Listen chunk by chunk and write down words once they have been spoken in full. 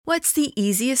What's the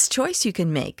easiest choice you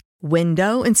can make?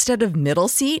 Window instead of middle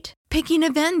seat? Picking a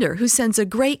vendor who sends a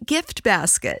great gift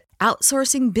basket?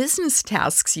 Outsourcing business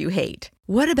tasks you hate?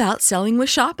 What about selling with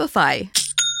Shopify?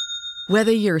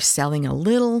 Whether you're selling a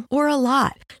little or a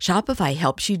lot, Shopify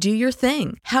helps you do your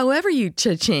thing, however you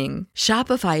cha-ching.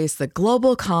 Shopify is the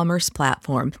global commerce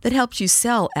platform that helps you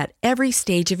sell at every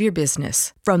stage of your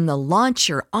business. From the launch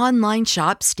your online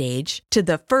shop stage to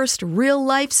the first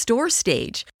real-life store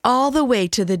stage, all the way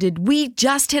to the did we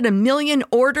just hit a million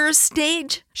orders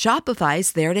stage.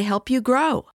 Shopify's there to help you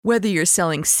grow. Whether you're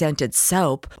selling scented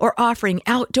soap or offering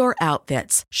outdoor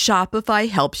outfits, Shopify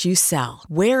helps you sell.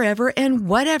 Wherever and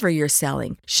whatever you're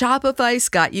selling, Shopify's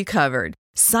got you covered.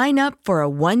 Sign up for a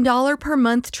 $1 per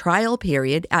month trial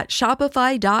period at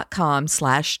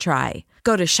shopify.com/try.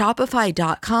 Go to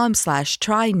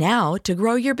shopify.com/try now to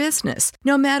grow your business,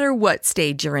 no matter what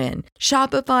stage you're in.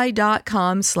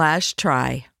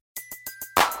 Shopify.com/try.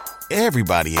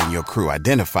 Everybody in your crew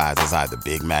identifies as either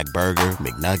Big Mac Burger,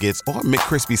 McNuggets, or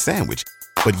McCrispy Sandwich.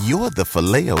 But you're the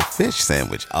Filet-O-Fish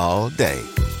Sandwich all day.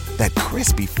 That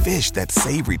crispy fish, that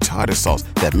savory tartar sauce,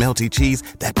 that melty cheese,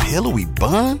 that pillowy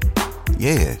bun.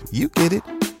 Yeah, you get it.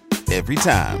 Every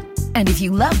time. And if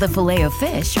you love the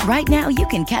Filet-O-Fish, right now you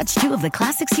can catch two of the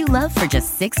classics you love for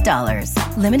just $6.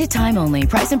 Limited time only.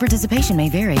 Price and participation may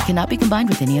vary. Cannot be combined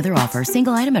with any other offer.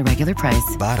 Single item at regular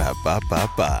price.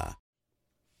 Ba-da-ba-ba-ba.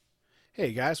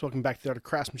 Hey guys, welcome back to the Art of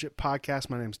Craftsmanship podcast.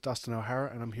 My name is Dustin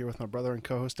O'Hara, and I'm here with my brother and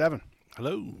co-host Evan.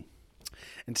 Hello.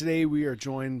 And today we are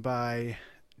joined by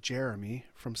Jeremy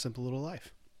from Simple Little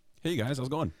Life. Hey guys, how's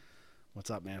it going? What's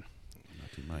up, man?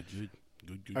 Not too much.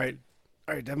 Good. All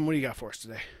right, Devin, what do you got for us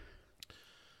today?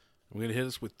 I'm going to hit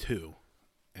us with two,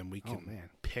 and we can man.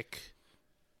 pick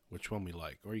which one we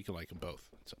like, or you can like them both.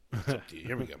 It's up to you.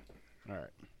 Here we go. All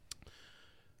right.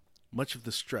 Much of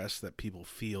the stress that people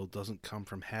feel doesn't come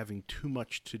from having too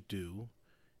much to do.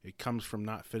 It comes from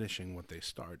not finishing what they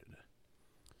started.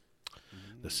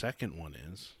 The second one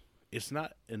is, it's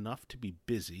not enough to be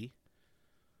busy,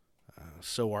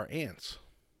 so are ants.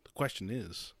 The question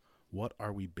is, what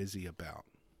are we busy about?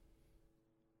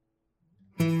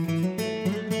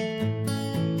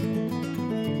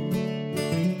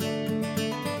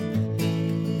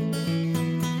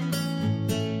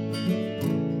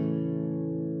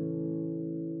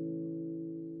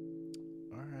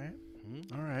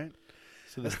 All right.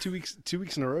 So there's 2 weeks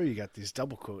in a row you got these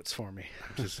double quotes for me.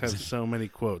 I just have so many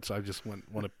quotes. I just want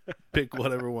to pick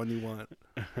whatever one you want.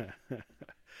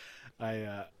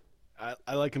 I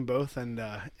like them both, and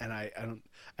I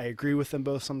agree with them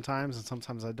both sometimes, and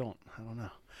sometimes I don't. I don't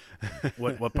know.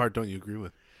 What part don't you agree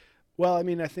with? Well, I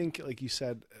mean, I think like you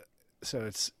said, so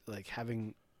it's like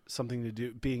having something to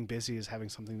do. Being busy is having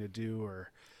something to do,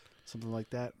 or something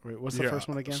like that. What's the first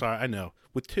one again? Sorry, I know.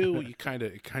 With two, it kind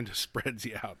of spreads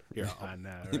you out. Here, I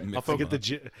know. Right? I'll get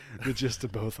the gist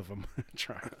of both of them.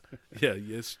 Try. Yeah,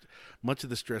 yes. Much of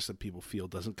the stress that people feel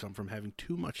doesn't come from having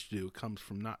too much to do. It comes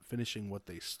from not finishing what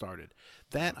they started.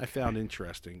 That I found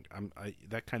interesting.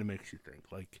 That kind of makes you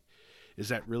think, like, is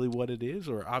that really what it is?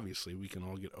 Or obviously we can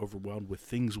all get overwhelmed with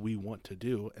things we want to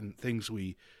do and things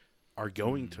we are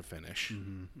going to finish.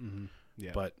 Mm-hmm, mm-hmm.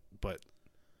 Yeah. But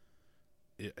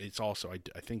it's also, I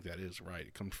think that is right.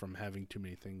 It comes from having too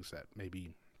many things that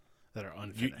maybe that are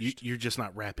unfinished. You're just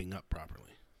not wrapping up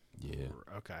properly. Yeah.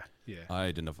 Okay. Yeah. I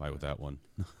identify with that one.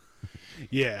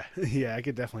 Yeah. I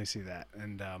could definitely see that.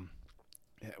 And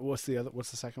what's the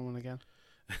second one again?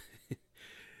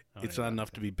 It's not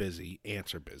enough to be busy.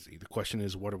 Ants are busy. The question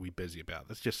is, what are we busy about?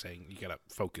 That's just saying you got to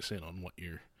focus in on what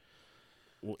you're.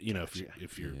 Well, you know, if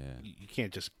you're, you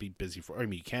can't just be busy for. I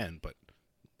mean, you can, but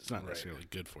it's not necessarily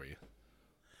good for you.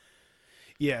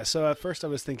 Yeah, so at first I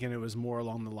was thinking it was more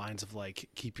along the lines of like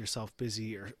keep yourself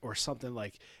busy or something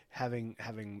like having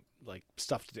like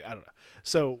stuff to do. I don't know.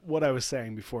 So what I was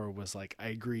saying before was like I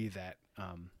agree that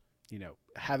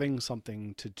having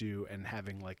something to do and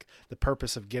having like the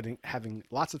purpose of having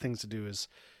lots of things to do is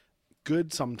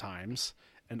good sometimes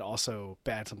and also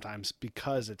bad sometimes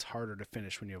because it's harder to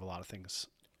finish when you have a lot of things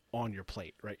on your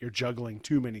plate, right? You're juggling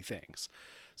too many things.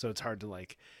 So it's hard to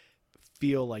like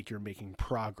feel like you're making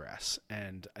progress.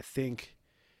 And I think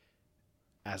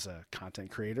as a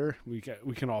content creator, we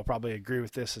can all probably agree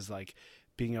with this, is like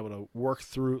being able to work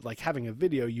through, like having a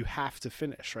video, you have to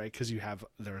finish, right? Because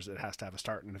it has to have a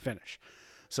start and a finish.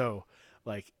 So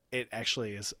like it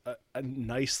actually is a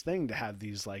nice thing to have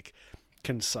these like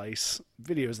concise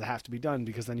videos that have to be done,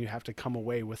 because then you have to come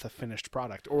away with a finished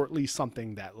product, or at least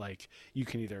something that like you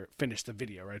can either finish the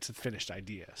video, right? It's a finished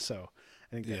idea. So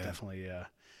I think that definitely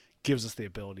gives us the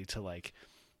ability to like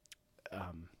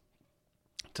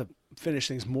to finish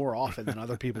things more often than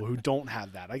other people who don't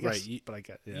have that. I guess, Right. but I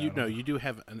get You do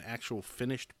have an actual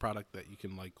finished product that you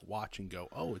can like watch and go,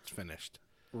 oh, it's finished.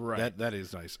 right. That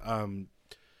is nice.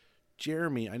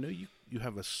 Jeremy, I know you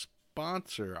have a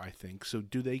sponsor, I think. So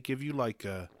do they give you like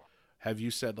have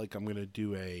you said like I'm going to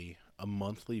do a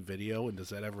monthly video, and does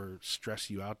that ever stress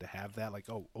you out to have that? Like,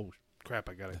 oh crap,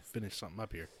 I got to finish something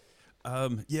up here.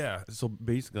 Yeah. So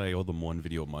basically, I owe them one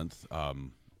video a month.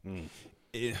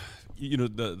 You know,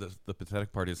 the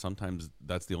pathetic part is sometimes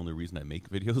that's the only reason I make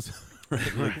videos.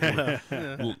 Right?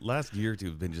 Like, last year or two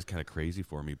have been just kind of crazy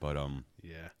for me, but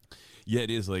yeah,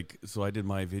 it is like, so I did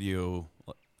my video.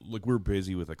 Like, we're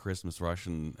busy with a Christmas rush,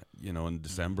 and in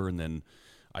December, and then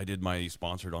I did my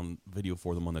sponsored on video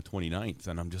for them on the 29th,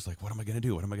 and I'm just like, what am I gonna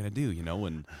do?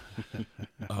 And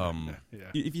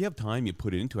if you have time, you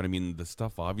put it into it. I mean, the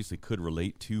stuff obviously could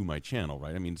relate to my channel,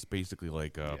 right? I mean, it's basically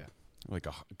like a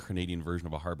Canadian version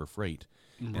of a Harbor Freight,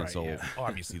 and so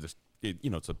obviously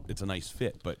it's a nice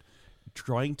fit, but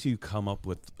trying to come up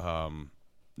with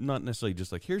not necessarily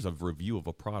just like, here's a review of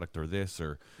a product or this,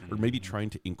 or maybe trying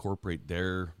to incorporate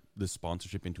the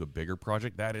sponsorship into a bigger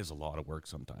project, that is a lot of work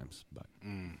sometimes. But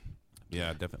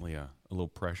yeah, definitely a little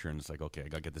pressure, and it's like, okay, I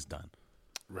gotta get this done.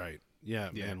 Right. Yeah,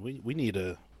 man. We need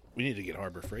to get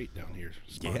Harbor Freight down here.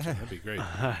 Sponsored. Yeah. That'd be great.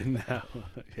 I know.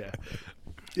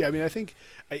 Yeah. I mean, I think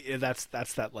that's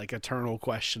that like eternal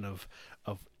question of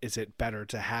is it better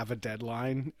to have a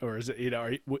deadline, or is it,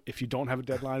 if you don't have a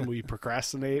deadline, will you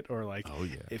procrastinate, or like,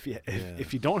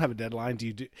 if you don't have a deadline,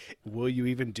 will you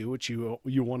even do what you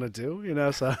want to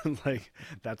do? So like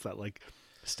that's that like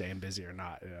staying busy or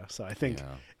not. So I think,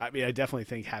 I mean, I definitely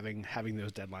think having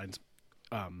those deadlines,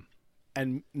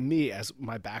 and me as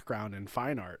my background in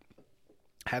fine art,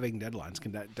 having deadlines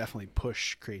can definitely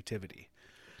push creativity,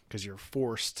 because you're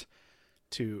forced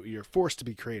to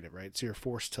be creative, right? So you're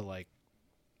forced to, like,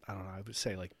 I don't know, I would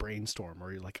say like brainstorm,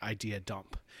 or like idea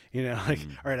dump, like,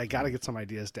 all right, I got to get some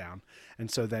ideas down. And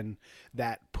so then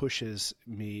that pushes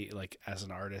me, like, as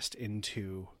an artist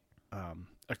into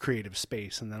a creative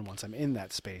space. And then once I'm in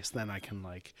that space, then I can,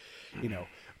 like,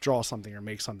 draw something or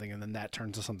make something, and then that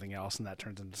turns to something else, and that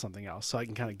turns into something else. So I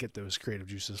can kind of get those creative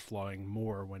juices flowing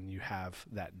more when you have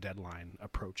that deadline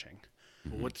approaching.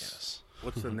 What's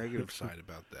the negative side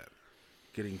about that?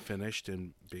 Getting finished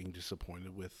and being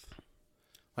disappointed with,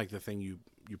 like, the thing you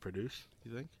produce,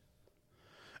 you think?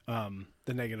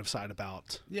 The negative side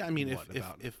about... Yeah, I mean,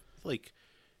 if like,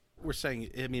 we're saying,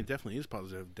 I mean, it definitely is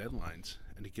positive, deadlines,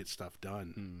 and to get stuff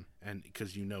done, and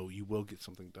because you will get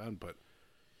something done, but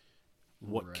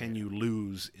what can you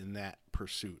lose in that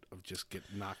pursuit of just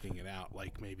knocking it out?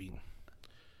 Like, maybe,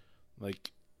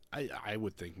 like, I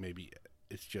would think maybe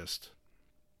it's just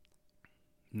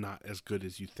not as good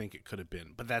as you think it could have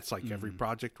been. But that's like every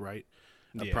project, right?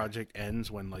 A project ends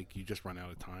when, like, you just run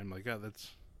out of time. Like,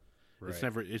 that's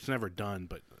it's never done,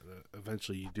 but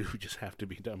eventually you do just have to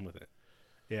be done with it.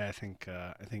 Yeah, I think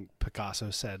Picasso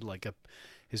said, like,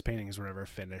 his paintings were never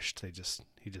finished. He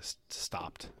just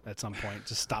stopped at some point,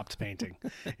 just stopped painting.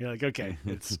 You're like, okay,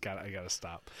 I gotta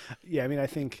stop. Yeah, I mean, I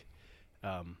think,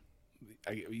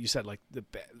 you said, like,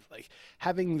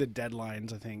 having the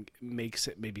deadlines, I think, makes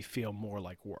it maybe feel more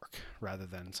like work rather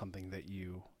than something that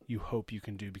you hope you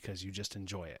can do because you just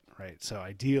enjoy it, right? So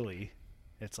ideally,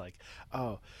 it's like,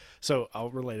 so I'll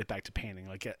relate it back to painting.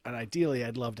 Like, and ideally,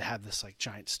 I'd love to have this, like,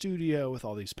 giant studio with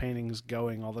all these paintings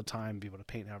going all the time, be able to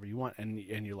paint however you want, and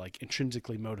you're, like,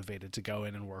 intrinsically motivated to go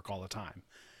in and work all the time.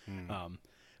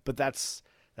 But that's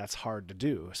hard to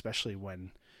do, especially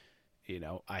when,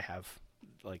 I have,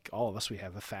 like, all of us, we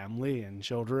have a family and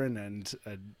children and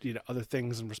other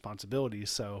things and responsibilities.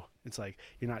 So it's like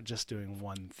you're not just doing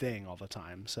one thing all the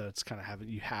time. So it's kind of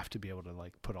you have to be able to,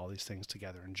 like, put all these things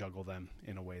together and juggle them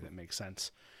in a way that makes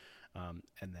sense. And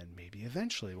then maybe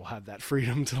eventually we'll have that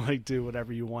freedom to, like, do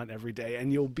whatever you want every day,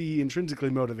 and you'll be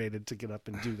intrinsically motivated to get up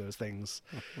and do those things.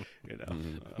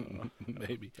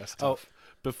 Maybe. That's tough.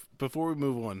 Before we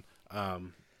move on,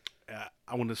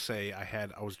 I want to say I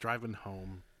was driving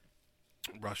home,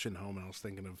 rushing home, and I was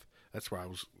thinking of, that's where I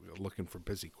was looking for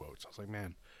busy quotes. I was like,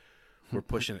 man, we're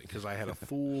pushing it, because I had a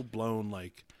full-blown,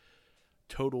 like,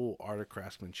 total art of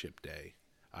craftsmanship day.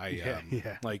 I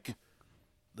like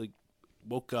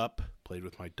woke up, played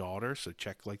with my daughter, so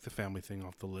check, like, the family thing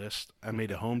off the list. I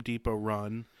made a Home Depot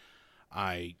run.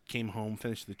 I came home,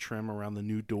 finished the trim around the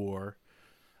new door,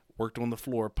 worked on the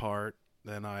floor part.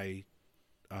 Then I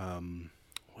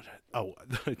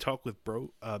talked with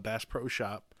Bass Pro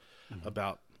Shop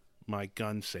about my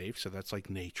gun safe. So that's, like,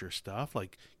 nature stuff,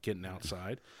 like getting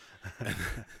outside.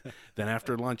 Then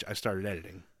after lunch, I started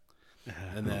editing.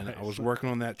 And then I was working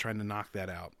on that, trying to knock that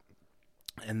out.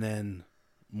 and then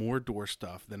more door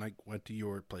stuff. Then I went to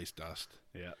your place, Dust.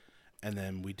 Yeah. And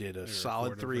then we did a We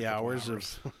solid recorded 3 for a couple hours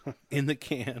hours. of in the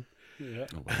can. Yeah.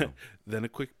 Oh, wow. Then a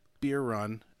quick beer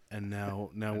run, and now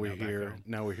we're now back here. home.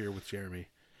 Now we're here with Jeremy.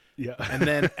 Yeah.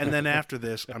 And then after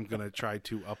this, I'm gonna try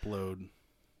to upload.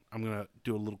 I'm gonna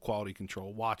do a little quality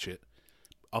control. Watch it,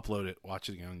 upload it, watch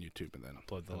it again on YouTube, and then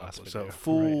Upload the last So video.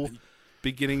 full Right.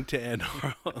 beginning to end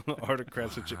Art of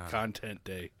Crescent content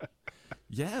day.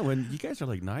 Yeah, when you guys are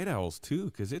like night owls too,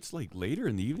 because it's like later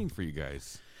in the evening for you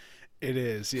guys. It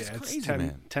is. Yeah. It's It's, crazy, 10,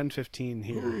 man. 10:15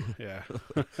 here. Yeah.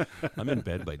 I'm in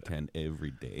bed by 10 every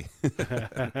day.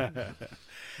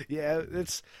 Yeah.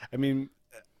 I mean,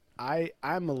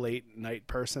 I'm a late night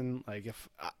person. Like if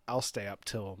I'll stay up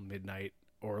till midnight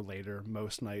or later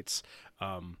most nights.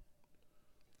 That's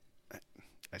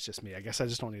just me. I guess I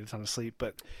just don't need a ton of sleep,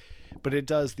 but it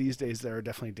does these days. There are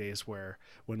definitely days where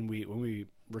when we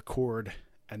record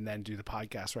and then do the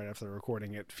podcast right after the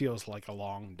recording, it feels like a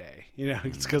long day.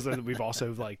 It's because we've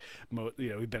also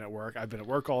we've been at work. I've been at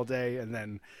work all day, and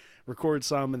then record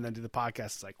some, and then do the podcast.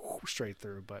 It's like straight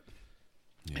through, but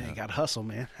you got to hustle,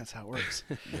 man. That's how it works.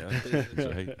 Yeah, that's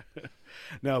right.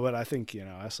 No, but I think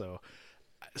also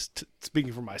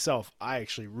speaking for myself, I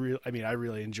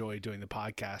really enjoy doing the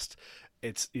podcast.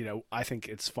 It's I think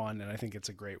it's fun, and I think it's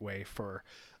a great way for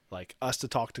like us to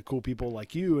talk to cool people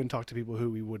like you and talk to people who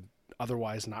we would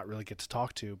otherwise not really get to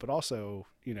talk to, but also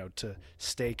to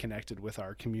stay connected with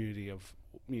our community of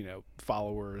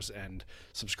followers and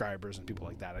subscribers and people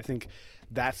like that. I think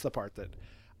that's the part that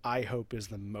I hope is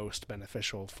the most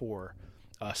beneficial for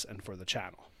us and for the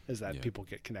channel, is that people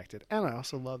get connected. And I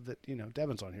also love that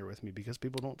Devin's on here with me, because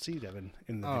people don't see Devin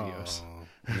in the videos.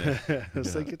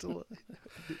 So they get to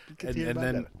hear about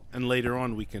Devin. And later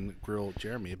on we can grill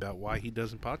Jeremy about why he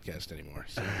doesn't podcast anymore.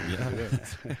 So. Yeah,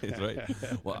 that's right.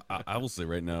 Well, I will say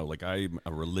right now, like I'm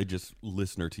a religious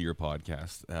listener to your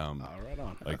podcast. Right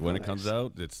on. Like when it comes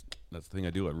out, that's the thing I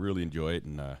do. I really enjoy it,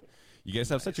 and you guys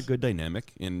have such a good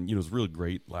dynamic. And it was really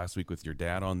great last week with your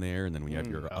dad on there, and then we have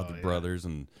your other brothers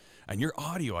and your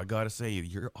audio. I gotta say,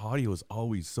 your audio is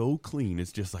always so clean.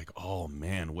 It's just like, oh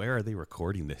man, where are they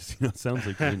recording this? It sounds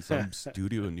like you're in some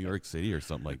studio in New York City or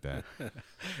something like that.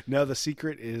 No, the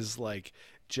secret is like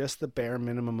just the bare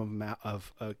minimum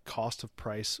of a cost of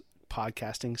price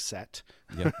podcasting set.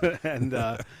 Yep.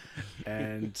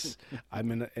 and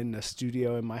I'm in a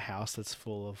studio in my house that's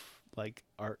full of like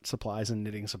art supplies and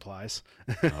knitting supplies.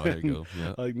 Oh, there you go.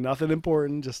 Yeah. Like nothing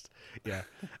important, just Yeah.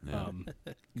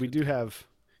 We do have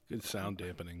Good sound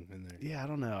dampening in there. I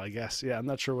don't know, I guess. I'm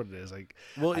not sure what it is. Like,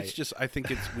 Well, I think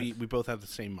it's we both have the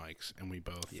same mics, and we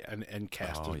both and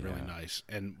cast Oh, is really yeah. nice.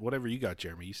 And whatever you got,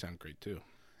 Jeremy, you sound great too.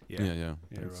 Yeah.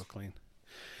 real clean.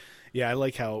 Yeah, I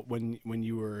like how when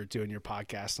you were doing your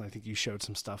podcast, and I think you showed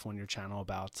some stuff on your channel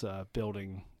about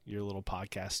building your little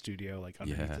podcast studio, like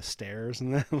underneath the stairs,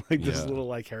 and then like this little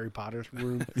like Harry Potter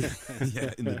room.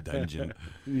 Yeah, in the dungeon.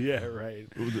 Yeah, right.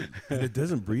 It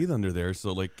doesn't breathe under there,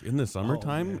 so like in the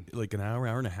summertime, like an hour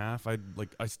and a half, I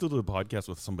still do a podcast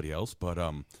with somebody else, but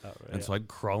so I'd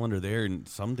crawl under there, and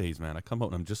some days, man, I come out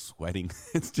and I'm just sweating.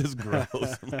 It's just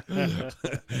gross.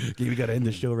 Okay, we got to end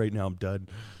the show right now. I'm done.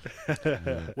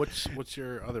 What's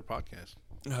your other podcast?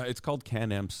 It's called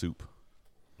Can-Am Soup.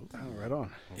 Oh, right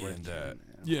on. And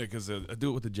because I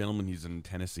do it with a gentleman. He's in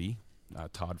Tennessee,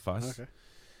 Todd Fuss. Okay.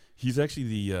 He's actually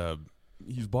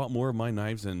he's bought more of my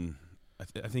knives than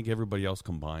I think everybody else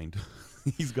combined.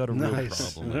 He's got a real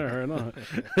problem. Right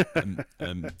on.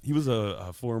 He was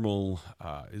a formal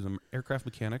he's an aircraft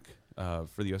mechanic for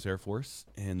the U.S. Air Force,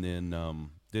 and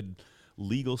then did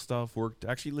legal stuff.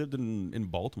 Actually lived in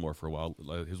Baltimore for a while.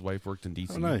 His wife worked in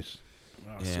D.C. Oh, nice.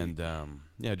 And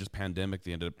just pandemic,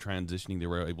 they ended up transitioning. They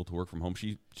were able to work from home.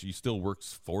 She still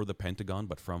works for the Pentagon,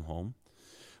 but from home.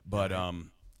 But and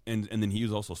then he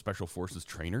was also a special forces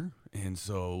trainer, and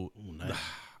so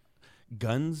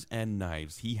guns and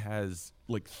knives. He has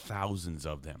like thousands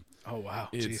of them. Oh wow,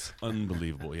 It's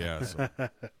unbelievable. Yeah. So,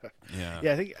 yeah.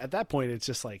 I think at that point it's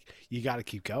just like you got to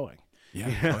keep going.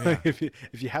 Yeah. If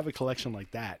you have a collection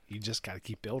like that, you just got to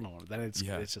keep building on it. Then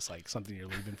it's just like something you're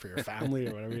leaving for your family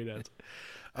or whatever it is.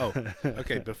 Oh,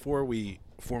 okay. Before we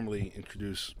formally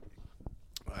introduce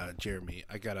Jeremy,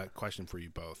 I got a question for you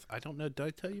both. I don't know. Did I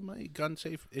tell you my gun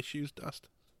safe issues, Dust?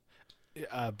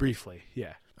 Briefly,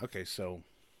 yeah. Okay, so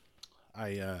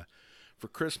I for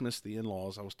Christmas, the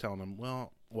in-laws, I was telling them,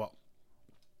 well,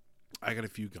 I got a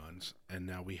few guns, and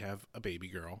now we have a baby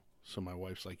girl. So my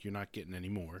wife's like, you're not getting any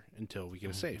more until we get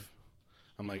a safe.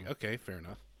 I'm like, okay, fair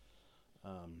enough.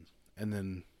 And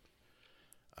then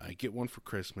I get one for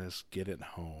Christmas, get it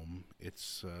home.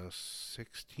 It's a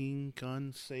 16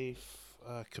 gun safe,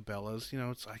 Cabela's. You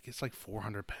know, it's like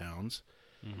 400 pounds.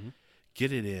 Mm-hmm.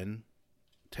 Get it in,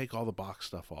 take all the box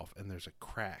stuff off, and there's a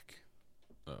crack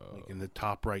like in the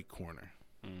top right corner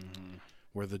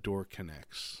where the door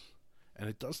connects. And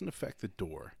it doesn't affect the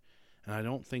door. And I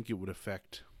don't think it would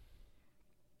affect...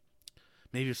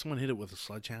 Maybe if someone hit it with a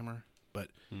sledgehammer, but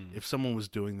if someone was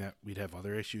doing that, we'd have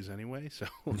other issues anyway. So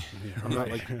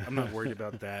I'm not worried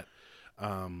about that.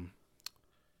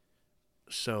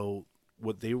 So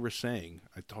what they were saying,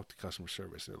 I talked to customer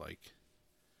service. They're like,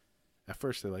 at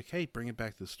first they're like, "Hey, bring it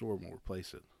back to the store and we'll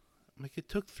replace it." I'm like, it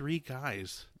took 3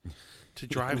 guys to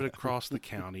drive it across the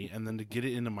county and then to get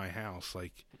it into my house.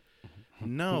 Like,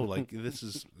 no, like this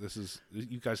is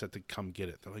you guys have to come get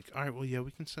it. They're like, all right, well, yeah,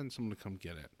 we can send someone to come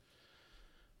get it.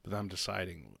 But I'm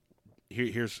deciding.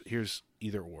 Here's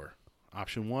either or.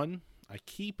 Option 1, I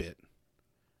keep it,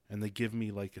 and they give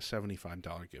me like a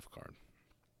 $75 gift card.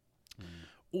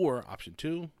 Or option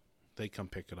 2, they come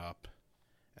pick it up,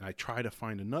 and I try to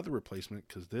find another replacement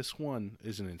because this one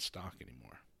isn't in stock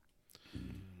anymore.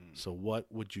 So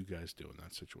what would you guys do in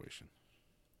that situation?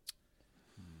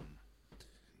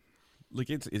 Like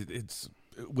does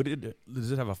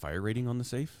it have a fire rating on the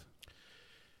safe?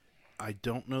 I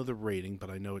don't know the rating, but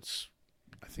I know it's,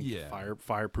 I think,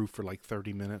 fireproof for like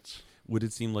 30 minutes. Would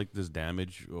it seem like this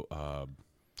damage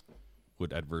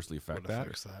would adversely affect that?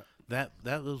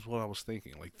 That was what I was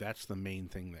thinking. Like, that's the main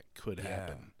thing that could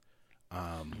happen.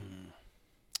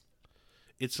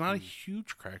 It's not a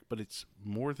huge crack, but it's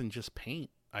more than just paint.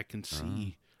 I can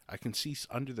see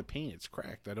under the paint it's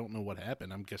cracked. I don't know what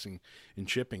happened. I'm guessing in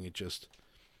shipping it just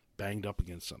banged up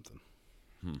against something.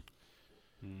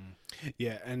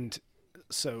 Yeah, and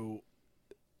so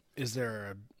is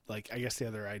there I guess the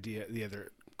other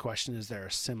question, is there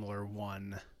a similar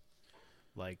one,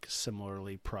 like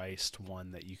similarly priced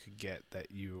one that you could get that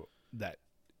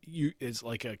is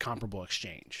like a comparable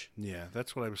exchange? Yeah,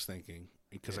 that's what I was thinking,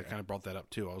 because I kind of brought that up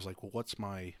too. I was like, well,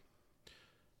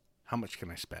 how much can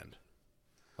I spend?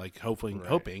 Like,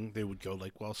 hoping they would go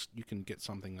like, well, you can get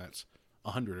something that's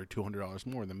 $100 or $200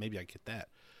 more, then maybe I get that.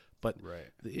 But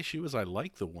the issue is I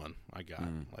like the one I got.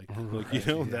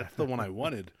 That's the one I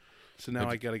wanted. So now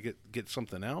I got to get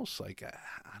something else. Like,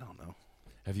 I don't know.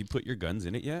 Have you put your guns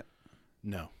in it yet?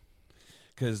 No.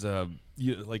 Because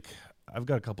I've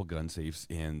got a couple gun safes,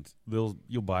 and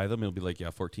you'll buy them. It'll be like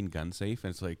 14 gun safe,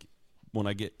 and it's like when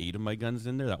I get 8 of my guns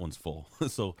in there, that one's full.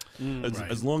 So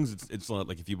as long as it's not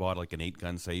like if you bought like an 8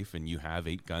 gun safe and you have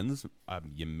 8 guns,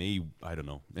 you may, I don't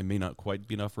know, it may not quite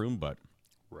be enough room, but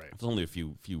it's only a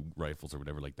few rifles or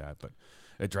whatever like that. But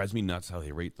it drives me nuts how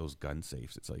they rate those gun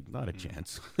safes. It's like, not a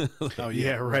chance. Oh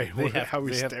yeah, right. They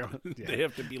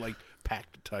have to be like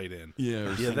packed tight in.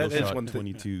 Yeah, that is one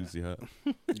 22s. Yeah.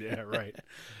 Yeah, right.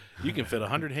 You can fit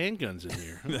 100 handguns in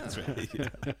here. That's right.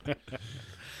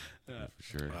 Yeah. For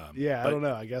sure. I don't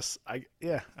know. I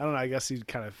don't know. I guess you'd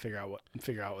kind of figure out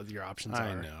what your options are.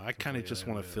 I know. I kind of just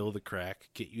want to fill the crack,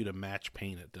 get you to match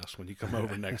paint it, Dust, when you come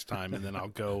over next time, and then I'll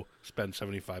go spend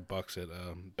 $75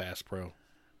 at Bass Pro.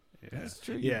 Yeah, that's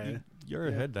true. Yeah, you're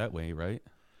ahead that way, right?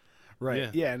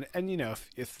 Right. Yeah, and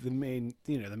if the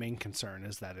main concern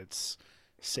is that it's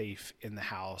safe in the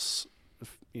house,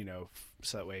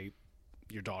 so that way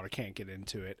your daughter can't get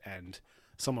into it and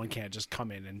someone can't just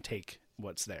come in and take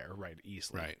what's there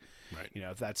easily. Right.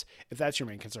 If that's your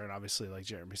main concern, obviously, like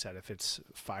Jeremy said, if it's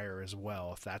fire as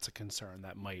well, if that's a concern,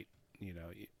 that might,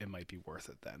 it might be worth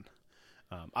it then.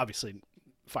 Obviously,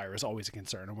 fire is always a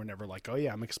concern, and we're never like, oh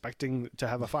yeah, I'm expecting to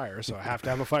have a fire, so I have to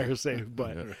have a fire safe.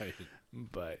 But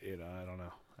but I don't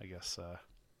know. I guess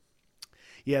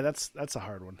that's a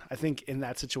hard one. I think in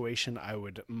that situation, I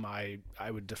would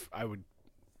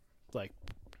like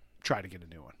try to get a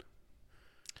new one.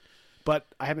 But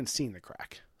I haven't seen the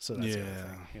crack, so that's the other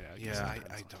thing.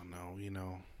 I don't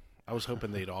know. I was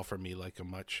hoping they'd offer me like a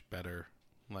much better,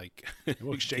 like,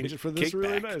 we'll exchange it for this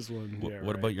really nice one.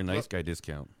 What about your nice guy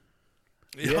discount?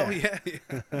 Yeah. Oh yeah.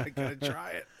 I gotta try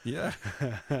it. Yeah,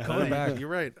 coming back. You're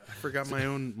right. I forgot my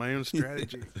own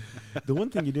strategy. The one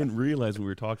thing you didn't realize when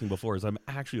we were talking before is I'm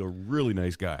actually a really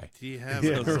nice guy. Do you have?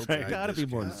 Gotta be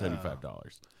more than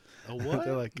 $75. A what?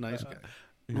 They're like nice guy.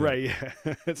 Yeah. Right,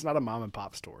 yeah. It's not a mom and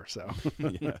pop store, so.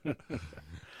 Yeah. Right.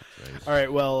 All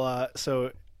right, well,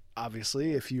 so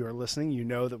obviously, if you are listening, you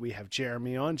know that we have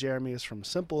Jeremy on. Jeremy is from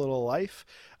Simple Little Life,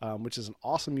 which is an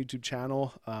awesome YouTube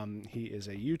channel. He is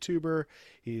a YouTuber.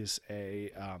 He's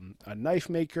a knife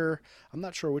maker. I'm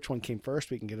not sure which one came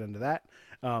first. We can get into that.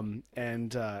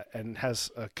 And has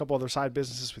a couple other side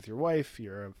businesses with your wife.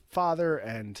 You're a father,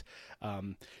 and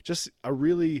just a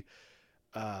really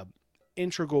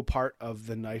integral part of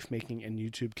the knife making and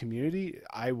YouTube community.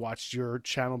 I watched your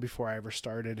channel before I ever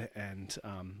started, and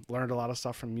learned a lot of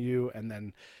stuff from you. And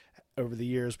then over the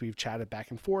years, we've chatted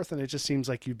back and forth, and it just seems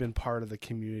like you've been part of the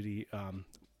community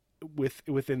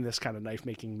within this kind of knife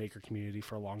making maker community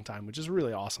for a long time, which is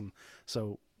really awesome.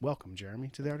 So welcome, Jeremy,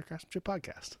 to the Art of Craftsmanship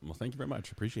podcast. Well, thank you very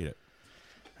much. Appreciate it.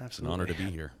 Absolutely. It's an honor to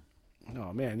be here.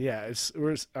 Oh man. Yeah.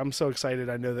 I'm so excited.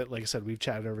 I know that, like I said, we've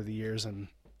chatted over the years, and,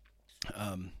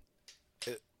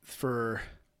 for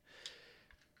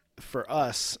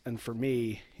us and for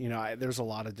me, there's a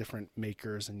lot of different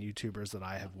makers and YouTubers that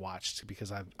I have watched,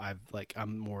 because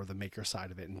I'm more of the maker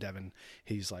side of it. And Devin,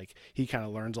 he kind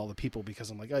of learns all the people, because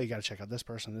I'm like, oh, you got to check out this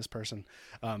person.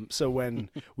 So when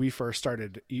we first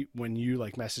started, when you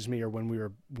messaged me, or when we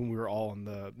were all on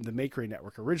the Makery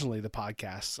Network originally, the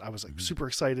podcasts, I was super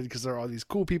excited, because there are all these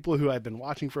cool people who I've been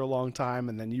watching for a long time.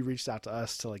 And then you reached out to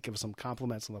us to give us some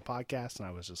compliments on the podcast, and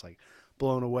I was just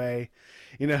blown away,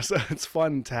 so it's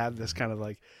fun to have this kind of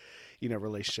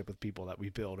relationship with people that we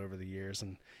build over the years.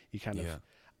 And you kind of,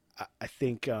 I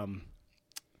think, I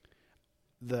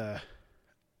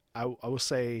will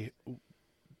say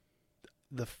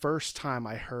the first time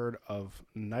I heard of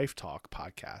Knife Talk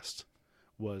podcast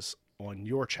was on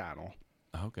your channel.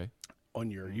 Okay.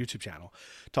 On your YouTube channel,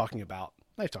 talking about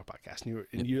Knife Talk podcast, and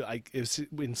it was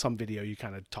in some video, you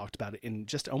kind of talked about it in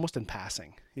just almost in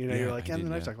passing. You're like, the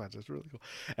Knife Talk podcast is really cool.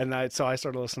 And so I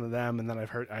started listening to them, and then I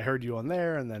heard you on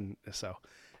there, and then so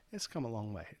it's come a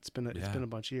long way. It's been a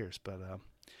bunch of years, but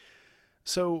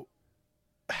so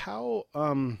how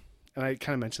and I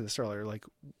kind of mentioned this earlier,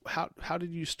 how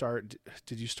did you start?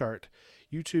 Did you start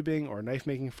YouTubing or knife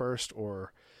making first,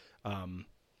 or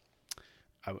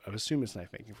I would assume it's knife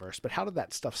making first, but how did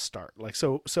that stuff start?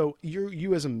 So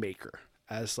you as a maker,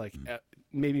 as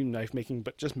maybe knife making,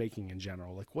 but just making in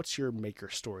general, what's your maker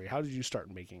story? How did you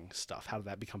start making stuff? How did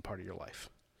that become part of your life?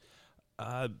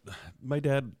 My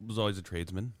dad was always a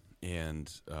tradesman,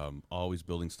 and always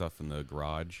building stuff in the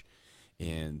garage.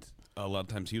 And a lot of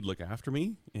times he would look after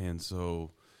me. And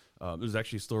so there's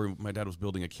actually a story. My dad was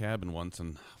building a cabin once,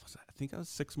 and I think I was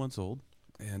 6 months old,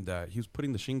 and he was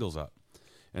putting the shingles up.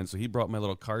 And so he brought my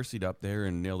little car seat up there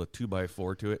and nailed a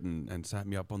 2x4 to it, and sat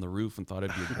me up on the roof, and thought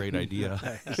it'd be a great idea.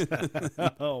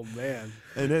 Oh, man.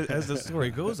 And as the story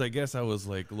goes, I guess I was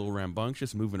a little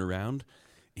rambunctious, moving around.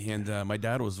 And my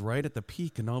dad was right at the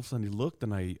peak, and all of a sudden he looked,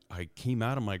 and I came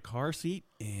out of my car seat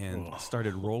and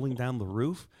started rolling down the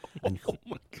roof, and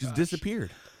just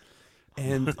disappeared.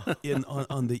 And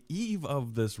on the eve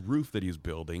of this roof that he was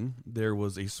building, there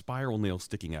was a spiral nail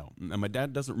sticking out. And my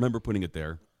dad doesn't remember putting it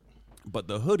there. But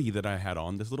the hoodie that I had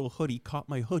on, this little hoodie, caught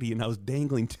my hoodie, and I was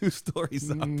dangling 2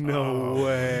 stories up. No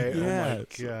way. Yeah. Oh, my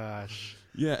gosh.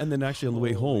 Yeah, and then actually on the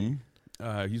way home,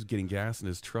 he was getting gas in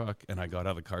his truck, and I got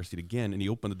out of the car seat again, and he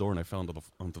opened the door, and I fell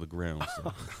onto the ground.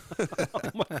 So. Oh,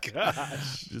 my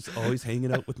gosh. Just always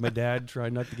hanging out with my dad,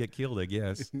 trying not to get killed, I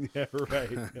guess. Yeah,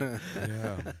 right.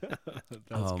 Yeah.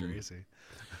 That's crazy.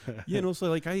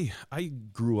 So I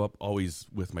grew up always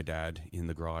with my dad in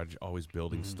the garage, always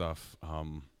building stuff.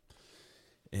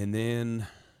 And then,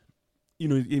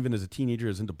 even as a teenager, I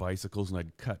was into bicycles, and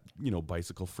I'd cut,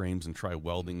 bicycle frames and try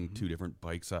welding 2 different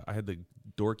bikes. I had the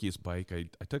dorkiest bike. I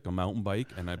took a mountain bike,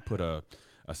 and I put a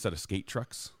set of skate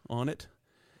trucks on it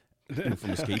from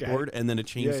a skateboard, and then a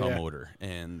chainsaw motor.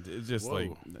 And it's just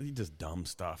just dumb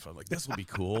stuff. I'm like, this will be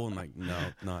cool. And no,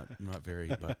 not very.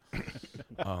 But,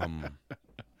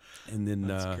 and then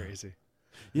that's crazy.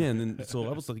 Yeah, and then so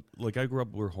I was I grew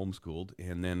up, we were homeschooled,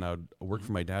 and then I'd work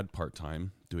for my dad part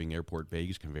time doing airport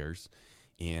baggage conveyors,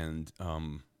 and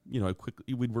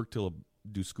we'd work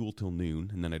do school till noon,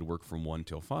 and then I'd work from 1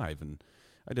 till 5, and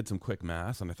I did some quick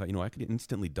math, and I thought I could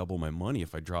instantly double my money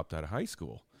if I dropped out of high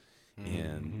school,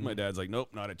 and my dad's like, nope,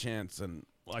 not a chance, and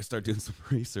I started doing some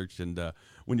research, and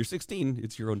when you're 16,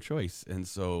 it's your own choice, and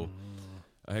so.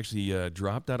 I actually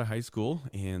dropped out of high school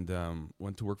and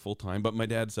went to work full time. But my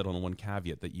dad said on one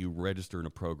caveat that you register in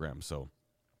a program. So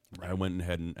I went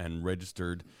ahead and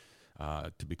registered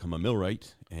to become a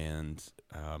millwright. And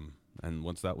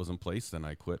once that was in place, then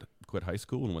I quit high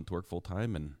school and went to work full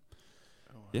time. And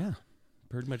yeah,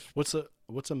 pretty much. What's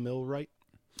a millwright?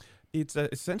 It's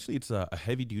essentially a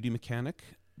heavy duty mechanic,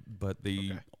 but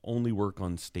they only work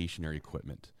on stationary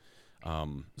equipment.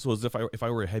 So as if I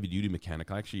were a heavy duty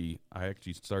mechanic, I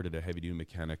actually started a heavy duty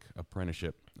mechanic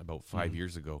apprenticeship about 5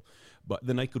 years ago, but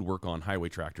then I could work on highway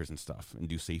tractors and stuff and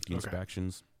do safety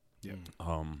inspections. Yeah.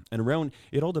 And around,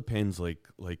 it all depends, like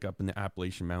up in the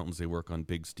Appalachian Mountains, they work on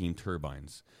big steam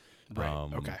turbines. Right.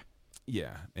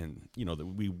 Yeah, and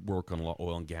we work on a lot of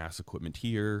oil and gas equipment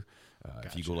here.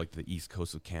 If you go like to the east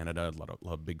coast of Canada, a lot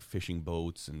of big fishing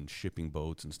boats and shipping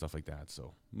boats and stuff like that.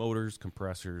 So motors,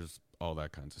 compressors, all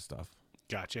that kinds of stuff.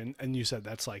 Gotcha. And you said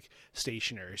that's like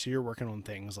stationary, so you're working on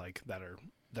things like that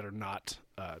are not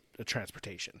a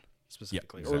transportation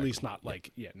specifically, exactly. Or at least not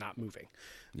like not moving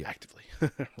actively.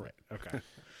 Right. Okay.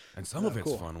 And some of it's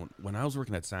cool. fun. When I was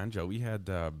working at Sanja,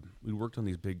 we worked on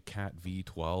these big Cat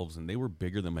V12s, and they were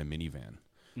bigger than my minivan.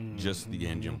 Just the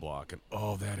engine block, and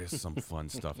that is some fun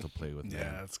stuff to play with.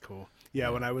 Yeah, that's cool. Yeah,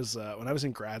 when I was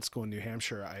in grad school in New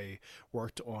Hampshire, I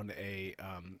worked on a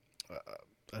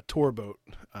tour boat.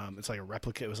 It's like a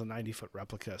replica. It was a 90-foot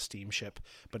replica steamship,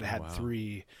 but it had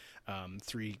three. I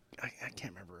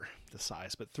can't remember the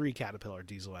size, but 3 Caterpillar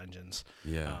diesel engines.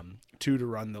 Yeah. 2 to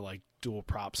run the like dual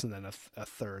props, and then a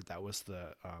third that was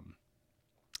the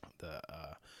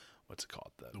what's it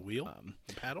called? The wheel?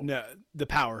 The paddle? No, the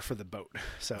power for the boat.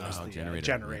 So it was the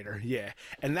generator. Yeah.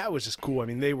 And that was just cool. I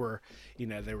mean, they were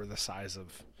the size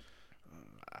of,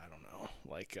 I don't know,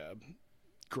 like a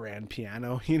grand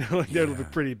piano, like they were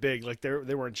pretty big. Like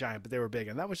they weren't giant, but they were big.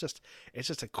 And it's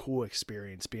just a cool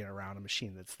experience being around a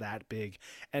machine that's that big,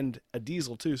 and a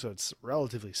diesel too. So it's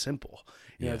relatively simple.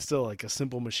 It's still like a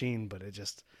simple machine, but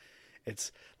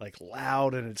it's like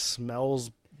loud and it smells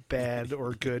bad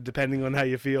or good depending on how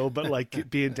you feel, but like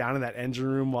being down in that engine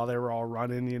room while they were all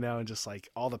running, and just like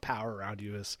all the power around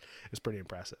you is pretty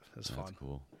impressive. It's fun. That's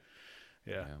cool.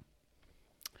 Yeah.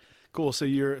 Cool. So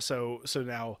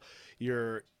now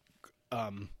you're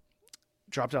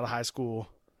dropped out of high school,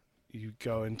 you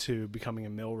go into becoming a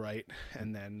millwright,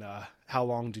 and then how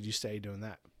long did you stay doing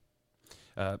that?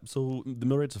 So the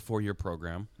millwright's a 4-year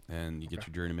program, and you get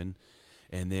your journeyman.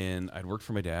 And then I'd worked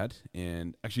for my dad,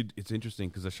 and actually it's interesting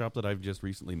because the shop that I've just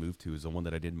recently moved to is the one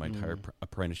that I did my entire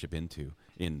apprenticeship into.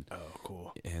 Oh,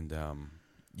 cool. And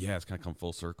it's kind of come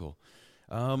full circle.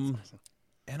 Awesome.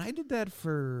 And I did that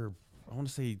for, I want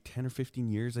to say 10 or 15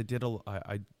 years.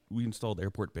 We installed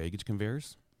airport baggage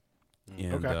conveyors,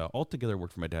 and altogether I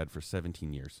worked for my dad for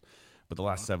 17 years. But the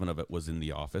last 7 of it was in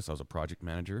the office. I was a project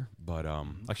manager, but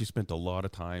actually spent a lot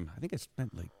of time. I think I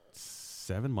spent like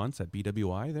 7 months at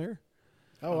BWI there.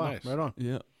 Oh, wow. Nice. Right on.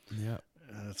 Yeah.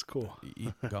 That's cool.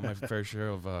 Got my fair share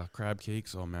of crab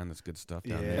cakes. Oh, man, that's good stuff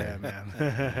down there. Yeah,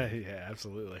 man. Yeah,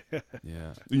 absolutely.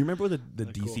 Yeah. You remember the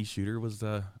DC shooter was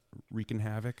wreaking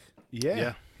havoc?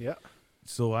 Yeah.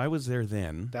 So I was there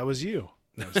then. That was you.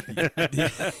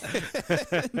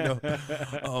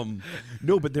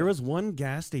 No, but there was one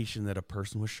gas station that a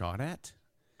person was shot at.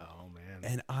 Oh, man.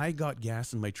 And I got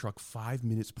gas in my truck 5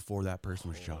 minutes before that person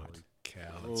was shot. Holy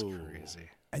cow, that's crazy.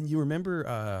 And you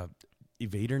remember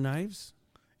Evader Knives?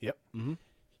 Yep. Mm-hmm.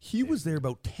 He was there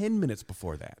about 10 minutes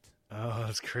before that. Oh,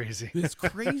 that's crazy. It's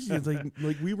crazy. It's like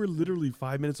we were literally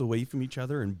 5 minutes away from each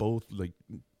other and both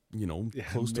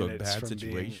close to a bad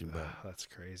situation. But that's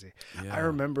crazy. Yeah. I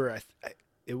remember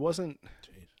it wasn't.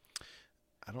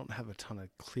 I don't have a ton of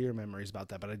clear memories about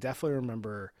that, but I definitely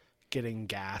remember getting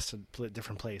gas at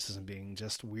different places and being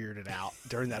just weirded out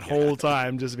during that whole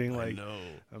time, just being like,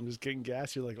 I'm just getting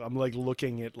gas. I'm like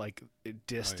looking at like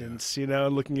distance,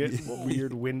 and looking at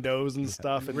weird windows and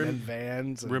stuff, and then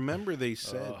vans. And, remember they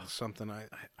said something, I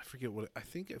forget what, I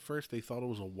think at first they thought it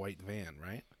was a white van,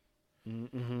 right?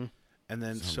 Mm-hmm. And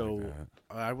then Something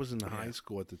like I was in the high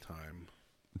school at the time,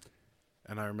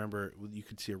 and I remember you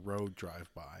could see a road drive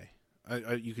by.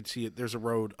 You could see it. There's a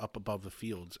road up above the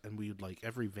fields, and we would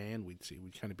every van we'd see,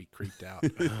 we'd kind of be creeped out.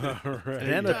 Right.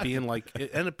 It ended up being like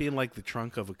the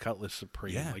trunk of a Cutlass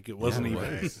Supreme. Yeah. Like it wasn't it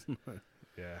even. was.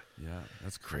 Yeah,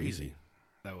 that's crazy.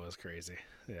 That was crazy.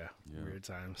 Yeah. Weird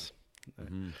times.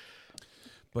 Mm-hmm.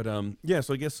 But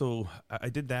so I guess I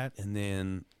did that, and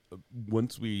then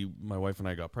once my wife and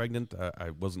I got pregnant, I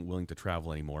wasn't willing to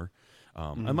travel anymore.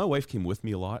 And my wife came with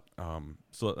me a lot,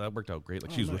 so that worked out great.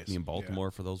 Like she was with me in Baltimore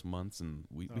for those months, and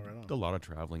we did a lot of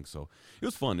traveling. So it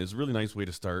was fun. It's a really nice way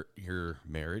to start your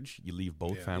marriage. You leave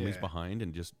both families behind,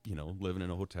 and just living in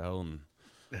a hotel and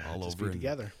all just over be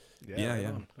together.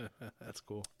 Yeah. That's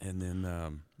cool. And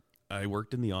then I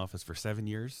worked in the office for 7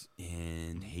 years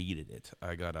and hated it.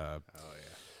 I got a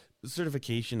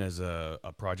certification as a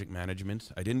project management.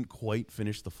 I didn't quite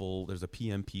finish the full. There's a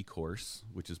PMP course,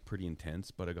 which is pretty intense,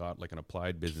 but I got like an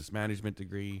applied business management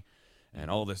degree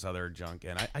and all this other junk.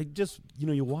 And I just,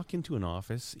 you walk into an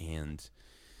office and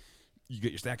you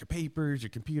get your stack of papers,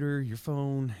 your computer, your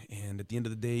phone, and at the end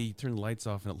of the day, you turn the lights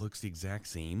off and it looks the exact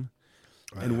same.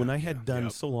 And when I had done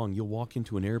so long, you'll walk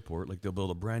into an airport, like they'll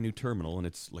build a brand new terminal, and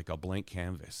it's like a blank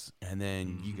canvas. And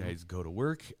then you guys go to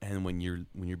work, and when you're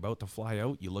about to fly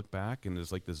out, you look back, and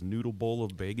there's like this noodle bowl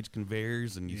of baggage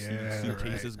conveyors, and you see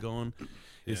suitcases going.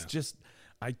 It's just,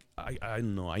 I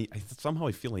don't know. I somehow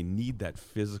I feel I need that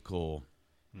physical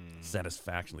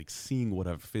satisfaction, like seeing what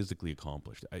I've physically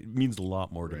accomplished. It means a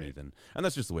lot more to me than, and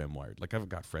that's just the way I'm wired. Like I've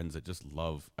got friends that just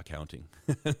love accounting.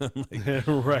 Like,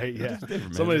 right? Yeah,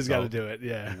 somebody's got to do it.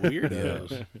 Yeah,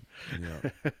 weirdos.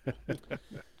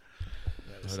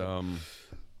 But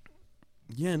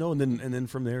yeah, no, and then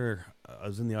from there, I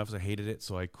was in the office. I hated it,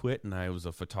 so I quit, and I was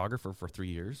a photographer for 3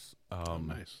 years.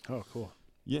 Nice. Oh, cool.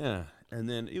 Yeah, and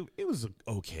then it was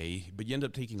okay, but you end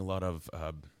up taking a lot of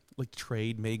like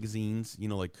trade magazines,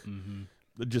 like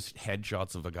just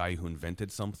headshots of a guy who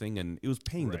invented something, and it was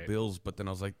paying the bills. But then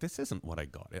I was like, this isn't what I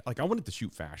got. Like I wanted to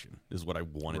shoot fashion, is what I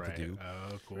wanted to do.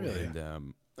 Oh, cool. Really?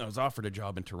 And I was offered a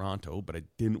job in Toronto, but I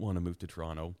didn't want to move to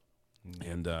Toronto,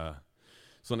 and so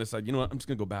I decided, you know what, I'm just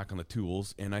gonna go back on the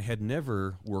tools. And I had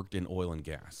never worked in oil and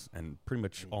gas, and pretty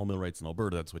much all millwrights in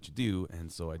Alberta, that's what you do.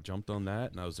 And so I jumped on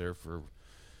that, and I was there for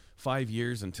 5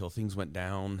 years until things went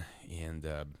down, and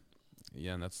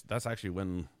and that's actually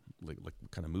when like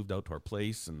kind of moved out to our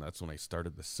place, and that's when I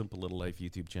started the Simple Little Life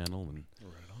YouTube channel. And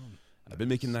I've been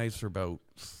making knives for about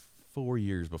 4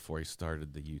 years before I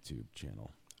started the YouTube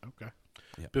channel. Okay.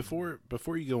 Yeah. Before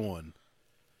you go on,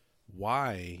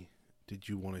 why did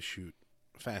you want to shoot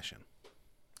fashion?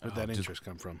 Where'd that interest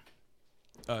come from?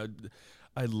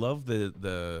 I love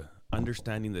the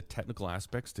understanding the technical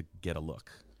aspects to get a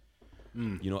look.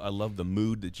 I love the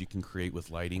mood that you can create with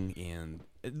lighting, and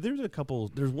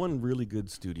there's one really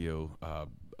good studio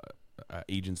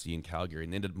agency in Calgary,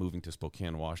 and they ended up moving to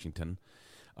Spokane, Washington.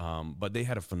 But they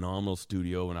had a phenomenal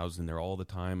studio, and I was in there all the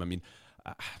time. I mean,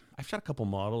 I've shot a couple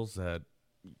models that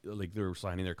like they were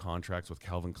signing their contracts with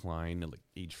Calvin Klein at like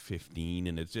age 15,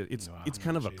 and it's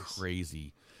kind of a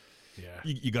crazy. Yeah,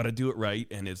 you got to do it right,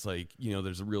 and it's like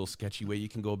there's a real sketchy way you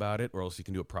can go about it, or else you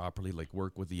can do it properly, like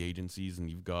work with the agencies,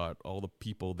 and you've got all the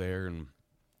people there,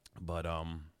 but I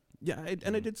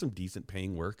did some decent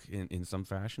paying work in some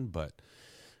fashion, but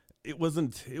it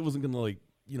wasn't gonna like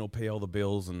pay all the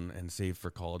bills and save for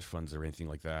college funds or anything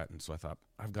like that. And so I thought,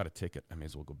 I've got a ticket, I may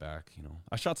as well go back.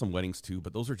 I shot some weddings too,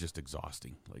 but those are just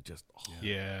exhausting. Like just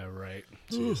right.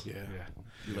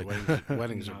 Like,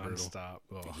 weddings are brutal. Stop.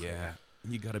 Yeah.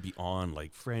 You got to be on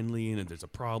like friendly, and if there's a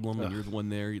problem and you're the one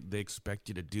there, they expect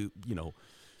you to do,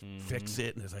 fix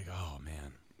it. And it's like, oh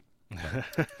man,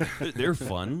 they're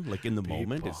fun. Like in the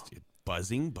moment, it's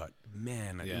buzzing, but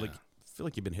man, I feel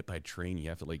like you've been hit by a train. You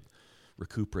have to like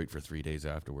recuperate for 3 days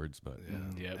afterwards. But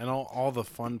and all the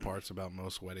fun parts about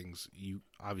most weddings, you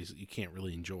can't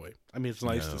really enjoy. I mean, it's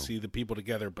nice to see the people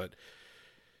together, but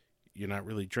you're not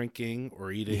really drinking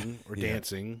or eating or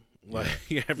dancing. Like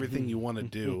everything you want to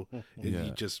do,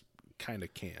 you just kind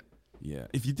of can't. Yeah,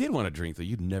 if you did want to drink though,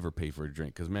 you'd never pay for a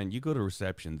drink, because man, you go to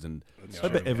receptions, and I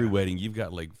bet every wedding you've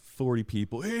got like 40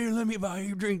 people. Hey, let me buy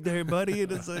you a drink there, buddy.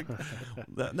 And it's like,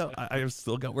 no, I've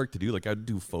still got work to do. Like I'd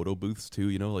do photo booths too,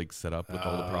 like set up with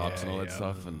all the props and all that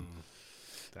stuff. And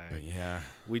but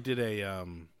we did a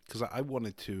because I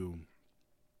wanted to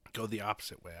go the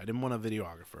opposite way. I didn't want a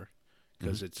videographer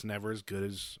because it's never as good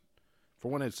as. For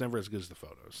one, it's never as good as the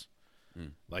photos.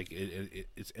 Like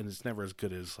it's never as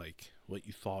good as like what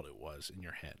you thought it was in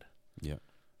your head. Yeah.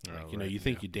 Like, you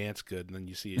think you dance good, and then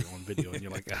you see it on video, and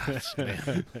you're like,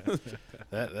 man,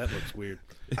 that looks weird.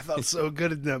 I felt so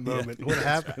good in that moment. What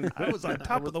happened? I was on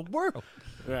top of the world.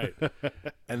 Right.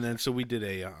 And then so we did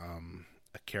a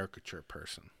caricature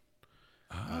person.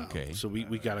 Okay. So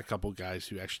we got a couple guys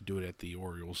who actually do it at the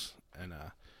Orioles,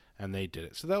 and they did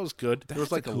it. So that was good. There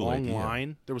was like a long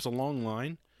line. There was a long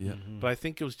line. Yeah. But I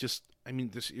think it was just,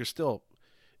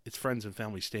 it's friends and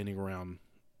family standing around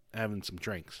having some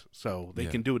drinks. So they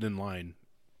can do it in line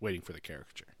waiting for the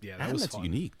caricature. Yeah, that's fun.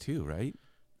 Unique too, right?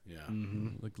 Yeah.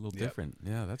 Like a little different.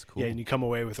 Yeah, that's cool. Yeah, and you come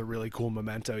away with a really cool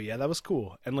memento. Yeah, that was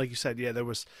cool. And like you said, there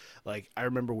was like, I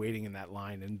remember waiting in that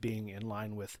line and being in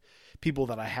line with people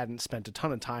that I hadn't spent a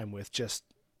ton of time with, just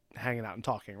hanging out and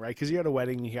talking, right? Because you're at a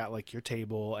wedding, you got like your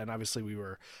table, and obviously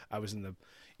I was in the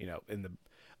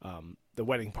the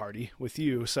wedding party with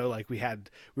you, so like we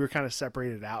were kind of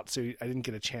separated out, so I didn't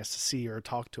get a chance to see or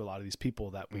talk to a lot of these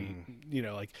people that we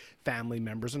like family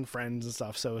members and friends and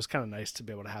stuff. So it was kind of nice to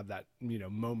be able to have that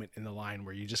moment in the line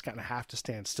where you just kind of have to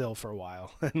stand still for a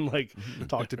while and like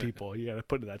talk to people. You got to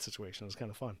put in that situation. It was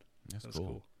kind of fun. That's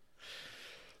cool.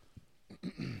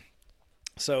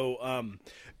 So,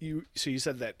 you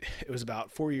said that it was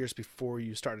about 4 years before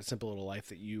you started Simple Little Life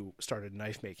that you started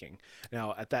knife making.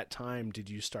 Now, at that time, did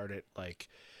you start it like,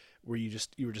 were you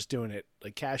were just doing it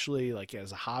like casually, like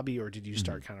as a hobby, or did you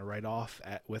start kind of right off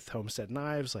with Homestead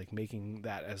Knives, like making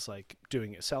that as like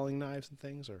selling knives and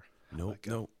things, or? No.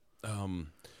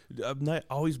 I've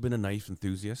always been a knife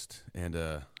enthusiast and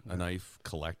a knife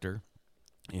collector,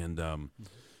 and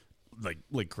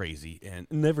like crazy, and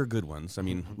never good ones. I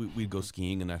mean, we'd go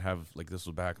skiing, and I'd have, like, this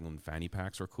was back when fanny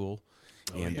packs were cool.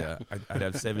 I'd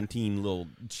have 17 little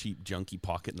cheap junky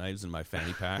pocket knives in my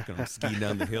fanny pack, and I'm skiing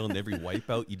down the hill, and every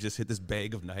wipeout you just hit this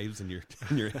bag of knives in your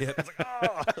hip. It's like,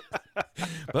 oh!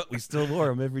 But we still wore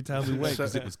them every time we went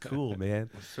because it was cool, man.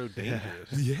 It's so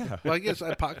dangerous. Yeah. Well, I guess I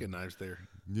had pocket knives there.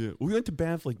 Yeah. We went to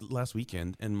Banff like last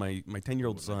weekend, and my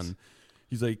 10-year-old son,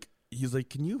 he's like,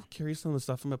 can you carry some of the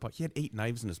stuff in my pocket? He had 8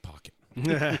 knives in his pocket.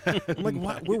 I'm like,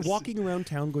 what? We're walking around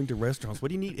town going to restaurants. What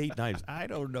do you need 8 knives? I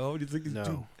don't know. He's like,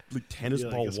 No. Like tennis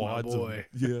ball wads.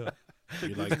 Yeah.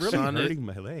 You're like, It's really son, hurting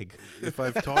my leg. if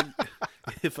I've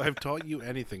taught you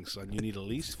anything, son, you need at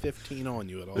least 15 on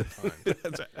you at all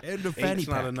times. And a fanny Eight's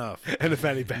pack. not enough. And a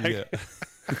fanny pack. Yeah.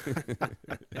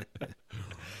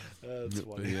 That's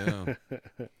funny. Yeah.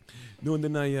 No, and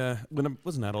then when I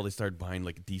wasn't that old, I started buying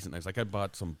like decent knives. Like I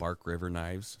bought some Bark River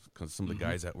knives because some of the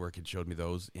guys at work had showed me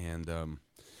those, and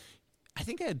I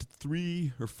think I had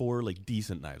 3 or 4 like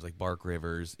decent knives, like Bark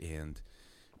Rivers. And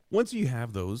once you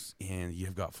have those, and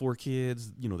you've got 4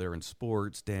 kids, they're in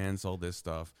sports, dance, all this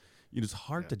stuff. It's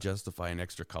hard to justify an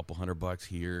extra couple $100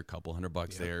 here, a couple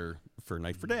 $100 there for a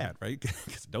knife for dad, right?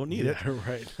 Because don't need it.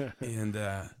 Right. And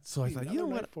so I thought, you know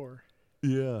what?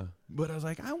 Yeah. But I was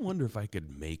like, I wonder if I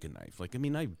could make a knife. Like, I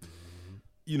mean,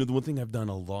 the one thing I've done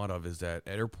a lot of is that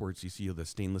at airports, you see the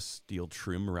stainless steel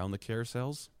trim around the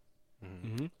carousels.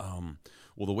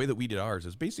 Well, the way that we did ours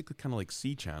is basically kind of like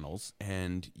C channels,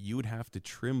 and you would have to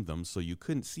trim them so you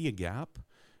couldn't see a gap,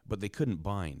 but they couldn't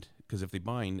bind. Because if they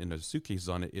bind and there's suitcases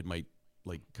on it, it might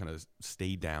like kind of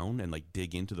stay down and like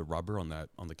dig into the rubber on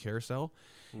the carousel.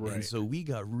 Right. And so we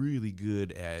got really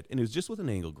good at, and it was just with an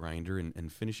angle grinder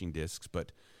and finishing discs,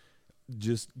 but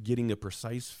just getting a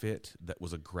precise fit that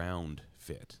was a ground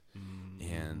fit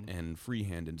and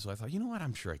freehand. So I thought, you know what,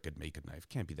 I'm sure I could make a knife.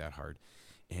 Can't be that hard.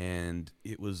 And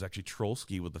it was actually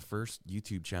Trollsky with the first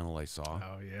YouTube channel I saw.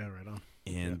 Oh yeah, right on.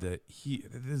 And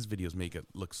his videos make it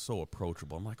look so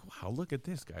approachable. I'm like, wow, look at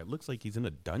this guy. It looks like he's in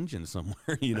a dungeon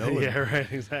somewhere, Yeah, right,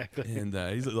 exactly. And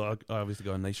he's obviously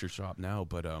got a nicer shop now.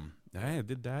 But I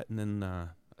did that, and then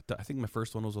I think my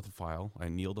first one was with a file. I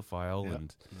annealed a file,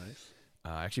 and nice.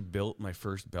 I actually built my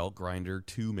first belt grinder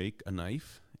to make a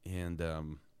knife, and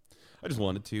I just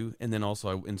wanted to. And then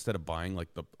also, instead of buying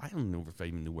I don't know if I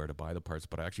even knew where to buy the parts,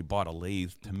 but I actually bought a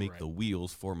lathe to make the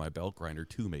wheels for my belt grinder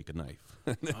to make a knife.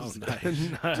 Oh, nice.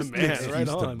 Just Man, right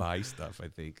on. to buy stuff, I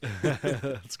think.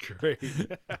 That's great.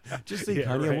 Just think,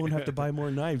 honey, I won't have to buy more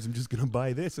knives. I'm just going to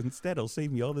buy this instead. It'll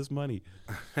save me all this money.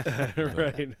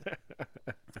 Right.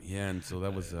 Yeah, and so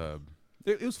that was,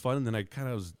 it was fun. And then I kind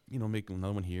of was, making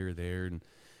another one here or there.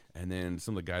 And then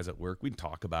some of the guys at work, we'd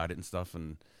talk about it and stuff.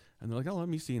 And they're like, oh, let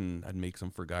me see. And I'd make some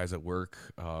for guys at work.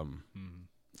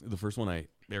 The first one I,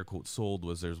 air quote, sold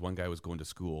was there's one guy was going to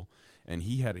school, and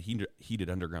he had a heated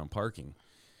underground parking.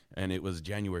 And it was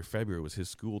January, February was his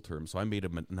school term. So I made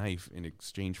him a knife in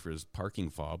exchange for his parking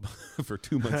fob for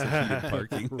 2 months of heated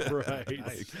parking.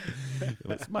 Right.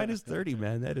 It's minus 30,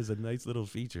 man. That is a nice little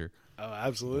feature. Oh,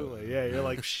 absolutely. Yeah, you're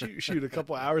like, shoot a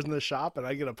couple hours in the shop and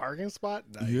I get a parking spot?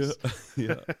 Nice.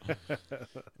 Yeah.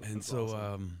 And so,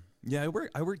 awesome. I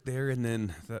worked there, and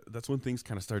then that's when things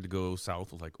kind of started to go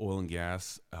south with like oil and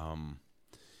gas.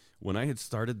 When I had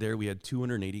started there, we had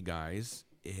 280 guys,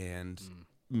 and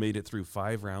made it through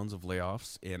 5 rounds of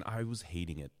layoffs, and I was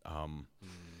hating it. I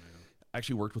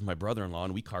actually worked with my brother-in-law,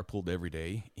 and we carpooled every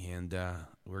day, and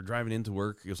we were driving into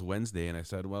work. It was Wednesday, and I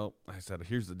said,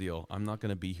 here's the deal. I'm not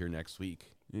going to be here next week.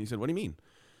 And he said, what do you mean?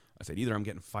 I said, either I'm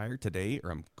getting fired today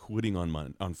or I'm quitting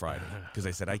on Friday. Because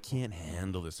I said, I can't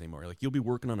handle this anymore. Like, you'll be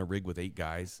working on a rig with 8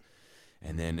 guys,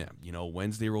 and then,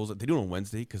 Wednesday rolls up. They do it on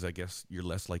Wednesday because I guess you're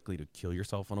less likely to kill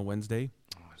yourself on a Wednesday.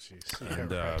 Oh, jeez. And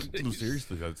no,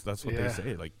 seriously, that's what they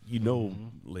say. Like,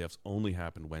 layoffs only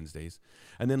happen Wednesdays.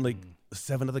 And then,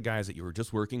 7 of the guys that you were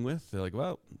just working with, they're like,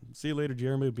 well, see you later,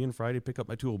 Jeremy. It'll be on Friday. Pick up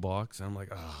my toolbox. And I'm like,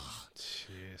 oh.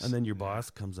 Jeez. And then your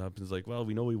boss comes up and is like, well,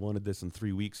 we know we wanted this in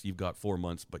 3 weeks. You've got 4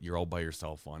 months, but you're all by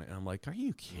yourself on it. And I'm like, are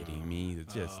you kidding me?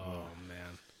 It's just, oh,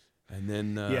 man. And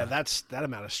then that's that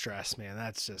amount of stress, man.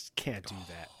 That's just can't do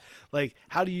that. Like,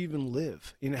 how do you even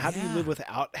live? How do you live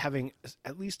without having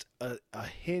at least a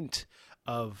hint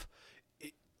of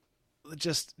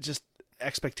just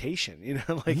expectation, you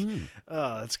know, like,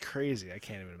 oh, that's crazy. I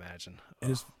can't even imagine.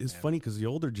 And it's funny because the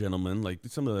older gentlemen, like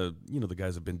some of the, you know, the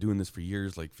guys have been doing this for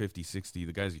years, like 50, 60,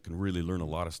 the guys you can really learn a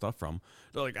lot of stuff from.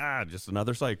 They're like, just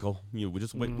another cycle. You know, we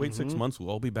just wait 6 months. We'll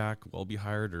all be back. We'll all be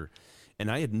hired. And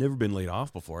I had never been laid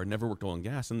off before. I'd never worked oil and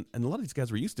gas. And a lot of these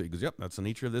guys were used to it because, yep, that's the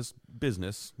nature of this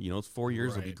business. You know, it's 4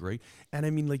 years. It'll be great. And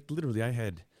I mean, like literally I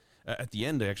had, at the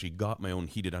end, I actually got my own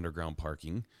heated underground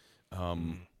parking.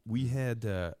 We had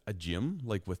a gym,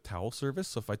 like with towel service.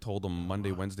 So if I told them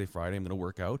Monday, Wednesday, Friday, I'm going to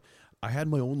work out, I had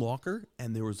my own locker,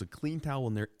 and there was a clean towel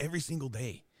in there every single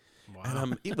day. Wow.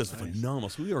 And it was phenomenal.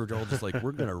 So we were all just like,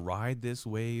 we're going to ride this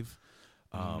wave.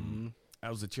 I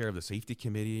was the chair of the safety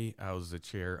committee. I was the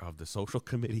chair of the social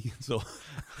committee. So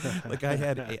like I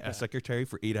had a secretary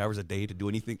for 8 hours a day to do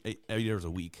anything, 8 hours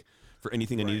a week for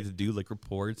anything I needed to do, like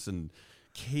reports and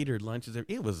catered lunches.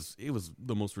 It was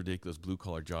the most ridiculous blue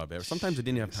collar job ever. Sometimes I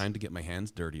didn't have time to get my hands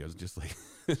dirty. I was just like,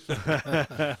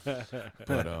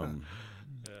 but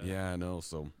yeah, no.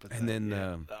 So and then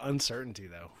the uncertainty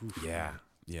though. Oof. Yeah.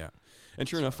 And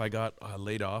sure enough, I got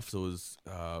laid off. So it was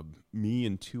me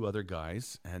and 2 other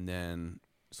guys, and then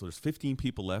so there's 15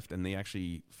 people left, and they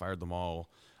actually fired them all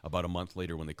about a month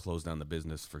later when they closed down the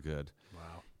business for good.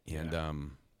 Wow.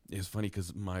 And it was funny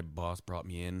because my boss brought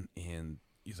me in and.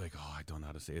 He's like, oh, I don't know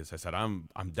how to say this. I said, I'm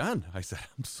done. I said,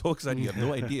 I'm so excited. You have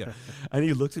no idea. And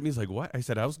he looked at me. He's like, what? I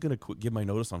said, I was going to give my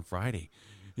notice on Friday.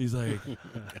 He's like,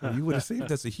 well, you would have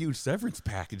saved us a huge severance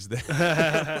package then.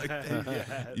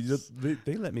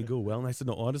 They let me go well. And I said,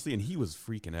 no, honestly. And he was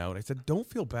freaking out. I said, don't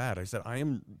feel bad. I said, I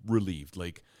am relieved.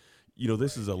 Like, you know,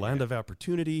 this is a land of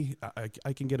opportunity.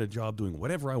 I can get a job doing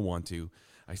whatever I want to.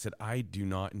 I said, I do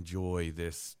not enjoy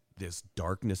this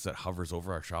darkness that hovers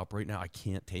over our shop right now. I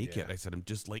can't take it. I said, I'm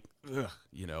just like, ugh,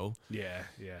 you know? Yeah.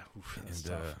 Oof,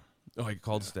 and I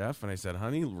called Steph and I said,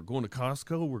 honey, we're going to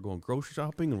Costco. We're going grocery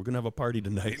shopping and we're going to have a party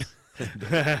tonight.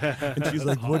 And she's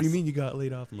like, what do you mean you got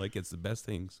laid off? I'm like, it's the best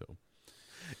thing. So.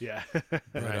 Yeah. Right.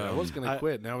 I was going to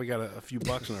quit. Now we got a few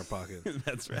bucks in our pocket.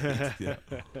 That's right. Yeah.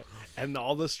 And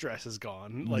all the stress is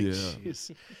gone. Like,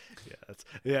 geez.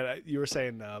 You were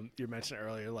saying, you mentioned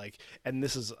earlier, like, and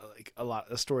this is like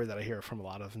a story that I hear from a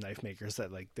lot of knife makers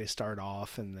that like they start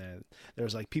off and then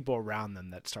there's like people around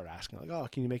them that start asking like, oh,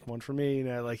 can you make one for me? You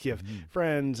know, like you have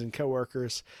friends and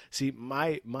coworkers. See,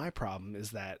 my problem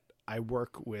is that I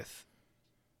work with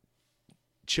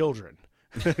children.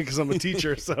 Because I'm a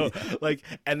teacher, so like,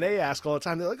 and they ask all the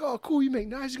time. They're like, "Oh, cool, you make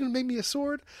knives. You're gonna make me a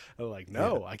sword?" I'm like,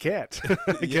 "No, I can't.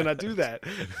 I cannot do that."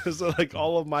 So like,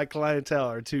 all of my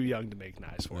clientele are too young to make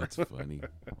knives for. That's funny.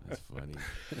 That's funny.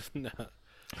 No.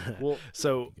 Well,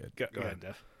 so go ahead,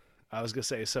 Dev. I was gonna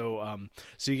say, so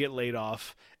you get laid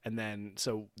off, and then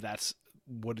so that's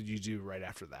what did you do right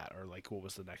after that, or like what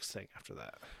was the next thing after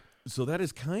that? So that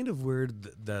is kind of where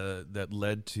that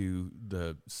led to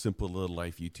the Simple Little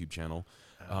Life YouTube channel.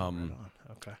 Right on.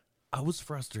 Okay. I was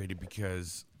frustrated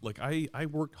because like I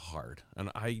worked hard and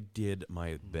I did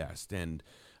my best, and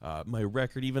my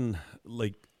record, even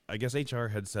like I guess HR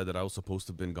had said that I was supposed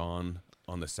to have been gone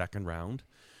on the second round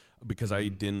because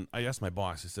I asked my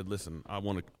boss, I said, listen, I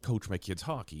want to coach my kids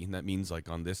hockey, and that means like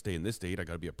on this day and this date I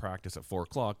got to be at practice at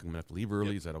 4:00. I'm gonna have to leave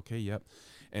early. Is that okay? Yep.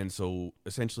 And so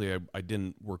essentially I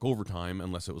didn't work overtime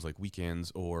unless it was like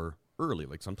weekends or early.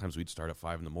 Like sometimes we'd start at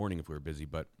 5 a.m. if we were busy,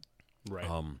 but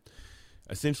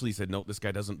essentially he said, no, this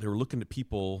guy doesn't. They were looking at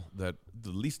people that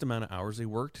the least amount of hours they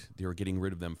worked, they were getting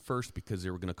rid of them first because they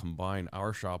were going to combine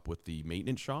our shop with the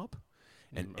maintenance shop,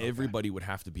 and everybody would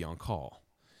have to be on call.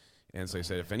 And so I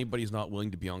said, if anybody's not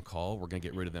willing to be on call, we're going to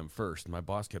get rid of them first. And my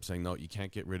boss kept saying, no, you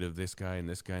can't get rid of this guy and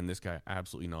this guy and this guy.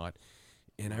 Absolutely not.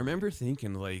 And I remember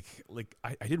thinking, like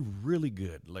I did really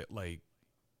good. Like,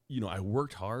 you know, I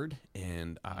worked hard,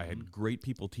 and I had great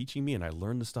people teaching me, and I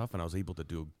learned the stuff, and I was able to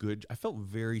do I felt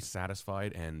very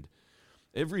satisfied. And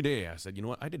every day I said, you know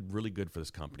what, I did really good for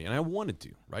this company, and I wanted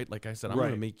to, right? Like I said, I'm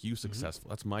going to make you successful.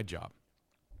 That's my job.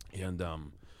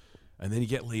 And then you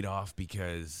get laid off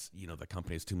because, you know, the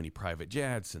company has too many private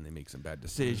jets and they make some bad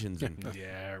decisions. And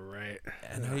yeah, right.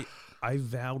 And I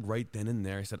vowed right then and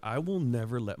there, I said, I will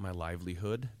never let my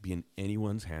livelihood be in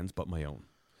anyone's hands but my own.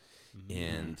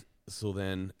 And so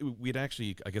then we'd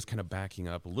actually, I guess, kind of backing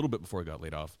up a little bit before I got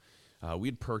laid off, we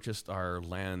had purchased our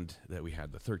land that we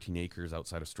had, the 13 acres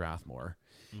outside of Strathmore.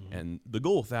 And the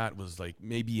goal with that was like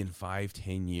maybe in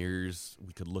 5-10 years,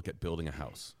 we could look at building a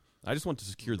house. I just wanted to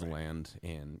secure the land,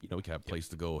 and, you know, we could have a place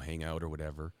to go hang out or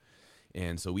whatever.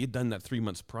 And so we had done that 3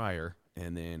 months prior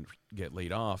and then get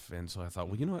laid off. And so I thought,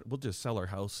 well, you know what? We'll just sell our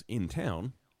house in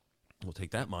town. We'll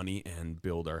take that money and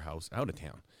build our house out of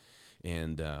town.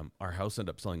 And our house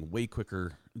ended up selling way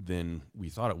quicker than we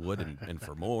thought it would, and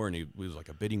for more. And it was like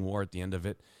a bidding war at the end of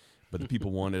it. But the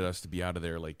people wanted us to be out of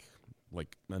there like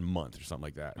a month or something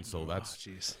like that. And so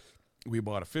we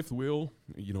bought a fifth wheel.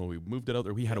 You know, we moved it out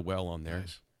there. We had a well on there.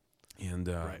 Nice. And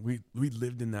we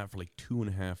lived in that for like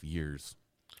 2.5 years.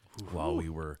 While we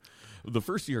were, the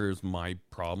first year is my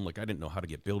problem. Like I didn't know how to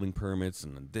get building permits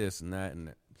and this and that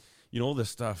and all this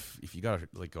stuff. If you got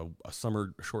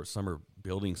a short summer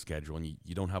building schedule and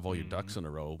you don't have all your ducks in a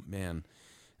row, man.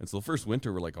 And so the first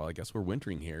winter we're like, oh, I guess we're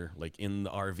wintering here, like in the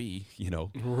RV,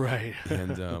 Right.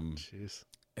 And jeez.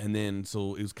 And then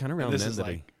so it was kind of around then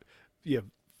that you have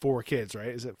 4 kids, right?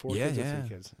 Is it 4 kids or 3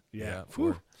 kids? Yeah.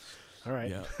 4. All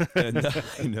right. Yeah, and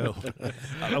I know.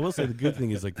 I will say the good thing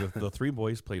is like the 3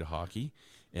 boys played hockey,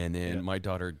 and then my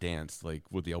daughter danced like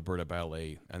with the Alberta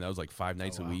Ballet, and that was like 5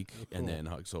 nights a week, and then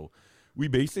so we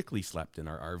basically slept in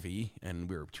our RV, and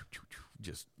we were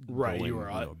just going, You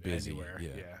were busy. anywhere.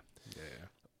 Yeah.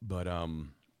 But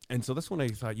and so that's when I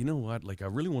thought, you know what, like I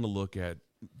really want to look at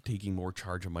taking more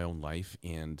charge of my own life.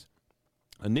 And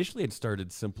initially I'd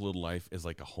started Simple Little Life as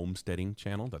like a homesteading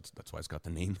channel. That's why it's got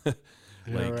the name.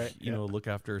 Look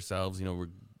after ourselves. We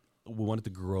wanted to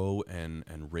grow and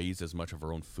raise as much of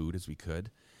our own food as we could.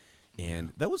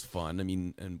 And that was fun. I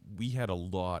mean, and we had a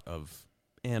lot of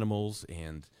animals.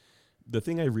 And the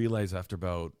thing I realized after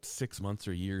about 6 months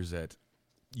or years that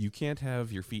you can't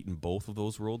have your feet in both of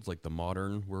those worlds, like the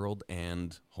modern world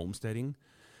and homesteading.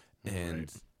 And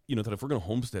that if we're going to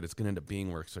homestead, it's going to end up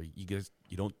being where you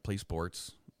don't play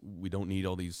sports. We don't need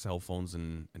all these cell phones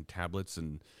and tablets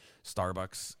and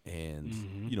Starbucks, and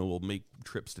we'll make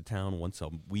trips to town once a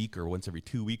week or once every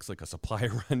 2 weeks, like a supply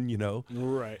run.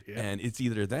 Right. Yeah. And it's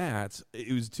either that.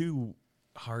 It was too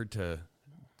hard to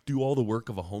do all the work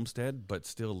of a homestead, but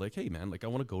still like, hey man, like I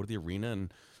want to go to the arena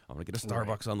and I want to get a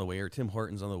Starbucks on the way or Tim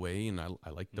Hortons on the way, and I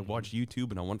like to watch YouTube,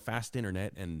 and I want fast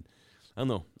internet. And I don't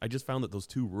know, I just found that those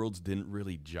two worlds didn't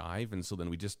really jive, and so then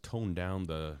we just toned down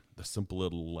the Simple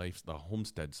Little Life, the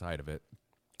homestead side of it,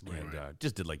 and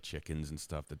just did like chickens and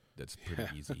stuff. That's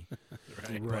pretty easy.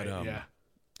 Right.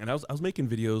 And I was making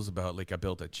videos about like I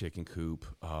built a chicken coop.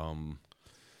 Oh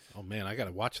man, I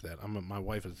gotta watch that. My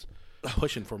wife is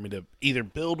pushing for me to either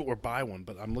build or buy one,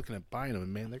 but I'm looking at buying them,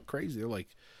 and man, they're crazy. They're like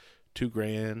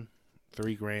 $2,000,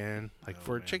 $3,000, like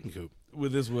for a chicken coop.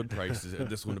 With this wood price,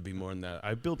 this one would be more than that.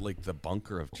 I built like the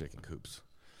bunker of chicken coops.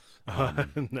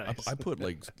 Nice. I put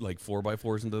like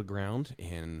 4x4s into the ground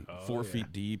and 4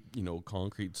 feet deep,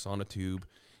 concrete sonotube.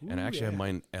 And I actually have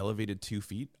mine elevated 2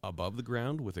 feet above the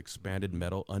ground with expanded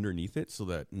metal underneath it so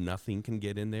that nothing can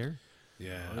get in there.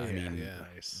 Yeah,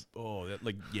 nice. Oh,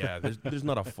 there's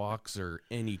not a fox or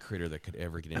any critter that could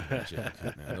ever get into that chicken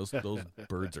coop, man. Those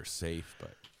birds are safe,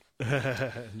 but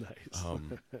Nice.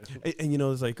 And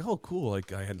it's like, oh, cool.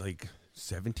 Like I had like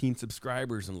 17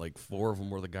 subscribers, and like 4 of them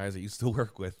were the guys I used to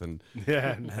work with, and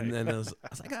and then I was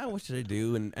like, what should I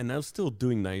do? And I was still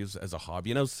doing knives as a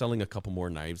hobby, and I was selling a couple more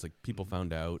knives. Like people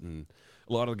found out, and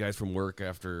a lot of the guys from work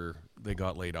after they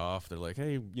got laid off, they're like,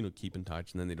 hey, keep in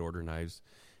touch, and then they'd order knives.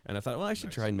 And I thought, well, I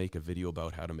should try and make a video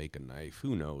about how to make a knife.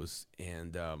 Who knows?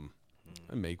 And I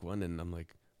make one, and I'm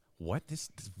like, what?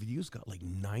 This video's got like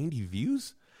 90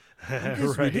 views?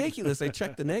 It's ridiculous. I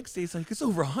checked the next day. It's like, it's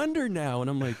over 100 now. And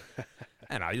I'm like,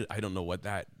 and I don't know what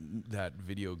that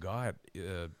video got.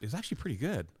 It's actually pretty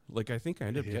good. Like, I think I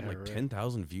ended up getting like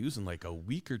 10,000 views in like a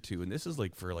week or two. And this is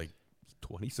like for like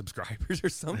 20 subscribers or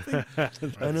something.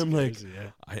 And I'm crazy,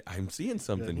 like, I'm seeing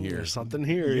something here. There's something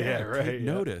here. Yeah, right. Take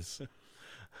notice.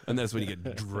 And that's when you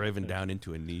get driven down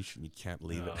into a niche and you can't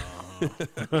leave it.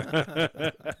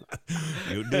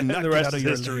 You did not The get rest out of is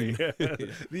your history.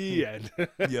 lane. The end.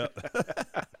 Yeah.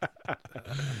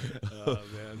 Oh,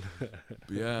 man.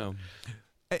 Yeah.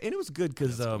 And it was good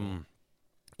because,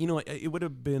 it would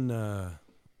have been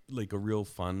like a real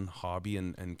fun hobby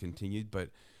and continued, but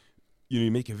you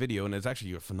make a video and it's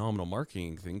actually a phenomenal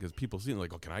marketing thing because people see it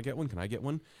like, oh, can I get one? Can I get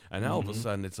one? And now all of a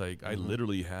sudden it's like, I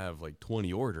literally have like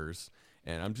 20 orders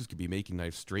and I'm just going to be making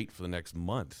knives straight for the next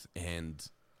month. And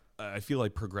I feel I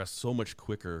progressed so much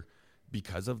quicker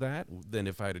because of that than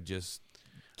if I had just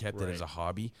kept it as a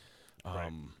hobby.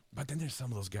 But then there's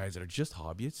some of those guys that are just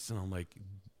hobbyists, and I'm like,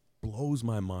 blows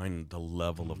my mind the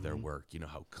level of their work.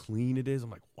 How clean it is.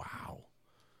 I'm like, wow.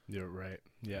 You're right.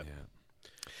 Yeah.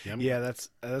 Yeah, that's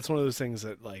one of those things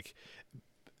that like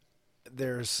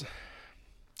there's,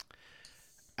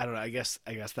 I don't know, I guess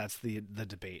that's the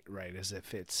debate, right? Is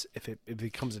if it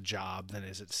becomes a job, then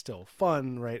is it still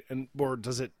fun, right? And or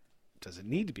does it does it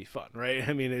need to be fun, right?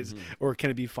 I mean, or can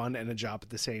it be fun and a job at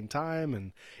the same time?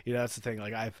 And that's the thing.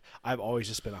 Like I've always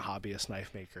just been a hobbyist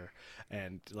knife maker,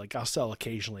 and like I'll sell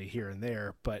occasionally here and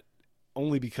there, but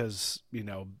only because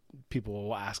people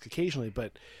will ask occasionally.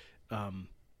 But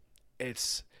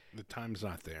it's the time's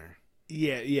not there.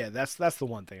 Yeah, that's the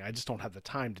one thing. I just don't have the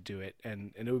time to do it,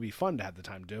 and it would be fun to have the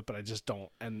time to do it, but I just don't.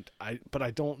 But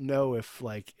I don't know if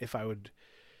I would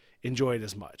enjoy it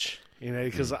as much,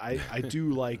 because I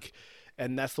do like,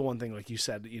 and that's the one thing, like you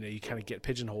said, you kind of get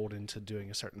pigeonholed into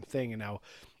doing a certain thing. And now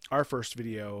our first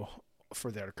video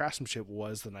for the Art of Craftsmanship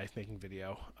was the knife making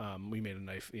video. We made a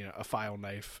knife, a file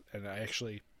knife, and I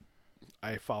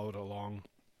followed along,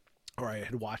 or I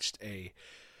had watched a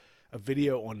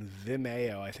video on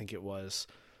Vimeo, I think it was,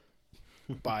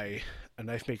 by a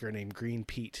knife maker named Green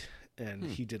Pete, and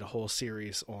he did a whole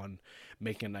series on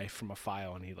making a knife from a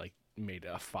file, and he like made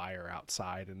a fire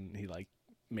outside, and he like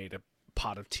made a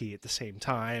pot of tea at the same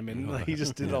time, and like, he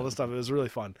just did all this stuff. It was really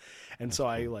fun. And so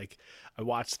I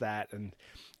watched that, and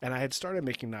I had started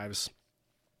making knives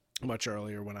much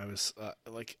earlier when I was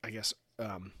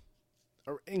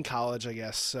in college, I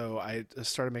guess. So I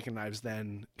started making knives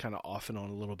then, kind of off and on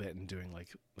a little bit, and doing like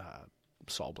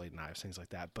saw blade knives, things like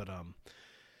that. But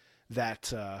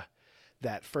that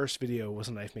first video was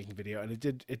a knife making video, and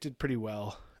it did pretty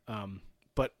well.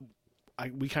 But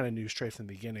we kind of knew straight from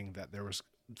the beginning that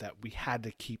we had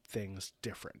to keep things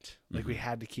different. Like we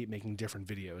had to keep making different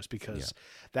videos, because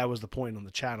that was the point on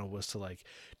the channel, was to like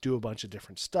do a bunch of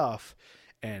different stuff,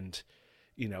 and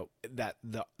that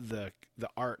the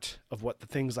art of what the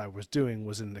things I was doing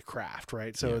was in the craft,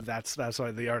 right? So that's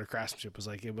why the Art of Craftsmanship was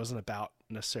like, it wasn't about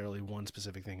necessarily one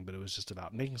specific thing, but it was just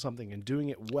about making something and doing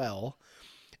it well.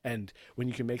 And when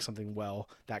you can make something well,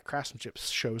 that craftsmanship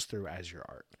shows through as your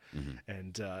art.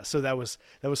 And so that was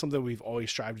something we've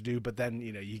always strived to do. But then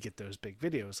you get those big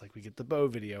videos, like we get the bow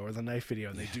video or the knife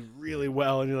video, and they do really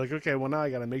well, and you're like, okay, well now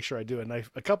I got to make sure I do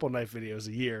a couple knife videos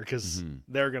a year, because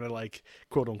they're gonna like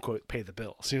quote unquote pay the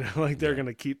bills, like they're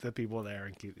gonna keep the people there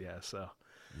and keep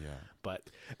But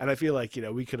I feel like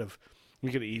we could have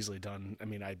easily done. I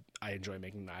mean, I enjoy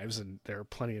making knives, and there are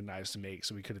plenty of knives to make,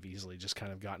 so we could have easily just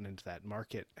kind of gotten into that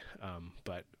market.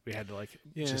 But we had to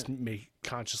just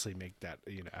consciously make that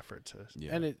effort to.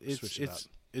 Yeah. And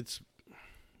it's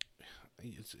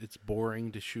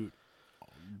boring to shoot a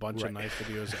bunch of knife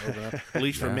videos over. At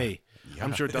least for me,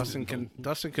 I'm sure Dustin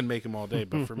can make them all day,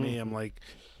 but for me, I'm like,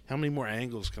 how many more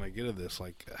angles can I get of this?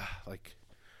 I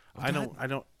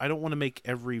don't want to make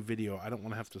every video. I don't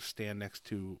want to have to stand next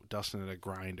to Dustin at a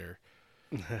grinder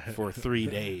for 3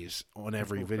 days on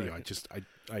every video.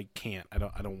 I can't. I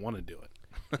don't want to do it.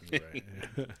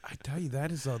 I tell you,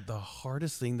 that is the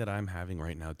hardest thing that I'm having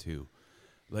right now too.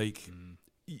 Like,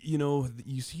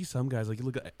 you see some guys, like you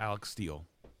look at Alex Steele,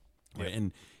 right?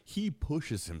 And he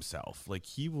pushes himself. Like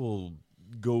he will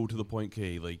go to the point,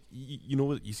 okay, like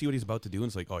you see what he's about to do, and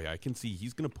it's like, oh yeah, I can see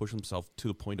he's gonna push himself to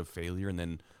the point of failure, and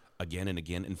then again and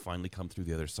again, and finally come through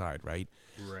the other side, right?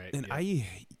 Right. And I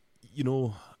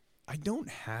don't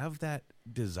have that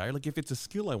desire. Like if it's a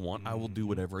skill I want, I will do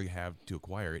whatever I have to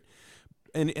acquire it.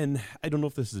 And I don't know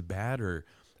if this is bad, or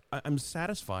I'm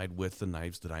satisfied with the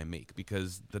knives that I make,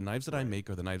 because the knives that I make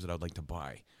are the knives that I would like to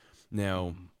buy.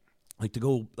 Now, I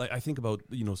think about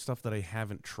stuff that I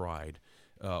haven't tried.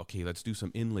 Okay, let's do some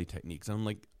inlay techniques. I'm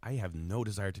like, I have no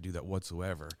desire to do that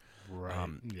whatsoever. Right.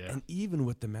 And even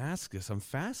with Damascus, I'm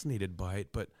fascinated by it,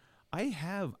 but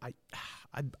I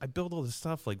build all this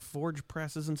stuff like forge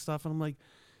presses and stuff, and I'm like,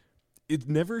 it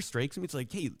never strikes me. It's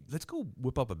like, hey, let's go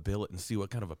whip up a billet and see what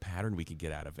kind of a pattern we can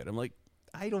get out of it. I'm like,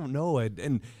 I don't know.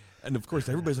 And of course,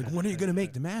 everybody's like, when are you going to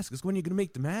make Damascus? When are you going to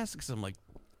make Damascus? I'm like,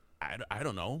 I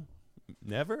don't know.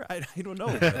 Never. I don't know.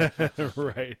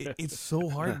 Right. It's so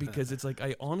hard, because it's like,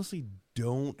 I honestly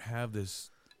don't have this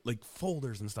like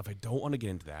folders and stuff. I don't want to get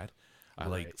into that. I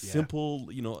like simple,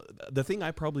 the thing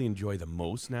I probably enjoy the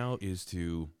most now is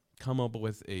to come up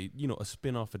with a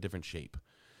spin off a different shape.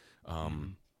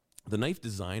 The knife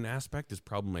design aspect is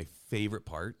probably my favorite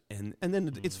part, and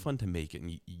then it's fun to make it,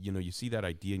 and you see that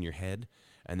idea in your head,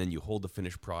 and then you hold the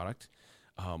finished product.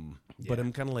 But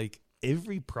I'm kind of like,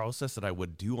 every process that I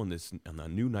would do on a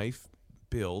new knife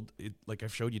build, like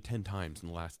I've showed you 10 times in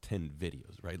the last 10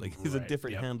 videos, right? Like it's a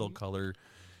different handle color.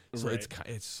 So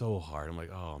it's so hard. I'm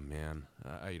like, oh man,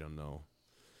 I don't know.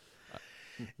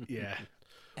 Yeah.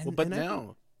 I don't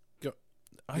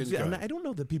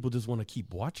know that people just want to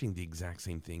keep watching the exact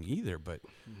same thing either, but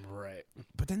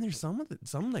then there's some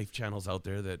knife channels out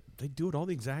there that they do it all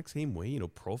the exact same way,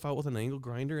 profile with an angle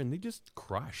grinder, and they just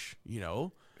crush,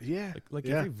 Yeah. Like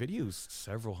every video is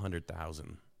several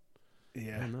 100,000.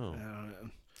 Yeah. I don't know.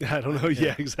 I don't know.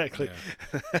 Yeah, exactly.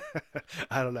 Yeah.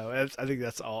 I don't know. I think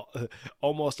that's all.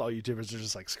 Almost all YouTubers are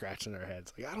just like scratching their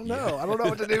heads. Like, I don't know. I don't know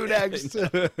what to do next.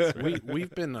 We've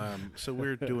been so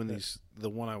we're doing these. The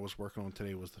one I was working on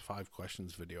today was the 5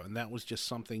 questions video, and that was just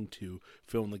something to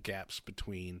fill in the gaps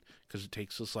between, because it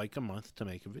takes us like a month to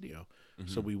make a video.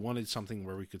 So we wanted something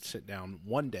where we could sit down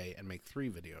one day and make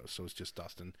 3 videos. So it's just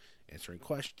Dustin answering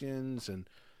questions and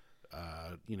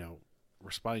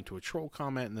responding to a troll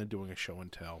comment and then doing a show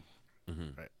and tell.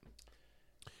 Right.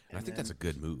 And I think that's a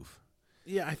good move.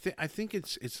 Yeah, I think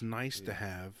it's nice to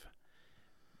have,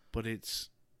 but it's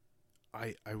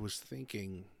I was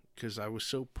thinking, because I was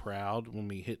so proud when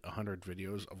we hit 100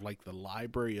 videos of like the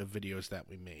library of videos that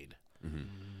we made.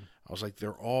 I was like,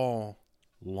 they're all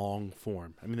long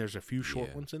form. I mean, there's a few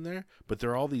short ones in there, but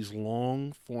they're all these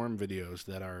long form videos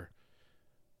that are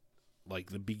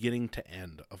like the beginning to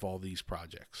end of all these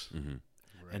projects.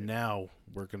 And now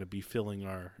we're going to be filling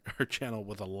our channel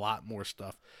with a lot more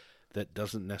stuff that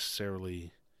doesn't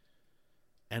necessarily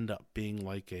end up being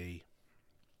like a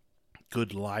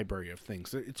good library of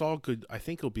things. It's all good. I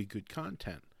think it'll be good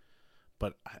content,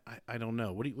 but I don't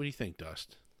know. What do you think,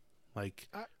 Dust? Like,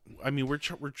 I mean, we're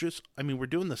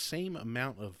doing the same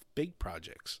amount of big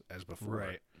projects as before,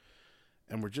 Right?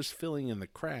 And we're just filling in the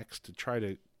cracks to try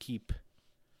to keep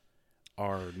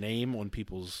our name on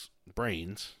people's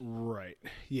brains. Right.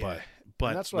 Yeah. But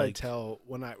and that's what I like, tell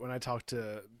when I talk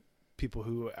to people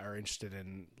who are interested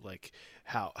in like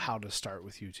how to start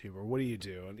with YouTube or what do you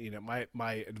do? And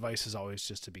my advice is always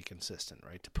just to be consistent,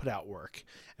 right? To put out work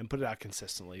and put it out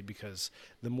consistently, because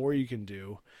the more you can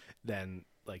do, then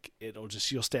like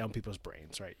you'll stay on people's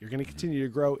brains, right? You're going to continue to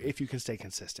grow if you can stay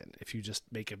consistent. If you just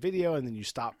make a video and then you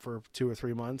stop for 2 or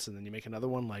 3 months and then you make another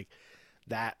one, like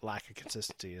that lack of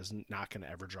consistency is not going to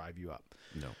ever drive you up.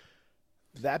 No.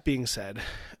 That being said,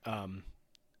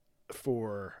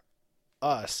 for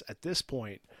us at this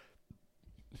point,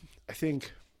 I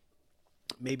think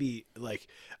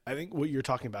what you're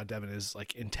talking about, Devin, is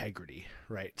like integrity,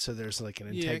 right? So there's like an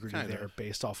integrity there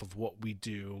based off of what we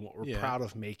do and what we're proud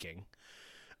of making.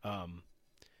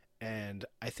 And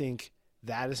I think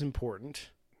that is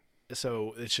important.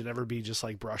 So it should never be just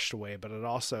like brushed away, but it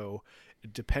also,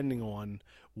 depending on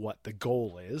what the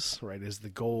goal is, right? Is the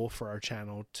goal for our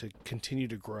channel to continue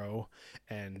to grow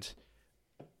and,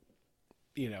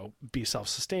 be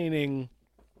self-sustaining,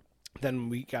 then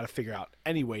we got to figure out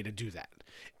any way to do that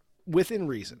within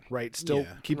reason, right? Still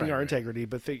keeping our integrity,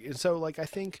 but so like, I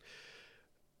think,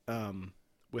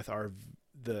 with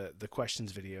the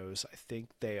questions videos, I think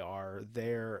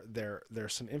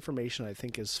there's some information I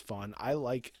think is fun.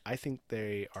 I think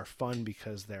they are fun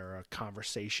because they're a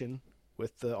conversation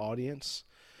with the audience.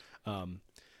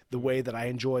 The way that I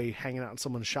enjoy hanging out in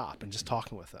someone's shop and just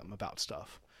talking with them about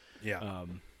stuff. Yeah.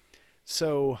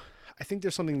 So I think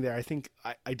there's something there. I think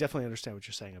I definitely understand what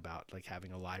you're saying about like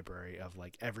having a library of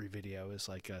like every video is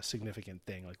like a significant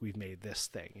thing. Like we've made this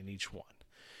thing in each one.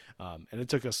 And it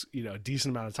took us, a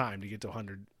decent amount of time to get to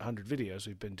 100 videos.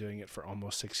 We've been doing it for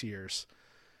almost 6 years.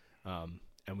 And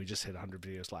we just hit 100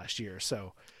 videos last year.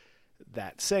 So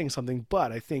that's saying something,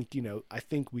 but I think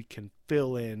we can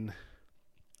fill in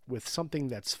with something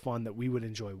that's fun that we would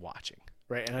enjoy watching.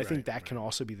 Right. And I think that can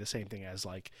also be the same thing as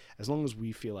like, as long as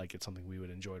we feel like it's something we would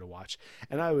enjoy to watch.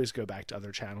 And I always go back to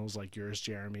other channels like yours,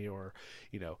 Jeremy, or,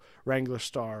 Wrangler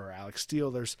Star or Alex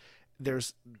Steele.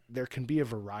 There can be a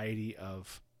variety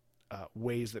of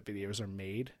ways that videos are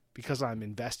made because I'm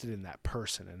invested in that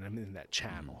person and I'm in that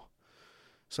channel.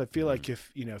 So I feel like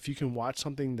if you can watch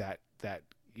something that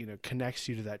connects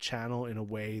you to that channel in a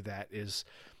way that is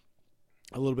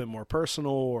a little bit more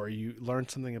personal, or you learn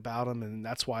something about them. And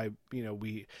that's why,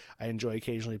 I enjoy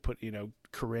occasionally put,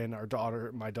 Corinne,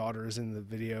 my daughter is in the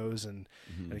videos and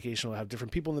occasionally have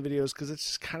different people in the videos. Cause it's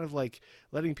just kind of like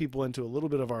letting people into a little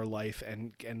bit of our life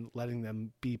and letting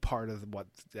them be part of what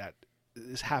that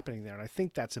is happening there. And I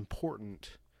think that's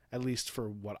important, at least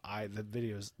for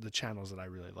the channels that I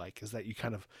really like, is that you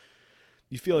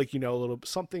feel like a little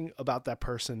something about that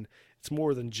person. It's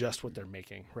more than just what they're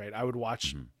making, right? I would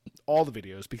watch all the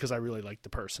videos because I really like the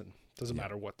person. Doesn't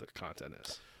matter what the content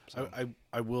is. So.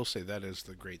 I will say that is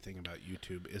the great thing about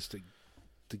YouTube, is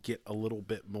to get a little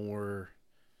bit more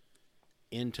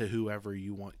into whoever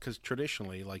you want. Because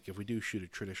traditionally, like if we do shoot a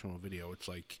traditional video, it's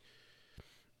like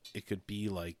it could be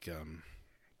like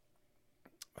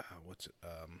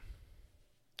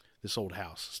This Old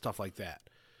House, stuff like that.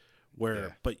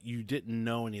 But you didn't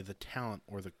know any of the talent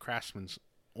or the craftsmen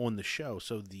on the show.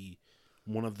 So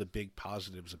one of the big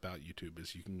positives about YouTube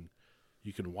is you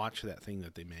can watch that thing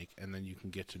that they make, and then you can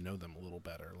get to know them a little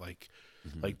better. Like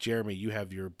Jeremy, you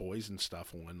have your boys and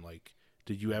stuff on. Like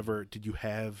Did you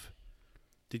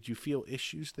feel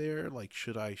issues there? Like,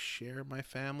 should I share my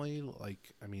family?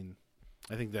 Like, I mean,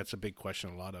 I think that's a big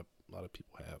question a lot of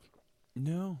people have.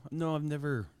 No, I've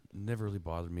never really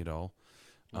bothered me at all.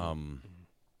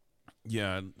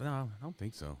 Yeah, no, I don't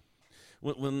think so.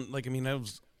 When like, I mean,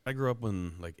 I grew up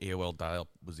when like AOL dial-up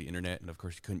was the internet, and of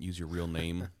course you couldn't use your real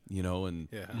name, and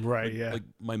Right, yeah. like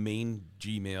my main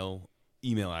Gmail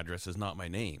email address is not my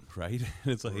name, right?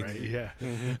 And it's like, Right, yeah.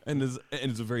 and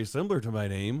it's very similar to my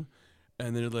name.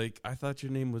 And they're like, I thought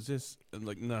your name was this. And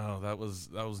like, no, that was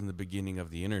in the beginning of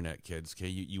the internet, kids. Okay,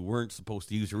 you weren't supposed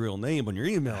to use your real name on your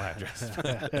email address.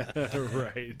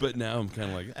 Right. But now I'm kind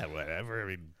of like, whatever. I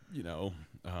mean, Yeah.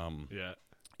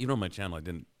 even on my channel, I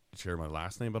didn't share my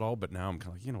last name at all. But now I'm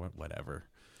kind of like, you know what, whatever.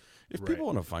 If Right. people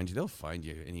want to find you, they'll find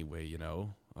you anyway.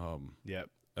 Yep.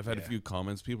 I've had a few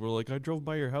comments. People were like, I drove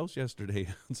by your house yesterday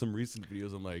on some recent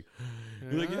videos. I'm like,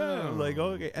 you're like, yeah. I'm like,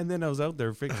 okay. And then I was out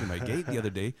there fixing my gate the other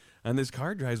day, and this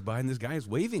car drives by, and this guy is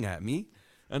waving at me.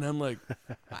 And I'm like,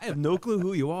 I have no clue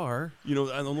who you are. I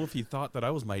don't know if he thought that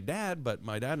I was my dad, but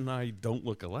my dad and I don't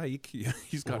look alike.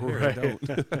 He's got hair, I don't.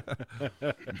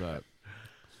 But,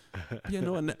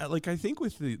 and like, I think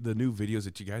with the new videos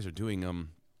that you guys are doing,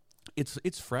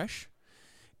 it's fresh.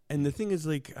 And the thing is,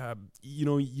 like,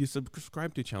 you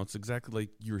subscribe to a channel. It's exactly like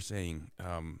you were saying.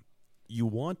 You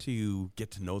want to get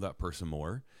to know that person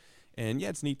more. And, yeah,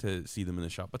 it's neat to see them in the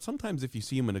shop. But sometimes if you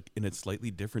see them in a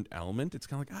slightly different element, it's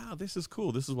kind of like, this is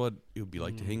cool. This is what it would be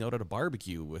like to hang out at a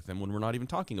barbecue with them when we're not even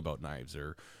talking about knives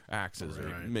or axes or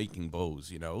making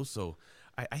bows, So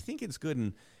I think it's good.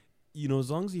 And, as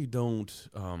long as you don't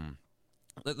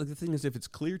like, the thing is, if it's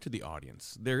clear to the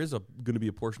audience, there is going to be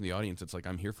a portion of the audience that's like,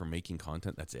 I'm here for making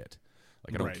content. That's it.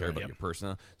 Like, I don't care about your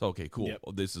person. So, okay, cool. Yep.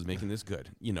 This is making this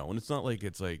good. And it's not like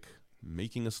it's like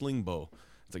making a sling bow.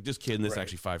 It's like, just kidding. This is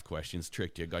actually 5 questions.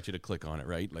 Tricked you. Got you to click on it,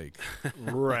 right? Like,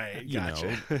 right.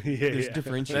 Gotcha. There's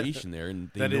differentiation there,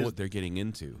 and they know what they're getting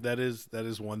into. That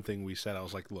is one thing we said. I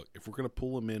was like, look, if we're going to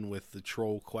pull them in with the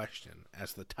troll question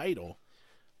as the title,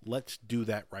 let's do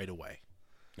that right away.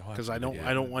 Because I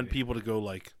don't want people to go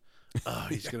like,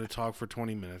 he's going to talk for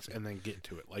 20 minutes and then get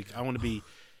to it. Like, I want to be,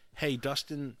 hey,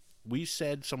 Dustin,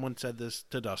 someone said this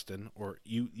to Dustin, or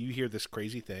you hear this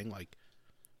crazy thing, like,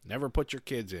 never put your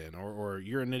kids in, or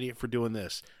you're an idiot for doing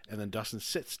this. And then Dustin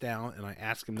sits down and I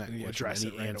ask him that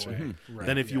question and he answers. Right,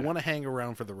 then if you want to hang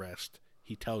around for the rest,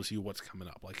 he tells you what's coming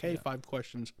up. Like, hey, 5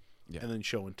 questions, and then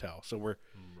show and tell. So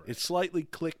it's slightly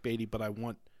clickbaity, but I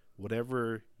want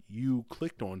whatever you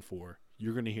clicked on for,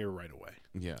 you're going to hear right away.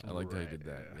 Yeah, I like how you did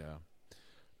that.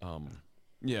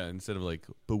 Yeah. Instead of like,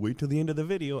 but wait till the end of the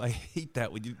video. I hate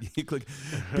that when you click,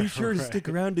 be sure to stick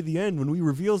around to the end when we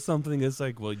reveal something. It's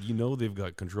like, well, they've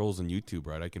got controls on YouTube,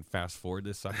 right? I can fast forward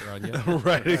this sucker on you.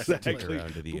 Right, exactly. Stick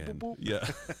around to the end. Boop. Yeah.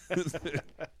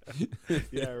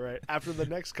 Yeah, right. After the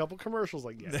next couple commercials,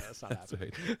 like, that's not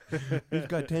happening. Right. We've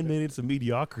got 10 minutes of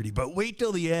mediocrity, but wait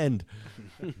till the end.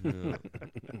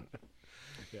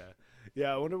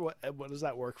 Yeah, I wonder what does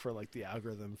that work for, like, the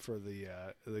algorithm for the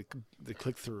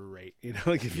click through rate?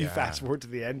 Like, if you fast forward to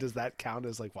the end, does that count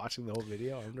as like watching the whole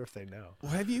video? I wonder if they know.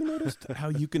 Well, have you noticed how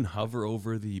you can hover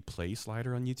over the play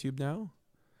slider on YouTube now?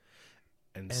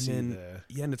 And see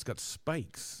and it's got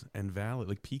spikes and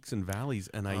like peaks and valleys.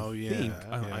 And I think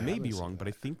I may be wrong, but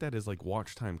I think that is like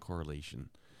watch time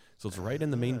correlation. So it's right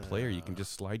in the main player. You can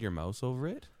just slide your mouse over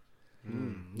it.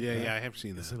 Yeah, I have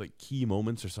seen that. It's like key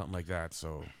moments or something like that.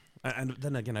 So. And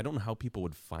then again, I don't know how people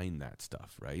would find that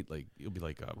stuff, right? Like, it'll be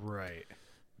like right.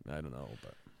 I don't know,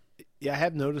 but I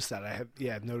have noticed that.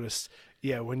 I've noticed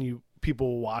when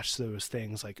people watch those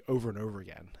things like over and over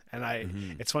again,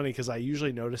 and it's funny because I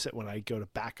usually notice it when I go to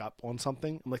back up on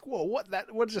something. I'm like, whoa, what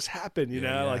just happened?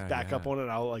 Back up on it.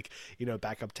 I'll like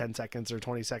back up 10 seconds or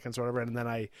 20 seconds or whatever,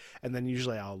 and then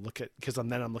usually I'll look at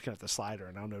I'm looking at the slider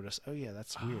and I'll notice, oh yeah,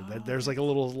 that's weird. There's like a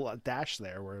little dash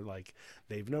there where like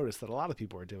they've noticed that a lot of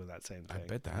people are doing that same thing. I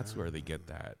bet that's where they get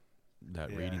that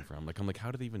rating from. Like, I'm like,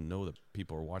 how do they even know that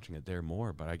people are watching it there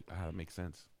more? But that makes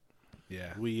sense.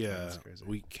 Yeah, we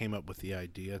came up with the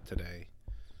idea today.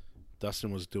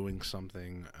 Dustin was doing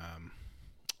something.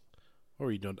 What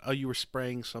were you doing? Oh, you were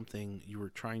spraying something. You were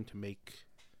trying to make.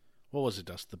 What was it,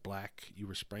 Dust? The black. You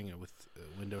were spraying it with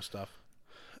window stuff.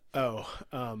 Oh,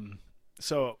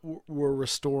 so we're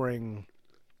restoring.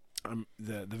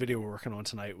 The video we're working on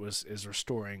tonight is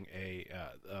restoring a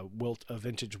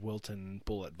vintage Wilton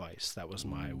bullet vise that was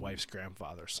my wife's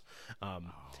grandfather's,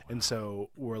 and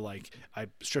so we're like, I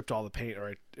stripped all the paint, or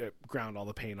I ground all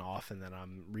the paint off, and then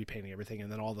I'm repainting everything,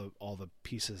 and then all the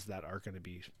pieces that are going to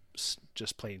be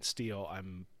just plain steel,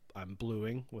 I'm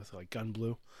bluing with like gun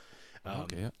blue.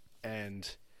 Okay.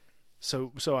 and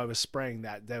so I was spraying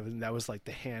that was like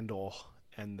the handle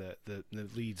and the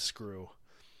lead screw.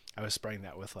 I was spraying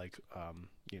that with like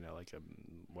like a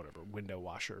whatever window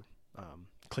washer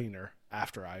cleaner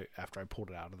after I pulled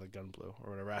it out of the gun blue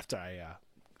or whatever, after I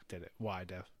did it. Why,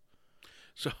 Dev?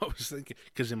 So I was thinking,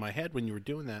 because in my head when you were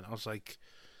doing that, I was like,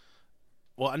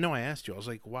 well, I know I asked you, I was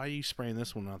like, why are you spraying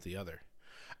this one, not the other?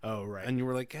 Oh, right. And you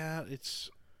were like, it's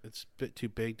a bit too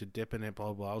big to dip in it, blah,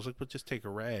 blah, blah. I was like, well, just take a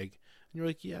rag. And you're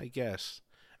like, yeah, I guess.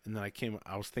 And then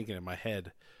I was thinking in my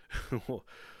head, well,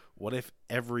 what if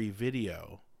every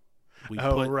video we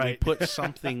put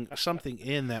something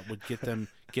in that would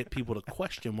get people to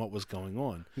question what was going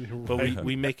on? But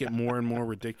we make it more and more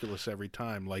ridiculous every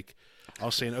time. Like, I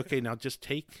was saying, okay, now just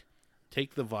take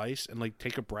the vise and like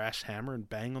take a brass hammer and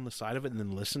bang on the side of it and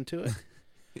then listen to it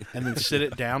and then sit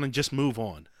it down and just move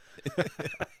on.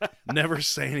 Never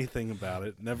say anything about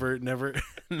it. Never.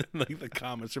 Like the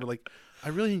comments are like, I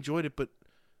really enjoyed it, but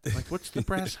like, what's the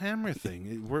brass hammer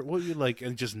thing? What you like?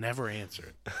 And just never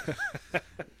answer it.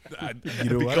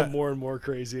 Become more and more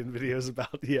crazy in videos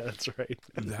about. Yeah, that's right.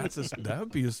 That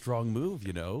would be a strong move,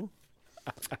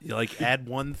 You like add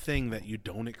one thing that you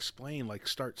don't explain, like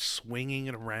start swinging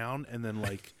it around and then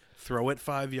like throw it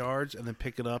 5 yards and then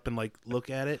pick it up and like look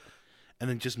at it and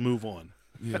then just move on.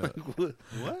 Yeah. What?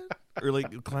 Or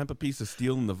like clamp a piece of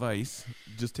steel in the vise,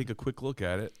 just take a quick look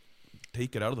at it,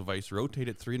 take it out of the vise, rotate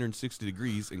it 360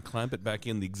 degrees, and clamp it back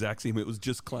in the exact same way it was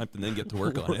just clamped, and then get to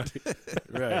work on it.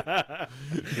 Right.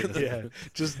 Yeah.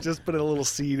 Just put a little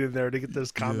seed in there to get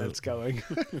those comments going.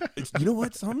 You know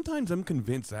what? Sometimes I'm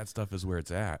convinced that stuff is where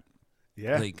it's at.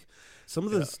 Yeah. Like some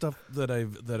of the stuff that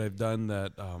I've done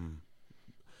that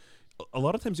a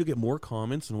lot of times you'll get more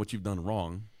comments on what you've done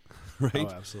wrong. Right? Oh,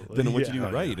 absolutely. Than what you do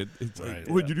right. Yeah. It's right, like,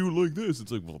 why'd you do it like this?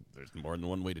 It's like, well, there's more than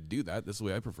one way to do that. This is the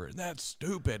way I prefer it. That's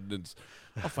stupid. And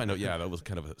I'll find out, that was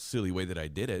kind of a silly way that I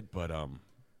did it. But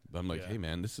I'm like, hey,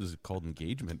 man, this is called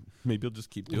engagement. Maybe I'll just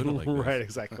keep doing it like this. Right,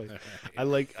 exactly. I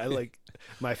like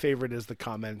my favorite is the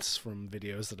comments from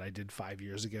videos that I did 5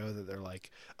 years ago that they're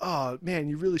like, oh, man,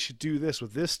 you really should do this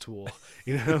with this tool.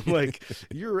 I'm like,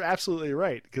 you're absolutely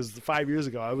right, because 5 years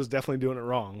ago I was definitely doing it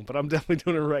wrong, but I'm definitely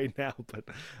doing it right now. But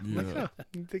I'm like, oh,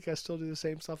 you think I still do the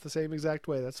same stuff the same exact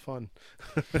way? That's fun.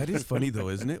 That is funny, though,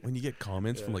 isn't it? When you get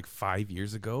comments from like 5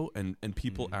 years ago and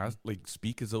people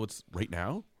speak as though it's right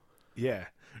now. Yeah.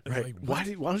 Right. Like, why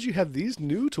don't you have these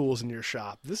new tools in your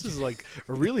shop? This is like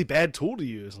a really bad tool to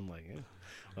use. I'm like,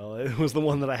 well, it was the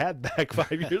one that I had back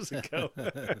 5 years ago.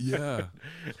 Yeah.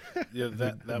 Yeah,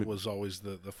 that was always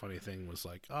the funny thing was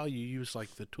like, oh, you use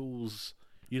like the tools.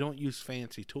 You don't use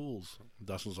fancy tools.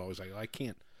 Dustin's always like, I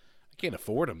can't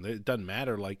afford them. It doesn't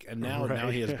matter. Like, and now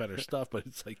he has better stuff, but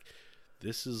it's like,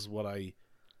 this is what I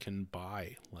can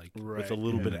buy, like with a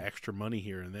little bit of extra money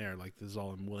here and there. Like, this is all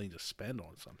I'm willing to spend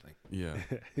on something. Yeah.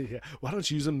 Yeah. Why don't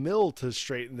you use a mill to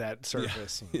straighten that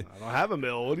surface? Yeah. I don't have a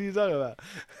mill. What are you talking about?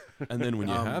 And then when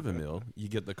you have a mill, you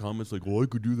get the comments like, well, I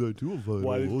could do that too if I had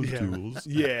all those tools.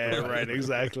 Yeah, right,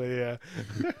 exactly, yeah.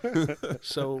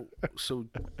 So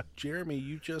Jeremy,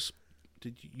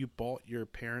 you bought your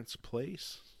parents'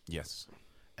 place? Yes.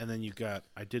 And then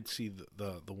I did see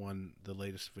the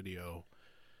latest video.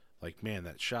 Like, man,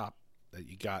 that shop that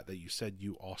you got that you said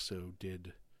you also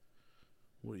did.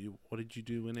 What did you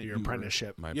do in it? Your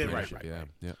apprenticeship. My apprenticeship.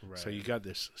 Right. Right. So you got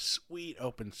this sweet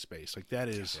open space. Like, that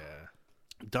is.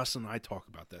 Yeah. Dustin and I talk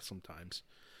about that sometimes.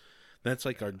 That's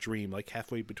like our dream. Like,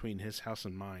 halfway between his house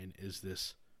and mine is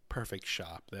this perfect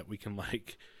shop that we can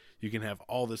like. You can have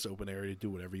all this open area to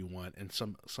do whatever you want, and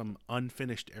some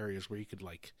unfinished areas where you could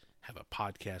like have a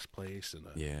podcast place and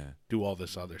do all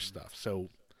this other stuff. So.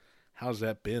 How's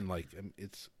that been? Like,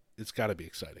 it's got to be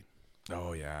exciting.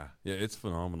 Oh yeah, it's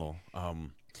phenomenal.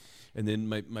 And then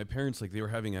my parents, like, they were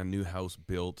having a new house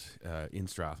built in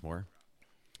Strathmore,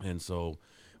 and so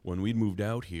when we moved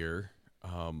out here,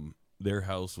 their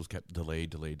house was kept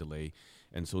delayed,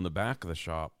 and so in the back of the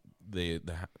shop, the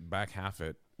back half of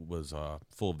it was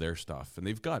full of their stuff, and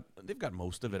they've got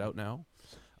most of it out now.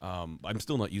 I'm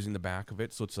still not using the back of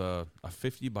it, so it's a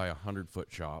 50 by 100 foot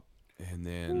shop, and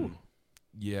then. Ooh.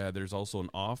 Yeah, there's also an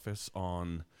office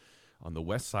on the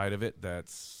west side of it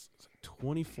that's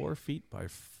 24 feet by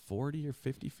 40 or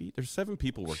 50 feet. There's 7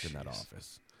 people working in that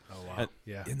office. Oh, wow.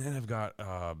 And then I've got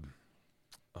a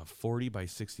 40 by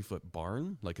 60 foot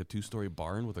barn, like a 2-story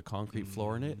barn with a concrete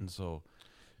floor in it. And so,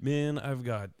 man, I've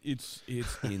got it's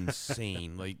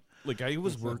insane. like I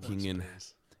was working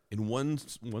in one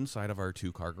side of our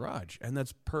 2-car garage, and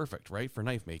that's perfect, right, for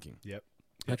knife making. Yep.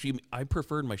 Actually, I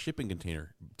preferred my shipping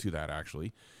container to that,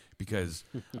 actually, because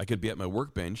I could be at my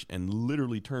workbench and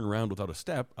literally turn around without a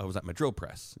step. I was at my drill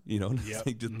press, you know, it's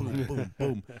like just boom, boom,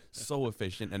 boom, so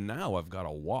efficient. And now I've got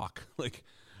to walk. Like,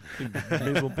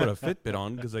 may as well put a Fitbit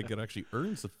on because I could actually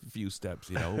earn a few steps,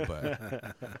 you know.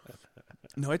 But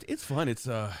no, it's fun. It's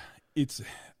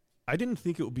I didn't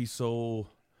think it would be so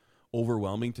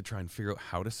overwhelming to try and figure out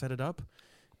how to set it up.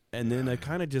 And then I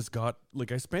kind of just got,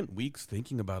 like, I spent weeks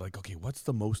thinking about, like, okay, what's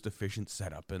the most efficient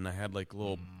setup? And I had, like,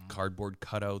 little cardboard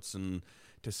cutouts and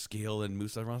to scale and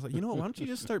move stuff around. I was like, you know what, why don't you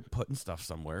just start putting stuff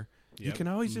somewhere? You can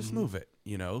always just move it,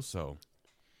 you know? So,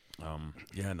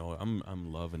 yeah, no,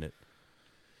 I'm loving it.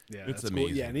 Yeah, it's that's amazing.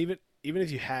 cool. Yeah, and even if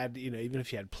you had, you know, even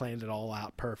if you had planned it all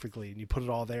out perfectly and you put it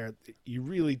all there, you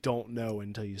really don't know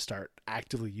until you start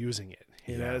actively using it.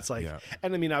 You know, it's like,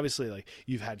 and I mean, obviously, like,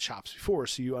 you've had shops before,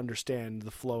 so you understand the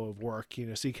flow of work, you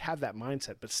know, so you have that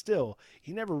mindset, but still,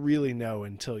 you never really know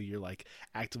until you're, like,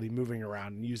 actively moving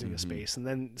around and using a space, and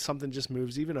then something just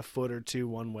moves even a foot or two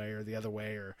one way or the other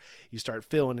way, or you start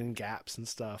filling in gaps and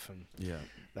stuff, and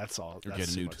that's all. Or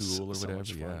get a new tool or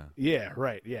whatever, Yeah,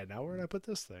 right, yeah, now where did I put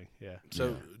this thing? Yeah.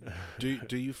 So,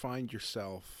 do you find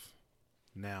yourself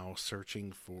now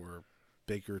searching for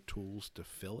bigger tools to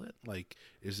fill it? Like,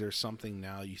 is there something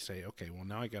now you say, okay, well,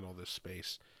 now I got all this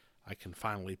space, I can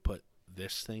finally put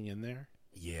this thing in there?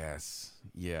 Yes.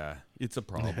 Yeah. It's a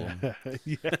problem. But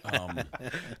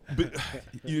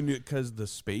you know, because the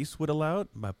space would allow it,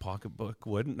 my pocketbook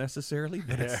wouldn't necessarily,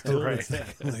 but it's still it's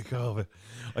like, oh, but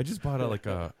I just bought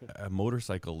a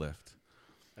motorcycle lift.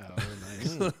 Oh,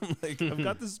 nice. Like, I've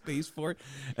got the space for it,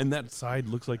 and that side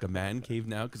looks like a man cave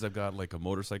now because I've got, like, a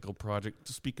motorcycle project.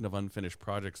 Speaking of unfinished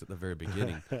projects at the very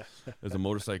beginning, there's a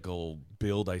motorcycle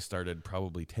build I started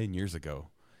probably 10 years ago,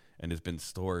 and it's been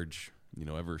storage, you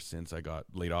know, ever since I got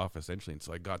laid off, essentially. And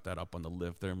so I got that up on the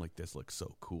lift there. I'm like, this looks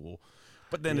so cool.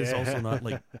 But then it's also not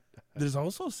like, there's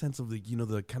also a sense of the, you know,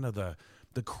 the kind of the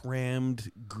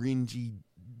crammed, gringy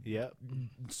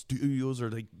studios or,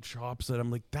 like, shops that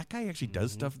I'm like, that guy actually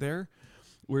does stuff there.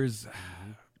 Whereas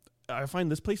I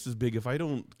find this place is big. If I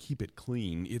don't keep it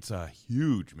clean, it's a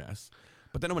huge mess.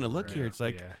 But then when I look here, it's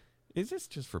like, is this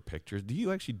just for pictures? Do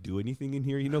you actually do anything in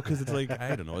here? You know, because it's like,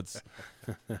 I don't know. It's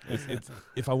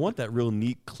if I want that real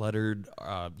neat, cluttered,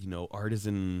 you know,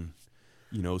 artisan,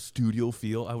 you know, studio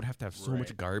feel, I would have to have so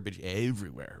much garbage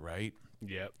everywhere, right?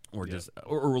 Yep. Or just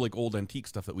or like old antique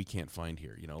stuff that we can't find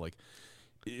here. You know, like,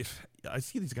 if I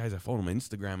see these guys, I follow them on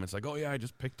Instagram, it's like, oh yeah, I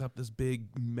just picked up this big,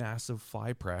 massive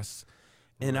fly press,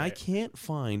 and I can't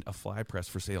find a fly press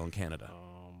for sale in Canada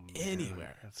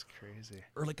anywhere. That's crazy.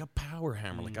 Or like a power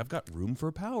hammer. Like, I've got room for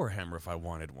a power hammer if I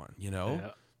wanted one. You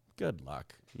know, good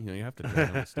luck. You know, you have to travel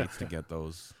to the States to get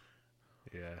those.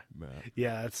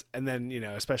 Yeah, it's, and then, you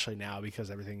know, especially now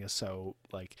because everything is so,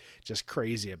 like, just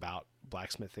crazy about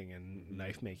blacksmithing and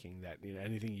knife making, that, you know,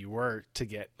 anything you were to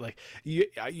get, like, you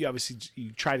obviously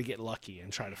you try to get lucky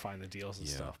and try to find the deals and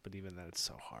stuff, but even then it's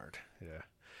so hard.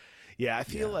 I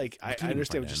feel like I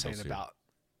understand what you're saying about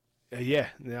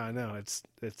I know it's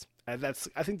that's,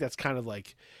 I think that's kind of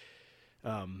like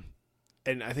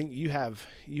and I think you have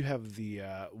the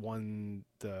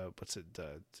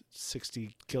the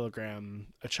 60 kilogram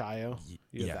Achayo.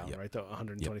 You have that one, right? The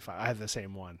 125. I have the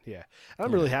same one. Yeah, and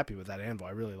I'm really happy with that anvil.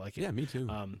 I really like it. Yeah, me too.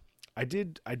 I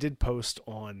did post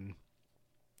on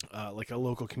like a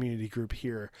local community group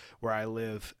here where I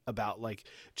live about, like,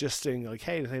 just saying, like,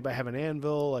 hey, does anybody have an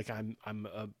anvil? Like, I'm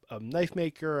a knife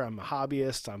maker. I'm a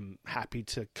hobbyist. I'm happy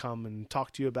to come and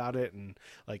talk to you about it. And,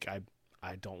 like, I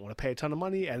don't want to pay a ton of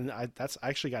money, and I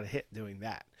actually got a hit doing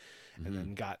that. And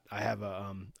then I have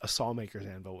a sawmaker's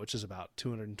anvil, which is about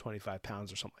 225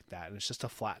 pounds or something like that, and it's just a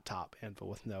flat top anvil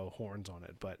with no horns on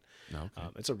it. But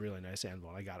it's a really nice anvil,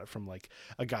 and I got it from, like,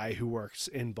 a guy who works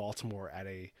in Baltimore at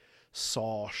a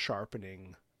saw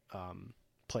sharpening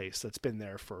place that's been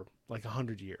there for like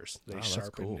 100 years. They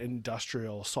sharpen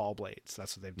industrial saw blades.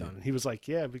 That's what they've done. And he was like,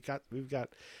 yeah, we've got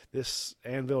this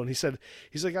anvil. And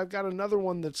he's like, I've got another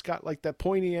one that's got, like, that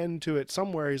pointy end to it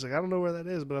somewhere. He's like, I don't know where that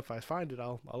is, but if I find it,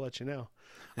 I'll let you know.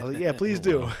 I was like, yeah, please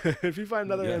do. If you find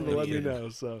another anvil, let me know.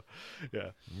 So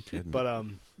but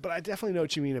I definitely know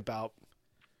what you mean about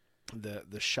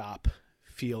the shop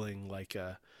feeling like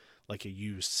a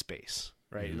used space.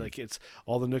 Right. Like, it's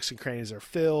all the nooks and crannies are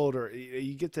filled, or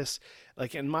you get this,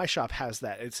 like, and my shop has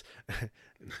that. It's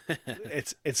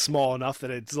small enough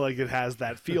that it's like, it has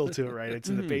that feel to it. Right. It's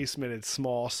in the basement. It's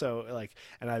small. So, like,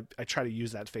 and I try to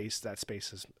use that space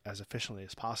as efficiently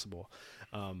as possible.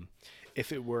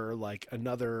 If it were like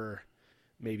another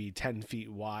maybe 10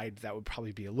 feet wide, that would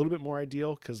probably be a little bit more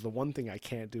ideal, because the one thing I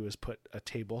can't do is put a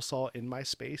table saw in my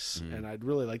space. And I'd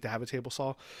really like to have a table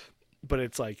saw. but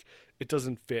it's like it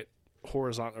doesn't fit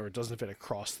horizontal, or it doesn't fit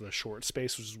across the short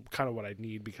space, which is kind of what I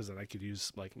need, because then I could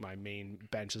use like my main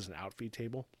bench as an outfeed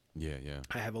table. Yeah.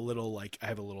 I have a little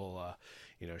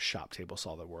shop table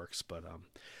saw that works, but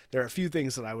there are a few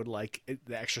things that I would like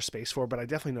the extra space for. But I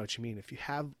definitely know what you mean. If you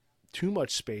have too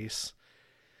much space,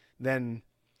 then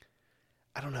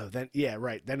I don't know. Then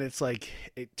Then it's like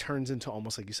it turns into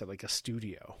almost like you said, like a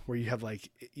studio where you have like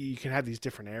you can have these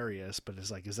different areas, but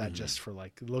it's like, is that just for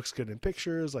like looks good in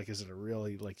pictures? Like, is it a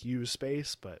really like used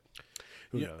space? But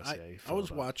who knows? I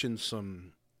was watching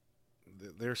some.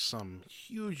 There's some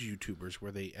huge YouTubers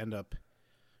where they end up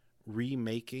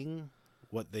remaking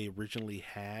what they originally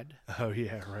had. Oh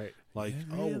yeah, right. Like,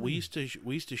 Yeah, really? we used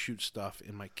to shoot stuff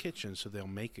in my kitchen, so they'll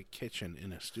make a kitchen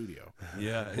in a studio.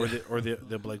 Yeah. Or they'll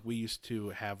be like, we used to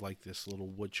have like this little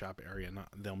wood shop area, and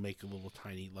they'll make a little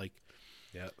tiny like,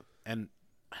 Yeah. And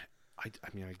I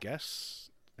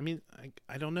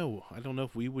don't know. I don't know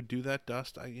if we would do that,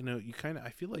 Dust. I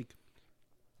feel like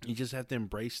you just have to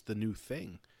embrace the new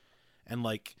thing, and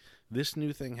like this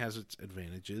new thing has its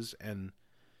advantages, and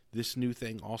this new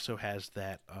thing also has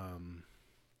that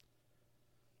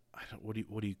what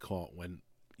do you call it when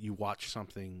you watch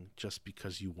something just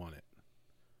because you want it?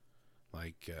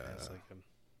 Like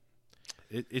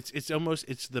it's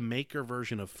almost the maker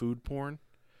version of food porn,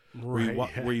 Right.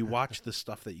 where you watch the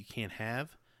stuff that you can't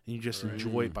have, and you just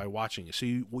enjoy it by watching it. So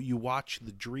you watch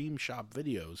the Dream Shop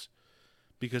videos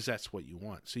because that's what you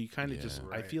want. So you kind of just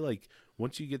I feel like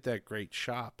once you get that great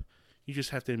shop, you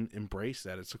just have to embrace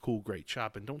that it's a cool, great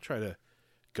shop, and don't try to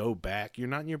go back. You're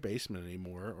not in your basement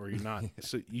anymore, or you're not.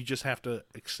 So you just have to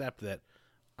accept that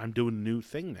I'm doing a new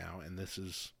thing now, and this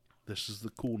is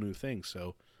the cool new thing.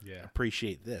 So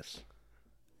appreciate this.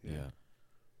 Yeah.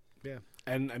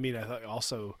 And I mean, I thought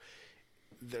also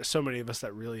there's so many of us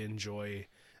that really enjoy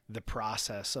the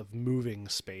process of moving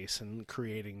space and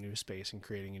creating new space and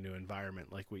creating a new environment,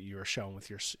 like what you were showing with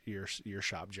your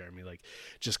shop, Jeremy, like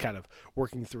just kind of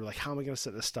working through like, how am I going to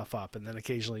set this stuff up? And then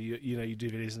occasionally you do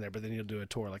videos in there, but then you'll do a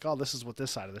tour like, oh, this is what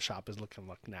this side of the shop is looking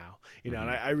like now, and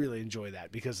I really enjoy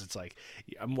that, because it's like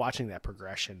I'm watching that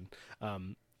progression.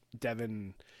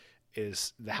 Devin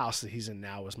is the house that he's in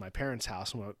now was my parents'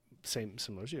 house, and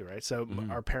similar as you, right? So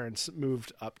our parents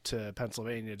moved up to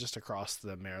Pennsylvania, just across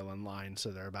the Maryland line,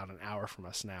 so they're about an hour from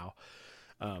us now.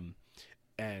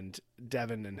 And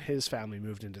Devin and his family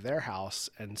moved into their house,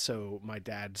 and so my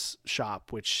dad's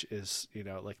shop, which is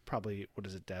like probably, what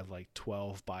is it, Dev, like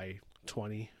 12 by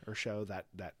 20 or so, that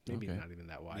maybe not even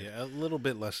that wide. Yeah, a little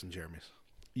bit less than Jeremy's.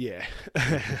 Yeah.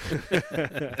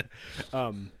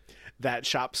 That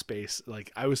shop space,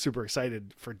 like I was super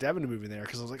excited for Devin to move in there,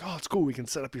 because I was like, oh, it's cool, we can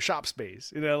set up your shop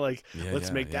space,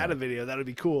 let's make that a video, that'd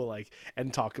be cool, like,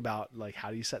 and talk about like how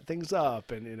do you set things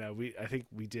up, and I think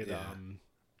we did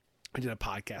I did a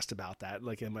podcast about that,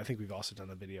 like, and I think we've also done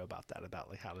a video about that,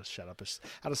 about like how to set up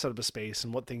a space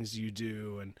and what things you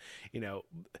do, and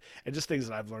and just things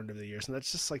that I've learned over the years, and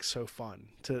that's just like so fun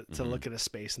to look at a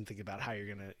space and think about how you're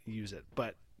gonna use it,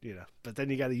 but then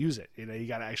you got to use it, you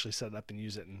got to actually set it up and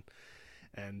use it,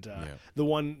 and the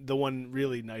one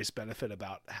really nice benefit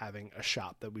about having a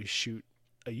shop that we shoot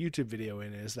a YouTube video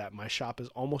in is that my shop is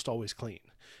almost always clean,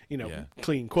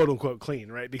 clean, quote unquote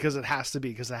clean, right? Because it has to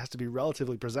be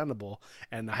relatively presentable,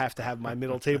 and I have to have my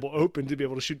middle table open to be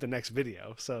able to shoot the next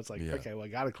video. So it's like, okay, well, I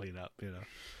got to clean up,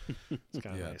 It's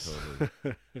kind of nice.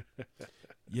 Totally.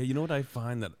 Yeah, what I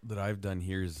find that I've done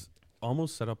here is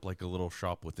almost set up like a little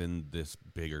shop within this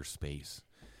bigger space.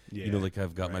 Yeah, like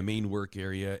I've got my main work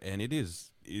area, and it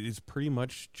is pretty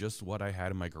much just what I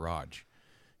had in my garage.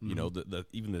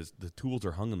 Even the tools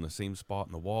are hung in the same spot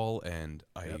in the wall, and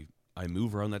I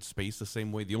move around that space the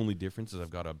same way. The only difference is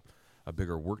I've got a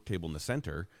bigger work table in the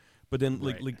center. But then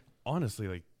like honestly,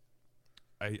 like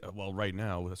right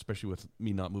now, especially with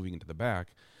me not moving into the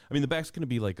back, I mean the back's going to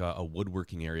be like a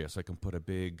woodworking area, so I can put a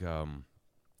big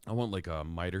I want like a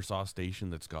miter saw station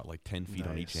that's got like 10 feet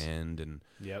on each end, and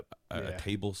a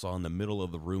table saw in the middle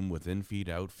of the room with in-feed,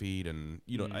 out-feed, and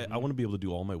I want to be able to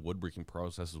do all my woodworking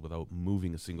processes without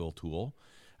moving a single tool,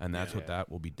 and that's what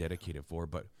that will be dedicated for.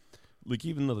 But like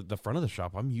even the front of the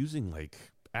shop, I'm using like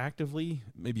actively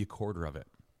maybe a quarter of it,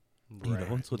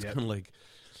 so it's kind of like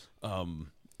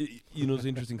it's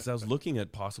interesting because I was looking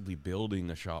at possibly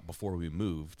building a shop before we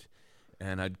moved.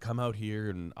 And I'd come out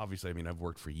here, and obviously, I mean, I've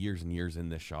worked for years and years in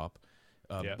this shop.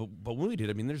 But when we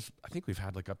did, I mean, I think we've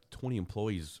had like up to 20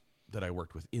 employees that I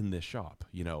worked with in this shop,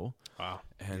 Wow.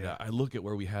 And I look at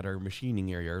where we had our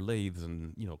machining area, our lathes,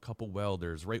 and, a couple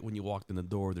welders. Right when you walked in the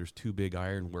door, there's 2 big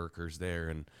iron workers there.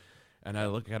 And And I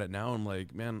look at it now, I'm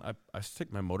like, man, I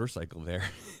stick my motorcycle there.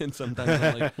 And sometimes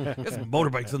I'm like, this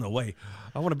motorbike's in the way.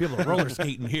 I want to be able to roller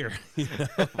skate in here. You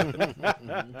know?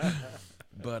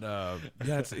 But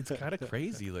yeah, it's kind of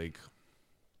crazy. Like,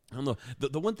 I don't know.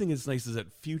 The one thing that's nice is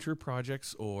that future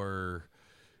projects or,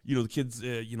 you know, the kids,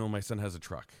 you know, my son has a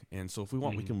truck. And so if we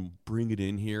want, we can bring it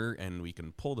in here and we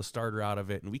can pull the starter out of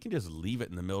it and we can just leave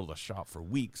it in the middle of the shop for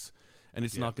weeks. And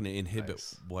it's not going to inhibit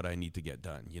what I need to get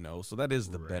done, you know? So that is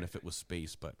the benefit with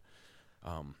space. But,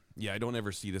 yeah, I don't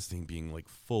ever see this thing being, like,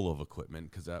 full of equipment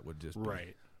because that would just be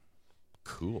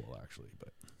cool, actually.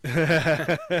 But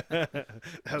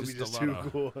that would be just too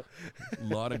cool.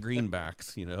 A lot of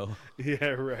greenbacks, you know? Yeah,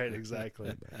 right,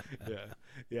 exactly.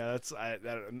 Yeah,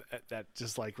 that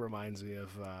just, like, reminds me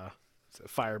of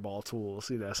Fireball tools,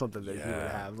 you know, something that you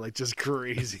would have, like, just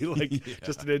crazy, like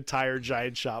just an entire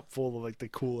giant shop full of like the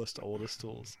coolest, oldest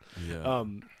tools.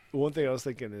 One thing I was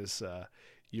thinking is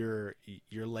your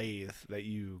lathe that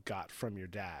you got from your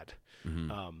dad.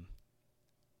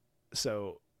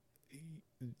 So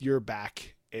you're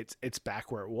back. It's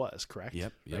back where it was, correct?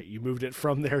 Yep. Right? You moved it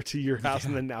from there to your house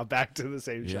and then now back to the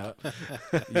same shop.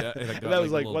 Yeah, and that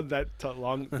was like wasn't that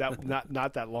long? That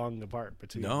not that long apart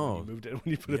between when you moved it when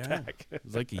you put it back. It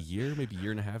was like a year, maybe a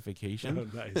year and a half vacation. Oh,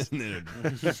 nice. And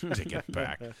then take it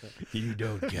back. You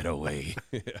don't get away.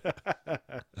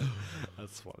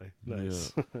 That's funny.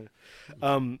 Nice.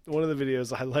 One of the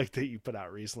videos I liked that you put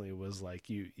out recently was like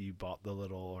you bought the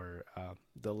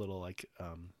little like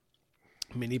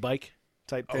mini bike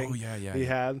type thing. Oh yeah. He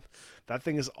had that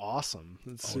thing is awesome.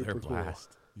 It's super cool. Blast.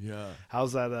 Yeah.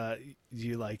 How's that?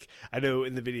 You like? I know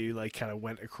in the video you like kind of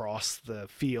went across the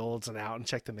fields and out and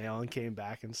checked the mail and came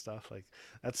back and stuff. Like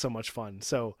that's so much fun.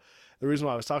 So the reason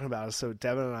why I was talking about is so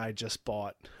Devin and I just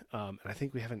bought, and I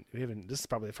think we haven't. This is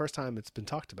probably the first time it's been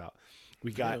talked about.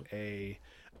 We got a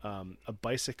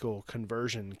bicycle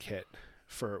conversion kit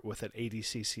with an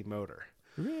 80cc motor.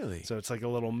 Really? So it's like a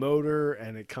little motor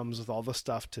and it comes with all the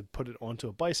stuff to put it onto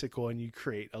a bicycle and you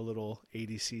create a little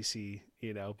 80cc,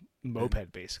 you know,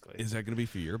 moped basically. Is that going to be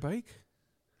for your bike?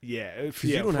 Yeah.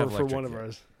 You don't have for one of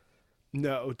ours.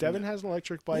 No, Devin has an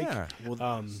electric bike. Yeah.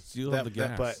 Well, you'll have the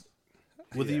gas. But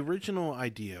with the original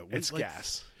idea, it's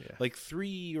gas. Yeah. Like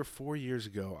 3 or 4 years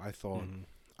ago, I thought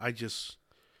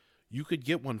you could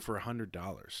get one for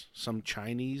 $100. Some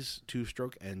Chinese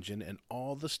 2-stroke engine and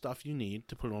all the stuff you need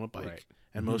to put on a bike. Right.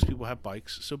 And most people have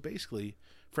bikes. So basically,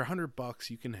 for $100,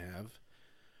 you can have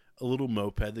a little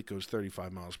moped that goes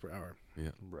 35 miles per hour.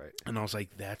 Yeah. Right. And I was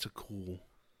like, that's a cool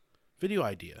video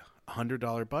idea.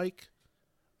 $100 bike,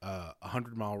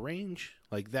 100-mile range,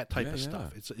 like that type of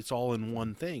stuff. It's all in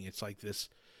one thing. It's like this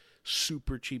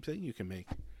super cheap thing you can make.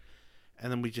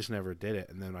 And then we just never did it.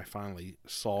 And then I finally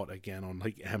saw it again on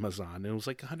like Amazon. And it was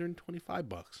like $125.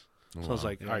 So I was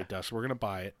like, all right, Dust, we're going to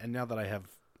buy it. And now that I have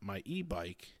my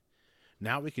e-bike,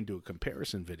 now we can do a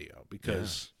comparison video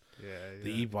because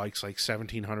the e-bike's like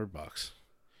 $1,700.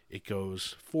 It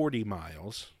goes 40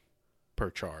 miles per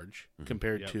charge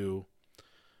compared to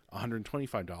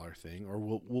 $125 thing. Or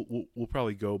we'll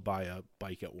probably go buy a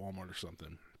bike at Walmart or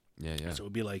something. Yeah. So it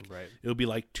would be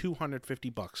like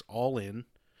 $250 all in.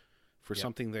 For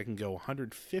something that can go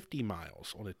 150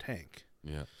 miles on a tank,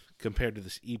 compared to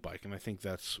this e-bike, and I think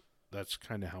that's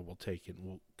kind of how we'll take it. And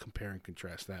we'll compare and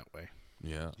contrast that way.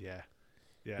 Yeah.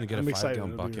 I'm get a excited.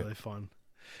 5-gallon It'll be bucket. really fun.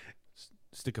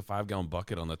 Stick a 5-gallon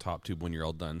bucket on the top tube when you're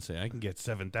all done. Say, I can get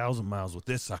 7,000 miles with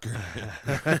this sucker.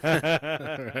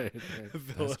 Right.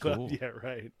 That's cool. Yeah,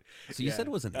 right. So you said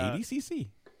it was an 80cc?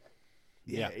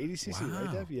 Yeah, 80cc,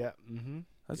 right, Dev? Yeah. Mm-hmm.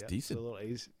 That's decent. A little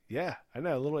AC, I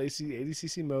know, a little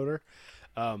 80cc motor.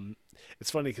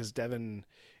 It's funny because Devin,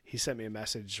 he sent me a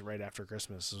message right after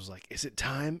Christmas. It was like, is it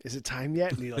time? Is it time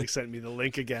yet? And he like sent me the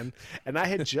link again. And I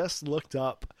had just looked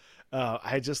up,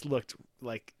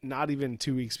 like not even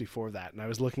 2 weeks before that. And I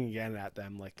was looking again at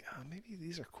them like, oh, maybe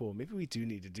these are cool. Maybe we do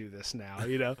need to do this now,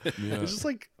 you know? It's just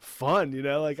like fun, you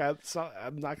know? Like I'm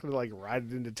not going to like ride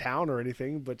it into town or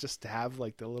anything, but just to have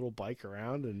like the little bike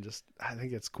around and just, I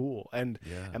think it's cool. And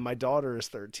my daughter is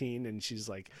 13 and she's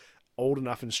like old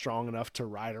enough and strong enough to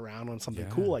ride around on something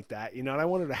cool like that, you know? And I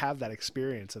wanted to have that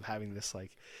experience of having this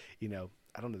like, you know,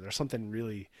 I don't know, there's something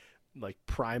really like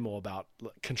primal about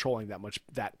controlling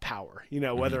that power, you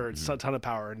know, whether it's a ton of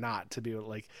power or not, to be able to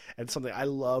like, and something I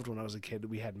loved when I was a kid,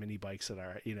 we had mini bikes at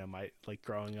our, you know, my like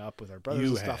growing up with our brothers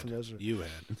and stuff. And those were, you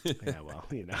had. Yeah, well,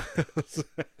 you know,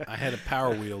 I had a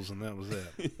Power Wheels and that was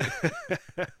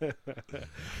it.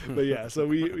 But yeah, so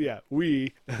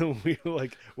we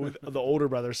like with the older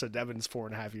brother, so Devin's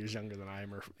 4.5 years younger than I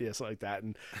am, or something like that,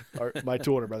 and my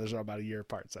two older brothers are about a year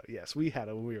apart. So yes, we had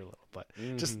it when we were little, but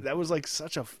just that was like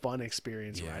such a fun fun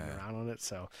experience riding around on it.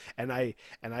 So, and I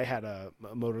had a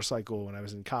motorcycle when I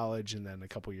was in college, and then a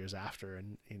couple years after,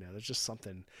 and there's just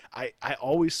something I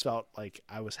always felt like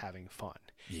I was having fun.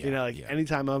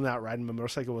 Anytime I'm out riding my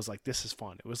motorcycle, was like, this is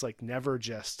fun. It was like never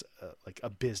just like a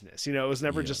business. It was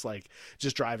never just like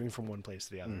just driving from one place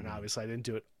to the other. And obviously I didn't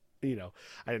do it.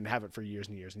 I didn't have it for years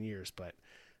and years and years, but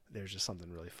there's just something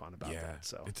really fun about that.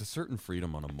 So it's a certain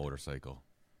freedom on a motorcycle.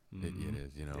 It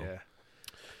is, Yeah.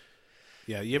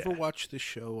 Yeah. You ever watch the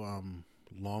show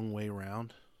Long Way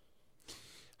Round?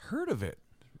 Heard of it?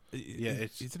 Yeah.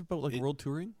 Is it about like world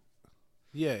touring?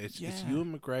 Yeah, it's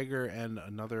Ewan McGregor and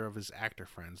another of his actor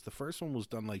friends. The first one was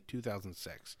done like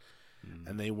 2006,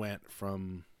 and they went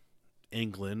from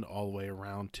England all the way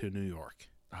around to New York.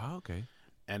 Oh, okay.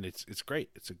 And it's great.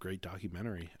 It's a great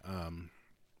documentary.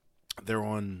 They're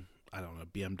on, I don't know,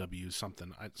 BMW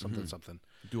something.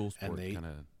 Dual sport kind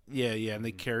of. Yeah, and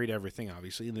they carried everything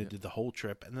obviously, and they did the whole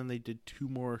trip, and then they did 2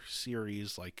 more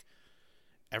series like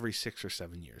every 6 or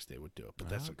 7 years they would do it. But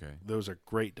those are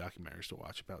great documentaries to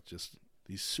watch about just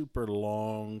these super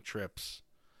long trips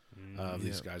of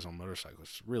these guys on motorcycles.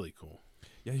 It's really cool.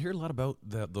 Yeah, I hear a lot about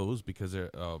those because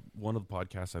one of the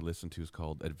podcasts I listen to is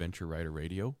called Adventure Rider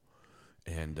Radio,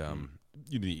 and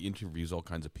he interviews all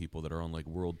kinds of people that are on like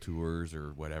world tours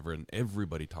or whatever, and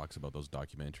everybody talks about those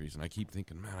documentaries. And I keep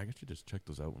thinking, man, I should just check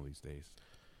those out one of these days.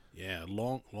 Yeah,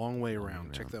 long way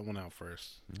around. Check that one out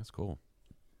first. That's cool.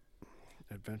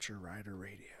 Adventure Rider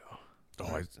Radio.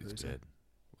 Oh, it's good.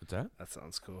 What's that? That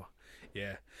sounds cool.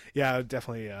 Yeah,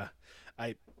 definitely.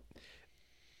 I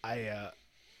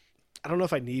don't know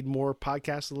if I need more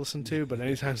podcasts to listen to, but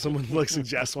anytime someone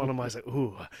suggests one, I'm always like,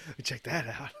 ooh, check that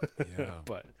out. Yeah.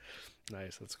 But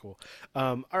nice, that's cool.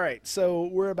 All right, so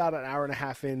we're about an hour and a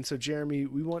half in. So Jeremy,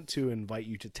 we want to invite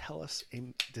you to tell us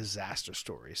a disaster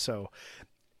story. So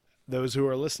those who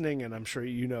are listening, and I'm sure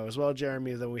you know as well,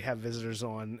 Jeremy, that we have visitors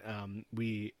on,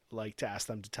 we like to ask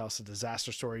them to tell us a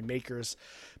disaster story. Makers,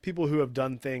 people who have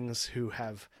done things, who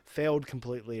have failed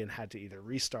completely and had to either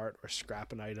restart or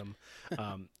scrap an item.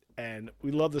 And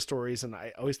we love the stories, and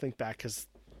I always think back because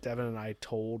Devin and I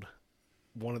told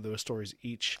one of those stories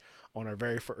each on our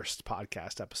very first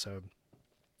podcast episode.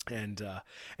 And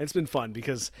it's been fun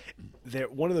because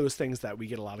one of those things that we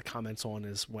get a lot of comments on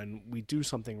is when we do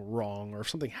something wrong or if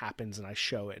something happens and I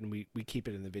show it and we keep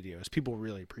it in the videos. People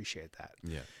really appreciate that.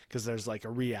 Yeah. Because there's like a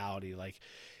reality, like,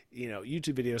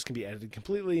 YouTube videos can be edited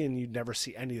completely and you never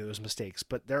see any of those mistakes,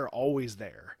 but they're always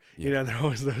there. Yeah. They're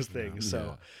always those things.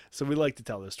 So we like to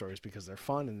tell those stories because they're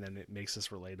fun and then it makes us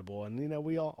relatable. And,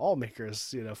 we all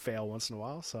makers, fail once in a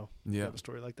while. So you have a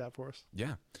story like that for us.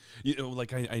 Yeah.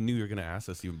 Like I knew you were going to ask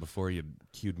this even before you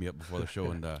queued me up before the show.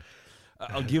 And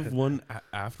I'll give one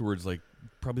afterwards, like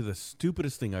probably the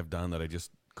stupidest thing I've done that I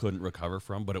just couldn't recover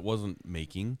from, but it wasn't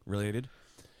making related.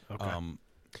 Okay.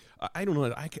 I don't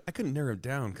know. I couldn't narrow it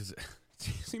down because it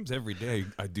seems every day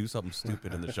I do something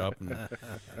stupid in the shop. And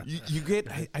you get,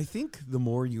 I think the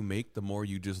more you make, the more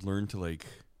you just learn to like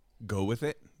go with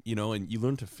it, and you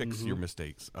learn to fix your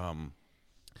mistakes.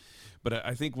 But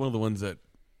I think one of the ones that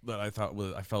I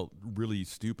felt really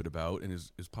stupid about and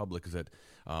is public is that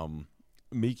I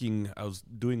was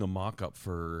doing a mock-up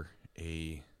for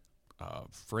a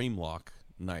frame lock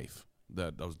knife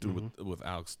that I was doing with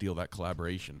Alex Steele, that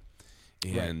collaboration.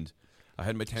 And I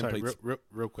had my templates. Sorry,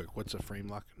 real quick, what's a frame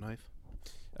lock knife?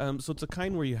 So it's a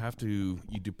kind where you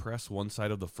depress one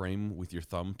side of the frame with your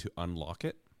thumb to unlock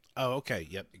it. Oh, okay.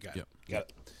 Yep, you got it. Got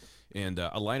it. And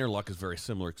a liner lock is very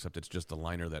similar, except it's just a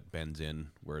liner that bends in,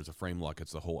 whereas a frame lock,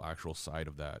 it's the whole actual side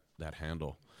of that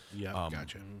handle. Yeah,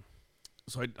 gotcha.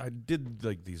 So I did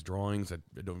like these drawings. I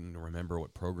don't even remember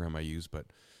what program I used, but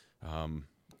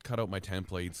cut out my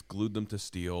templates, glued them to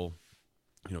steel.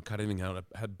 Cut everything out,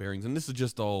 had bearings, and this is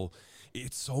just all,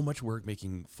 it's so much work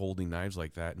making folding knives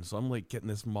like that, and so I'm like getting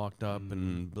this mocked up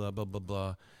and blah, blah, blah,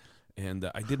 blah, and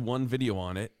I did one video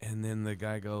on it, and then the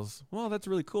guy goes, well, that's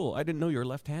really cool, I didn't know you were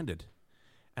left-handed,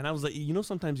 and I was like,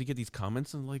 sometimes you get these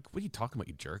comments, and like, what are you talking about,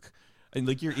 you jerk, and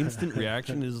like your instant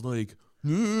reaction is like,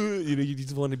 you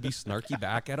just want to be snarky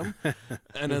back at him.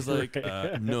 And I was like,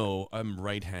 no, I'm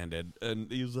right-handed.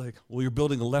 And he was like, well, you're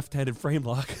building a left-handed frame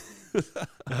lock.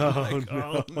 Oh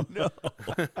no.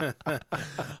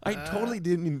 I totally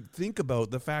didn't even think about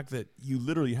the fact that you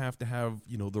literally have to have,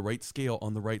 the right scale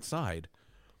on the right side.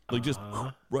 Like just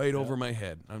right over my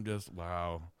head. I'm just,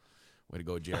 wow. Way to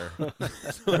go, Jer.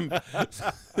 And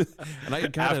I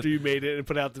had after you made it and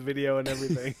put out the video and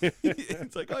everything.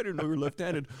 It's like, I didn't know you were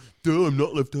left-handed. Duh, I'm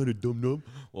not left-handed, dum-dum.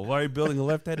 Well, why are you building a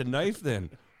left-handed knife then?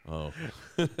 Oh.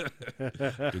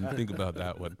 Didn't think about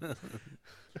that one.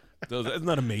 It's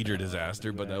not a major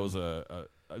disaster, but that was a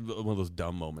one of those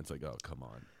dumb moments. Like, oh, come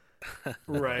on.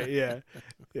 Right? Yeah,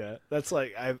 yeah. That's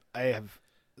like I have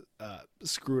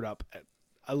screwed up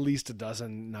at least a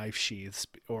dozen knife sheaths,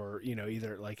 or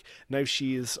either like knife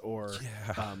sheaths or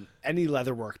any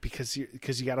leather work, because you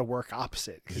got to work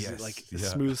opposite, because like the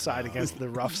smooth side against the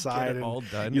rough side, and all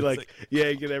done. you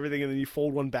you get everything, and then you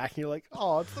fold one back and you're like,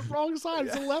 oh, it's the wrong side,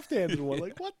 it's the left-handed one.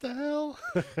 Like, what the hell?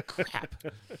 Crap.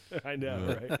 I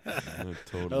know, right?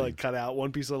 Totally. I like cut out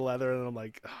one piece of leather and I'm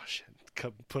like, oh shit,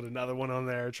 put another one on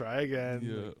there, try again.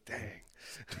 Yeah. Like,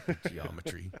 dang.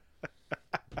 Geometry.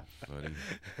 Funny.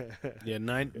 Yeah,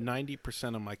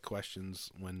 90% of my questions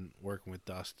when working with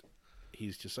Dust,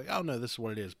 he's just like, oh no, this is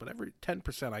what it is. But every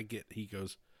 10% I get, he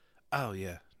goes, oh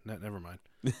yeah, never mind.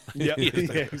 Yeah,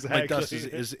 exactly. Like, Dust,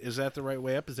 is that the right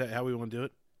way up? Is that how we want to do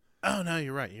it? Oh no,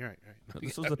 you're right.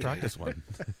 This was the practice one.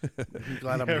 I'm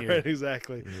glad I'm here. Right,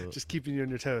 exactly. Just keeping you on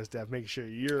your toes, Dev, making sure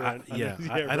you're I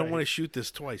don't want to shoot this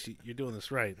twice. You're doing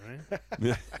this right?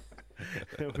 Yeah.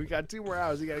 We got 2 more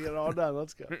hours. You got to get it all done.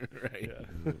 Let's go. Right.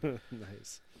 Yeah.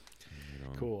 Nice.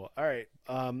 Cool. All right.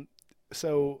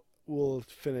 So we'll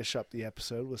finish up the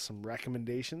episode with some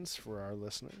recommendations for our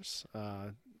listeners.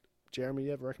 Jeremy, you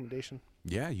have a recommendation?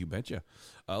 Yeah, you betcha.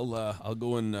 I'll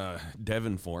go in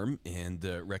Devin form and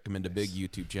recommend a big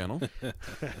YouTube channel.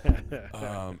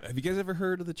 Have you guys ever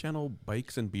heard of the channel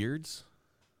Bikes and Beards?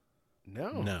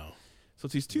 No. So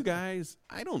it's these 2 guys.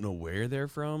 I don't know where they're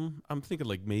from. I'm thinking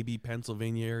like maybe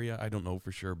Pennsylvania area. I don't know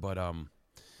for sure, but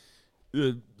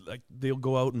like they'll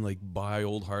go out and like buy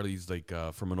old Harleys like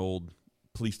from an old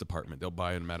police department. They'll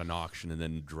buy them at an auction and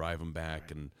then drive them back,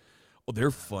 and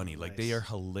they're funny. Like they are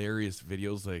hilarious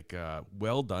videos. Like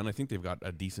well done. I think they've got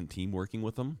a decent team working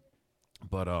with them,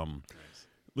 but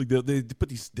like they put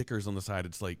these stickers on the side.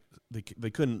 It's like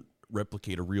they couldn't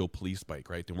replicate a real police bike,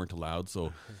 right? They weren't allowed,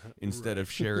 so instead of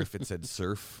sheriff it said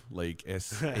surf, like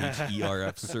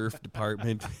SHERF, surf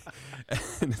department.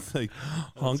 And it's like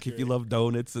honk if you love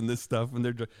donuts and this stuff, and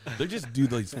they just do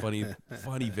these funny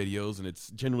videos, and it's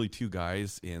generally 2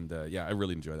 guys, and yeah, I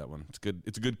really enjoy that one. It's good.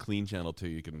 It's a good clean channel too.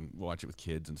 You can watch it with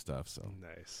kids and stuff. So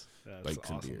Nice. Bikes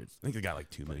awesome. and Beards. I think they got like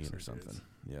 2 million or something.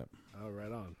 Yep. Oh,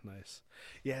 right on. Nice.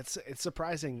 Yeah, it's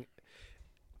surprising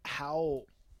how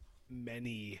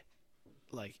many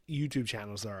like YouTube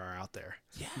channels there are out there.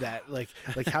 Yeah. That like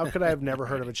how could I have never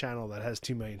heard of a channel that has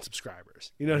 2 million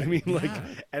subscribers? You know what I mean? Like,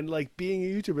 and like being a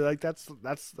YouTuber, like that's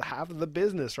half of the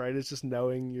business, right? It's just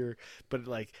knowing but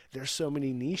like there's so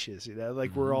many niches,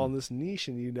 like we're all in this niche,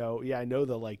 and I know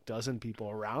the like dozen people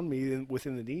around me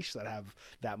within the niche that have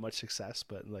that much success,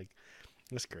 but like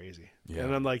it's crazy. Yeah.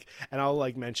 And I'm like, and I'll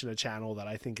like mention a channel that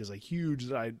I think is like huge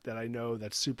that I know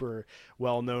that's super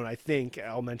well known. I think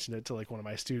I'll mention it to like one of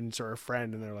my students or a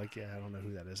friend, and they're like, yeah, I don't know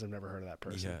who that is. I've never heard of that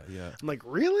person. Yeah. I'm like,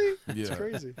 really? Yeah. It's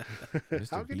crazy.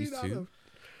 How could you not have?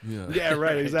 Yeah. Yeah,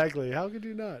 right, exactly. How could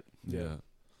you not? Yeah.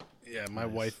 Yeah, my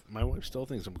wife still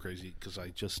thinks I'm crazy because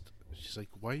she's like,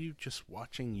 why are you just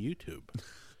watching YouTube?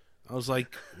 I was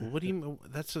like, what do you mean?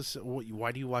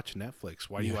 Why do you watch Netflix?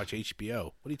 Why do you watch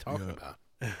HBO? What are you talking about?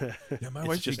 Yeah, my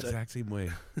wife's the exact same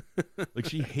way. Like,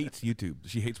 she hates YouTube.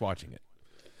 She hates watching it.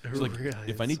 She's like,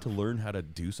 if I need to learn how to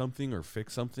do something or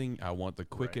fix something, I want the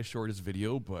quickest, shortest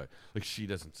video. But like, she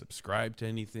doesn't subscribe to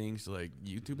anything. She's like,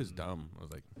 YouTube is dumb. I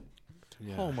was like,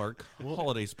 Hallmark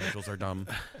holiday specials are dumb.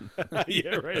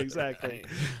 Yeah, right, exactly.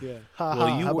 Yeah.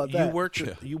 Well,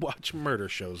 you watch murder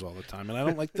shows all the time, and I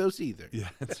don't like those either. Yeah,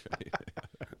 that's right.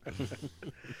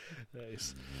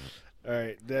 Nice. All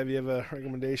right, Deb, you have a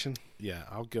recommendation? Yeah,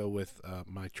 I'll go with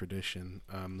my tradition.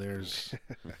 There's,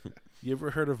 you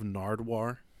ever heard of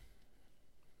Nardwuar?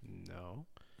 No.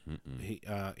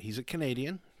 He's a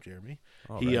Canadian, Jeremy.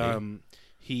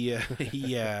 He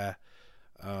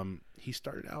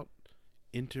started out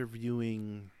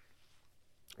interviewing.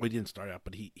 Well, he didn't start out,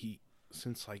 but he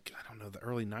since like, I don't know, the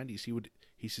early 90s,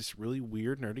 he's this really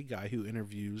weird nerdy guy who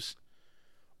interviews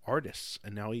artists,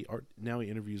 and now he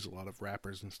interviews a lot of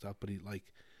rappers and stuff, but he like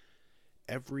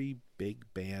every big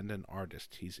band and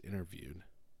artist he's interviewed.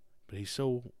 But he's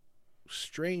so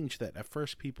strange that at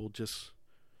first people just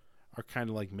are kind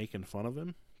of like making fun of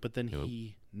him, but then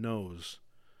he knows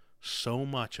so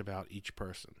much about each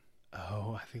person.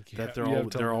 Oh, I think that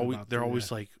they're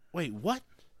always like, wait, what?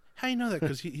 How you know that?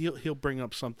 Because he'll bring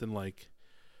up something like,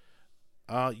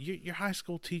 your high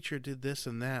school teacher did this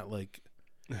and that, like,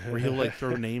 where he'll like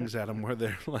throw names at them where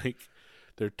they're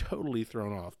totally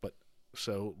thrown off. But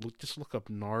so just look up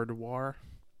Nardwuar.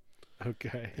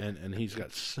 Okay. And he's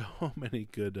got so many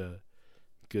good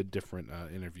different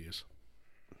interviews.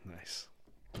 Nice.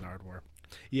 Nardwuar.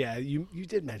 Yeah, you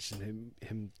did mention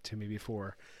him to me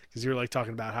before, because you were like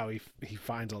talking about how he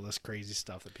finds all this crazy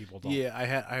stuff that people don't.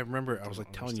 Yeah, I remember I was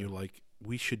like telling you like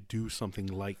we should do something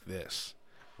like this,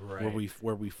 Right.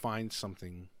 where we find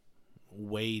something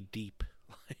way deep,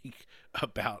 like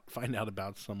find out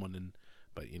about someone, and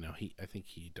but I think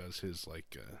he does his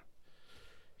like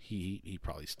he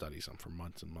probably studies them for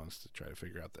months and months to try to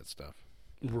figure out that stuff.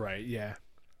 Right. Yeah.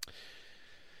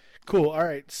 Cool. All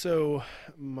right. So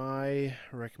my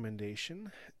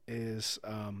recommendation is,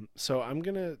 so I'm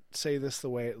going to say this the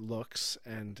way it looks,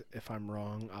 and if I'm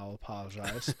wrong, I'll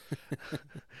apologize.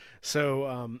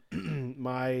 So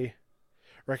my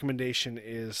recommendation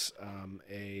is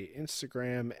a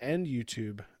Instagram and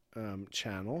YouTube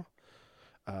channel.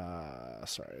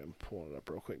 Sorry, I'm pulling it up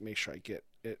real quick. Make sure I get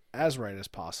it as right as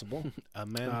possible.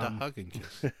 Amanda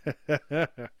Huggins.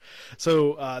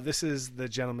 So this is the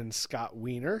gentleman Scott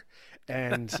Wiener,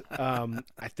 and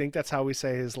I think that's how we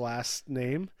say his last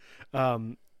name.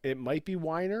 It might be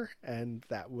Weiner, and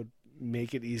that would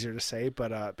make it easier to say.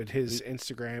 But his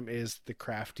Instagram is the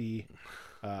crafty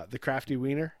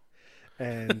Wiener,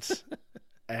 and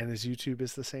his YouTube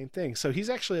is the same thing. So he's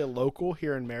actually a local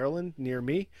here in Maryland,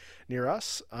 near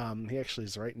us. He actually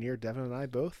is right near Devin and I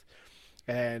both.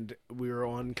 And we were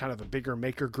on kind of a bigger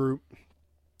maker group,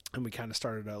 and we kind of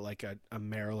started a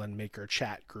Maryland maker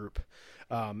chat group.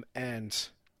 And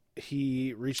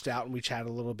he reached out and we chatted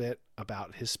a little bit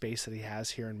about his space that he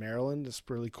has here in Maryland. This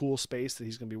really cool space that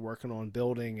he's going to be working on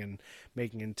building and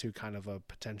making into kind of a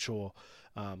potential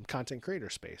content creator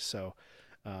space. So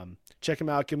check him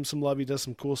out, give him some love. He does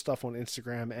some cool stuff on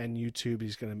Instagram and YouTube.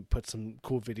 He's going to put some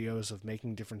cool videos of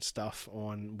making different stuff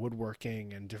on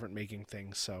woodworking and different making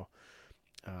things. So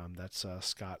that's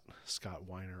Scott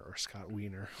Weiner, or Scott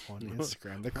Wiener on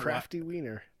Instagram, the crafty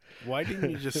Wiener. Why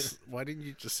didn't you just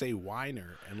say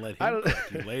Weiner and let him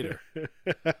correct you later?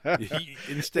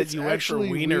 Instead, It's you went for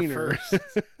Wiener first.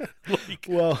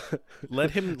 Well, let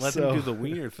him do the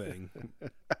Wiener thing.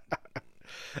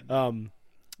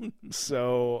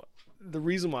 So the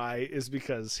reason why is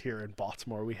because here in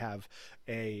Baltimore we have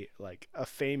a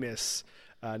famous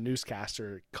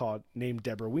newscaster named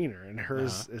Deborah Wiener, and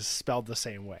hers is spelled the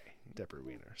same way, Deborah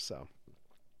Wiener. So,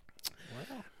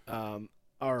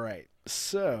 all right.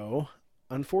 So,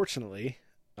 unfortunately,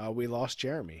 we lost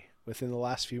Jeremy within the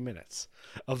last few minutes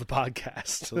of the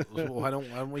podcast. So why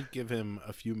don't we give him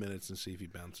a few minutes and see if he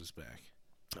bounces back?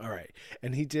 All right.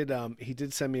 And he did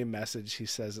send me a message. He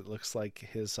says it looks like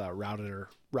his router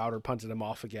punted him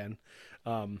off again.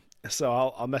 So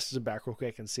I'll message him back real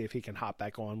quick and see if he can hop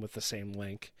back on with the same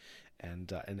link.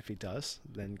 And if he does,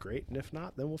 then great. And if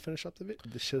not, then we'll finish up the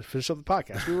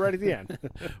podcast. We were right at the end.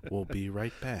 We'll be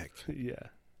right back. Yeah.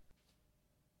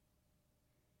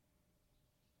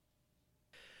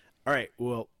 All right.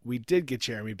 Well, we did get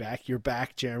Jeremy back. You're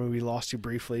back, Jeremy. We lost you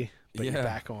briefly, but you're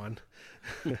back on.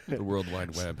 The World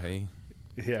Wide Web, hey?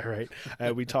 Yeah, right.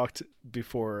 We talked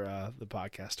before the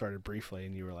podcast started briefly,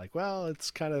 and you were like, well, it's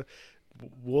kind of,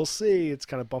 we'll see. It's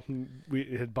kind of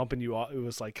bumping you off. It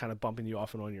was like kind of bumping you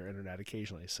off and on your internet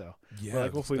occasionally. So we're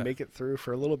like, well, if we make it through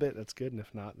for a little bit, that's good. And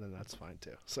if not, then that's fine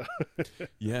too. So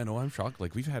yeah, no, I'm shocked.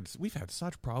 Like we've had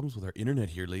such problems with our internet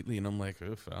here lately, and I'm like,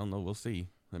 I don't know, we'll see.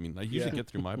 I mean, I usually get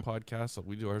through my podcast. So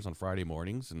we do ours on Friday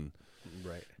mornings, and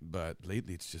but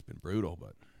lately it's just been brutal.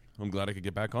 But I'm glad I could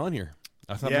get back on here.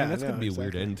 I thought, man, that's gonna be a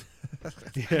weird end.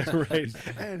 Yeah, right.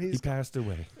 And he passed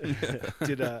away.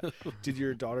 Did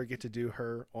your daughter get to do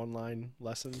her online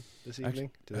lesson this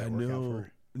evening? Did that work out for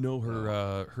her? No,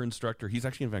 her instructor. He's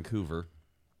actually in Vancouver.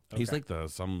 Okay. He's like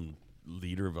some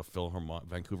leader of a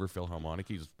Vancouver Philharmonic.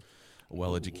 He's a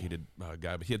well-educated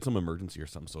guy, but he had some emergency or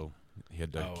something, so he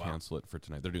had to cancel it for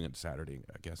tonight. They're doing it Saturday,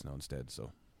 I guess, now instead.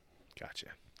 So, gotcha.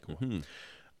 Cool. Mm-hmm.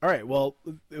 All right. Well,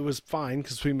 it was fine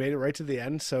because we made it right to the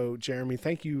end. So, Jeremy,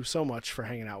 thank you so much for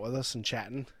hanging out with us and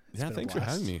chatting. Thanks for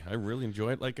having me. I really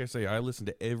enjoy it. Like I say, I listen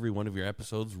to every one of your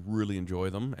episodes, really enjoy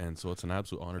them, and so it's an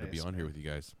absolute honor to be on here with you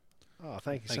guys. Oh,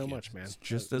 thank you so much, man. It's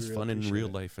just as fun in real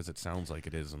life as it sounds like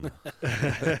it is.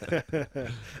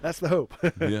 That's the hope.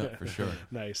 Yeah, for sure.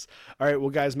 Nice. All right,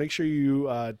 well, guys, make sure you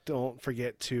don't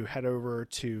forget to head over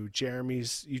to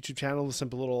Jeremy's YouTube channel, The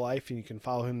Simple Little Life, and you can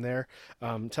follow him there.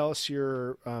 Tell us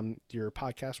your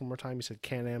podcast one more time. You said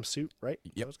Can-Am Soup, right?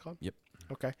 Yep. Is that what it's called? Yep.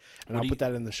 Okay. And I'll put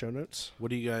that in the show notes.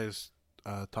 What do you guys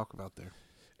talk about there?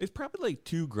 It's probably like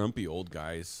two grumpy old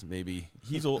guys, maybe.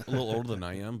 He's a little older than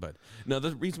I am, but no,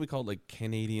 the reason we call it like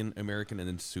Canadian, American, and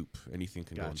then soup. Anything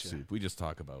can go in soup. We just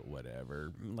talk about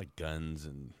whatever, like guns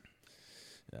and,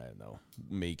 I don't know,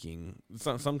 making.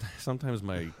 Sometimes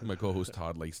my co-host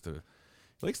Todd likes to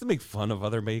Likes to make fun of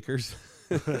other makers.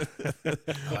 Only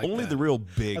that. the real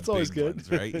big, That's always big good.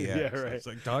 ones, right? Yeah, Yeah, so right. It's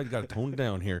like, dog, you got to tone it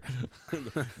down here.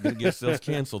 Gonna get yourself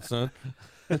canceled, son.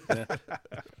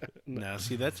 Now,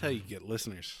 see, that's how you get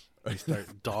listeners. You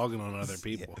start dogging on other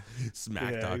people.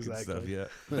 Smack Yeah, talking exactly. stuff. Yeah,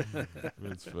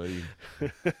 that's funny.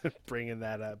 bringing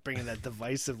that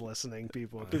divisive listening.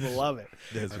 People love it.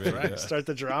 That's That's right. right. Start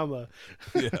the drama.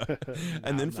 Yeah.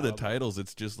 And then for the titles,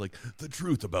 it's just like the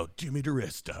truth about Jimmy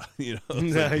DiResta. You know,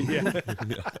 it's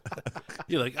like,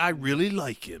 You're like, I really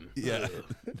like him. yeah,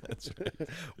 that's right.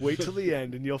 Wait till the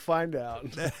end, and you'll find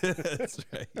out. That's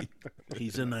right.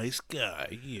 He's a nice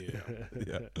guy. Yeah.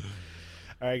 Yeah.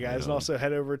 All right, guys, and also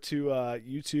head over to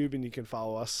YouTube, and you can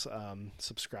follow us.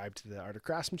 Subscribe to the Art of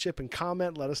Craftsmanship and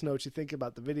comment. Let us know what you think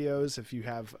about the videos. If you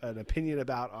have an opinion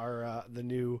about our the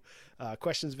new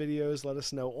questions videos, let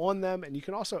us know on them. And you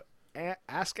can also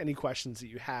ask any questions that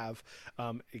you have.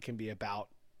 It can be about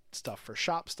stuff for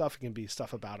shop stuff. It can be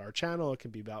stuff about our channel. It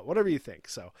can be about whatever you think.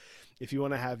 So if you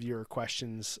want to have your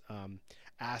questions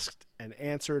asked and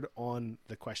answered on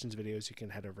the questions videos, you can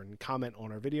head over and comment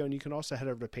on our video, and you can also head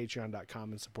over to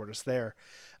patreon.com and support us there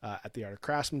at the Art of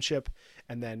Craftsmanship.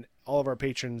 And then all of our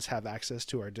patrons have access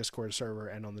to our Discord server,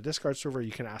 and on the Discord server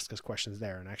you can ask us questions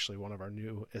there. And actually one of our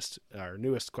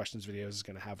newest questions videos is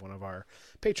going to have one of our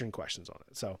patron questions on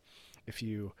it. So if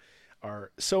you are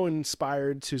so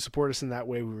inspired to support us in that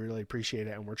way, we really appreciate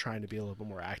it, and we're trying to be a little bit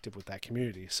more active with that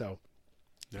community. So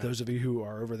those of you who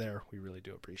are over there, we really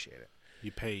do appreciate it.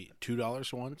 You pay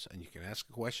 $2 once, and you can ask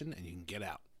a question, and you can get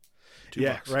out.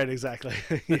 $2. Right, exactly.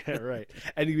 Yeah, right.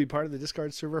 And you can be part of the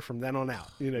Discord server from then on out.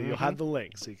 You know, you'll have the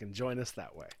link, so you can join us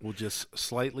that way. We'll just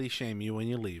slightly shame you when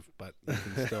you leave, but you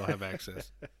can still have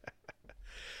access.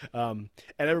 And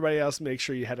everybody else, make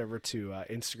sure you head over to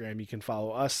Instagram. You can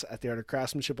follow us at The Art of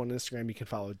Craftsmanship on Instagram. You can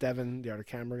follow Devin, The Art of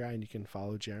Camera Guy, and you can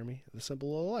follow Jeremy, The Simple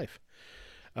Little Life.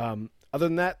 Other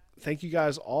than that, thank you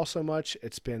guys all so much.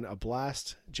 It's been a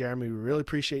blast. Jeremy, we really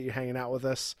appreciate you hanging out with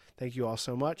us. Thank you all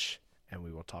so much, and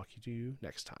we will talk to you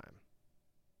next time.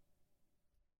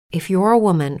 If you're a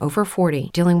woman over 40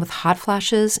 dealing with hot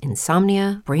flashes,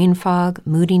 insomnia, brain fog,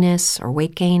 moodiness, or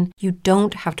weight gain, you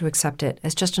don't have to accept it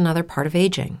as just another part of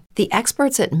aging. The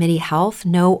experts at MIDI Health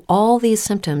know all these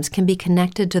symptoms can be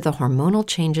connected to the hormonal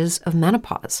changes of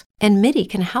menopause. And MIDI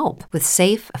can help with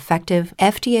safe, effective,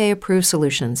 FDA-approved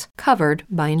solutions covered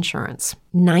by insurance.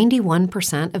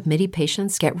 91% of MIDI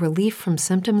patients get relief from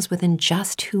symptoms within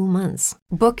just 2 months.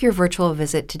 Book your virtual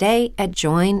visit today at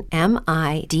joinmidi.com.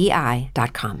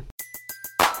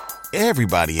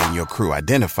 Everybody in your crew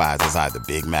identifies as either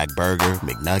Big Mac Burger,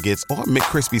 McNuggets, or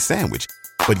McCrispy Sandwich.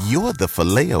 But you're the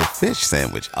Filet-O-Fish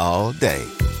Sandwich all day.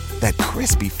 That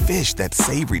crispy fish, that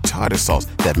savory tartar sauce,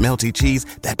 that melty cheese,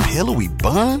 that pillowy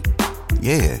bun.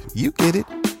 Yeah, you get it.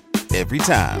 Every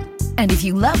time. And if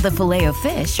you love the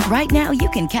Filet-O-Fish, right now you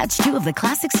can catch 2 of the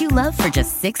classics you love for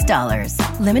just $6.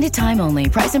 Limited time only.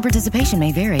 Price and participation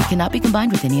may vary. Cannot be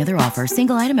combined with any other offer.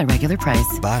 Single item at regular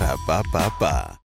price. Ba-da-ba-ba-ba.